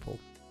millions of people.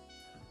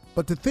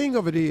 But the thing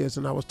of it is,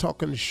 and I was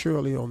talking to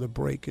Shirley on the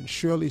break, and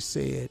Shirley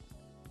said,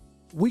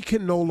 we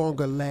can no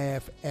longer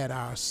laugh at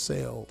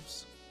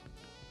ourselves.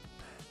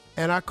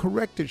 And I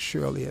corrected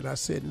Shirley, and I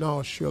said,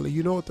 no, Shirley,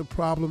 you know what the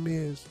problem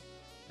is?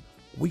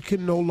 We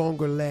can no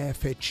longer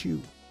laugh at you.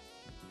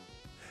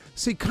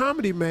 See,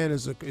 comedy, man,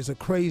 is a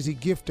crazy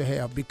gift to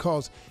have,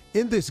 because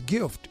in this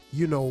gift,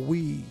 you know,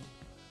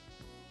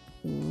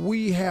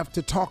 we have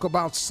to talk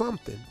about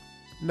something.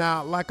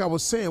 Now, like I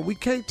was saying, we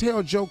can't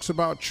tell jokes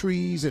about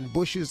trees and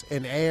bushes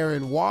and air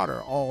and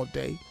water all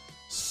day.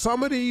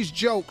 Some of these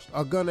jokes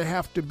are going to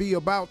have to be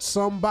about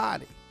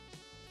somebody.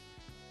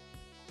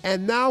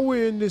 And now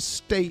we're in this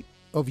state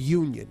of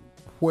union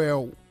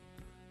where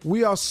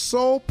we are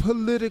so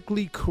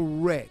politically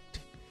correct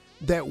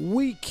that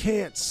we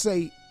can't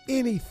say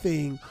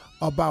anything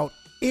about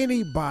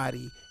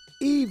anybody,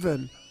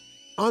 even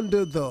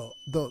under the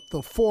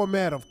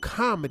format of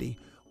comedy,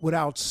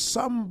 without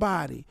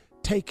somebody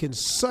taking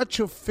such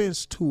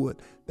offense to it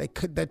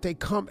that they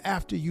come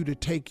after you to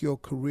take your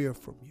career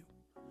from you.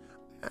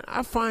 And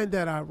I find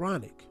that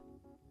ironic,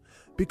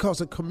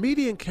 because a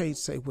comedian can't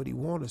say what he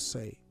want to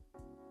say,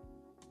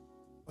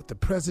 but the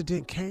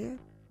president can.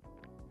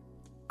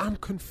 I'm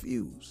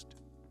confused.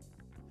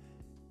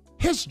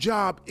 His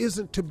job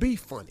isn't to be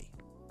funny.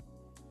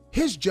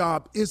 His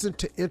job isn't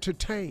to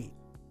entertain.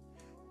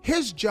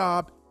 His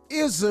job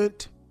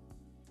isn't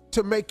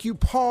to make you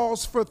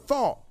pause for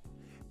thought.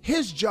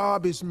 His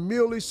job is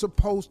merely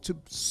supposed to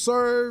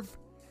serve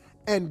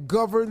and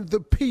govern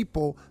the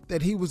people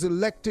that he was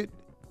elected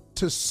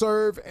to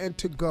serve and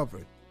to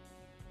govern.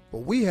 But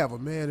we have a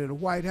man in the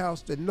White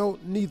House that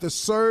neither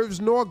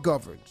serves nor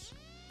governs.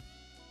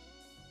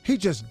 He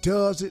just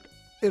does it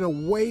in a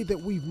way that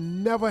we've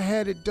never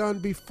had it done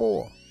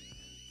before.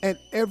 And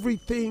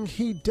everything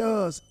he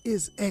does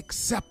is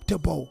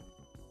acceptable.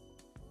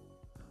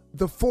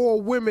 The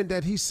 4 women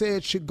that he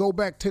said should go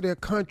back to their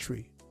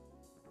country,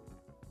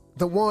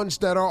 the ones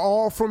that are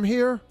all from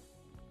here,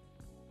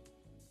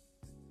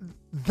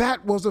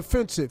 that was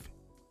offensive.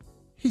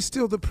 He's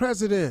still the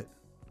president.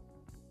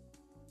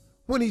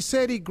 When he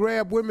said he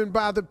grabbed women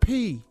by the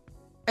pee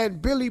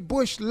and Billy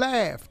Bush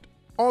laughed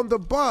on the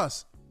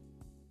bus,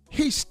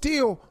 he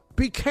still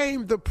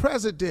became the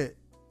president.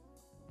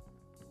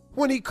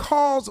 When he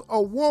calls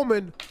a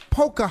woman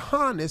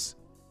Pocahontas,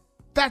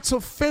 that's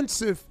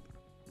offensive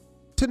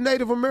to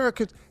Native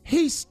Americans.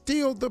 He's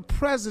still the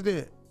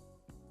president.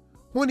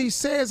 When he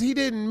says he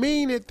didn't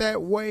mean it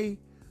that way,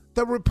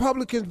 the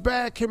Republicans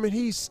back him and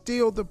he's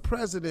still the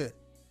president.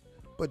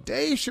 But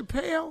Dave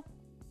Chappelle,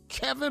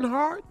 Kevin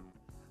Hart,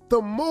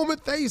 the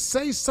moment they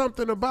say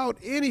something about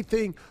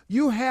anything,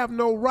 you have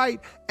no right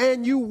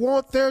and you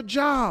want their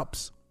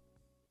jobs.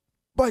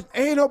 But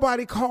ain't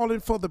nobody calling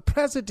for the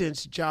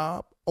president's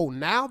job. Oh,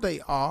 now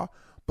they are,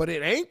 but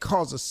it ain't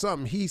cause of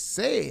something he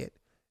said.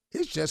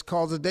 It's just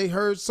cause they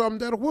heard something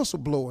that a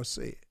whistleblower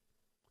said.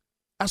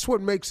 That's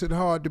what makes it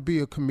hard to be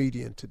a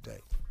comedian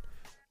today.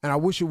 And I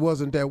wish it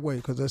wasn't that way,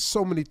 because there's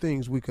so many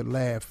things we could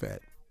laugh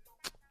at.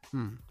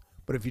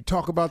 But if you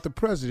talk about the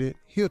president,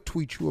 he'll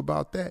tweet you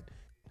about that.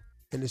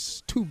 And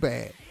it's too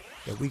bad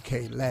that we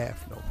can't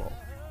laugh no more.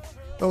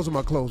 Those are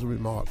my closing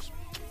remarks.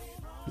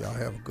 Y'all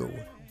have a good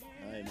one.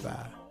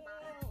 Bye.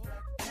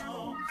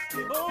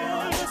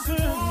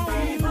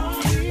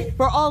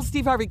 For all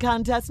Steve Harvey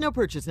contests, no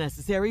purchase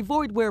necessary,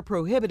 void where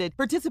prohibited.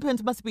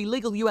 Participants must be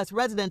legal U.S.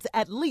 residents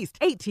at least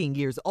 18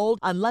 years old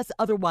unless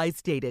otherwise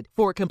stated.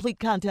 For complete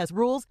contest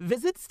rules,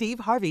 visit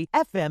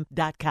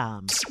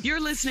SteveHarveyFM.com.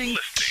 You're listening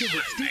to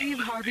the Steve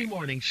Harvey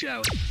Morning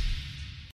Show.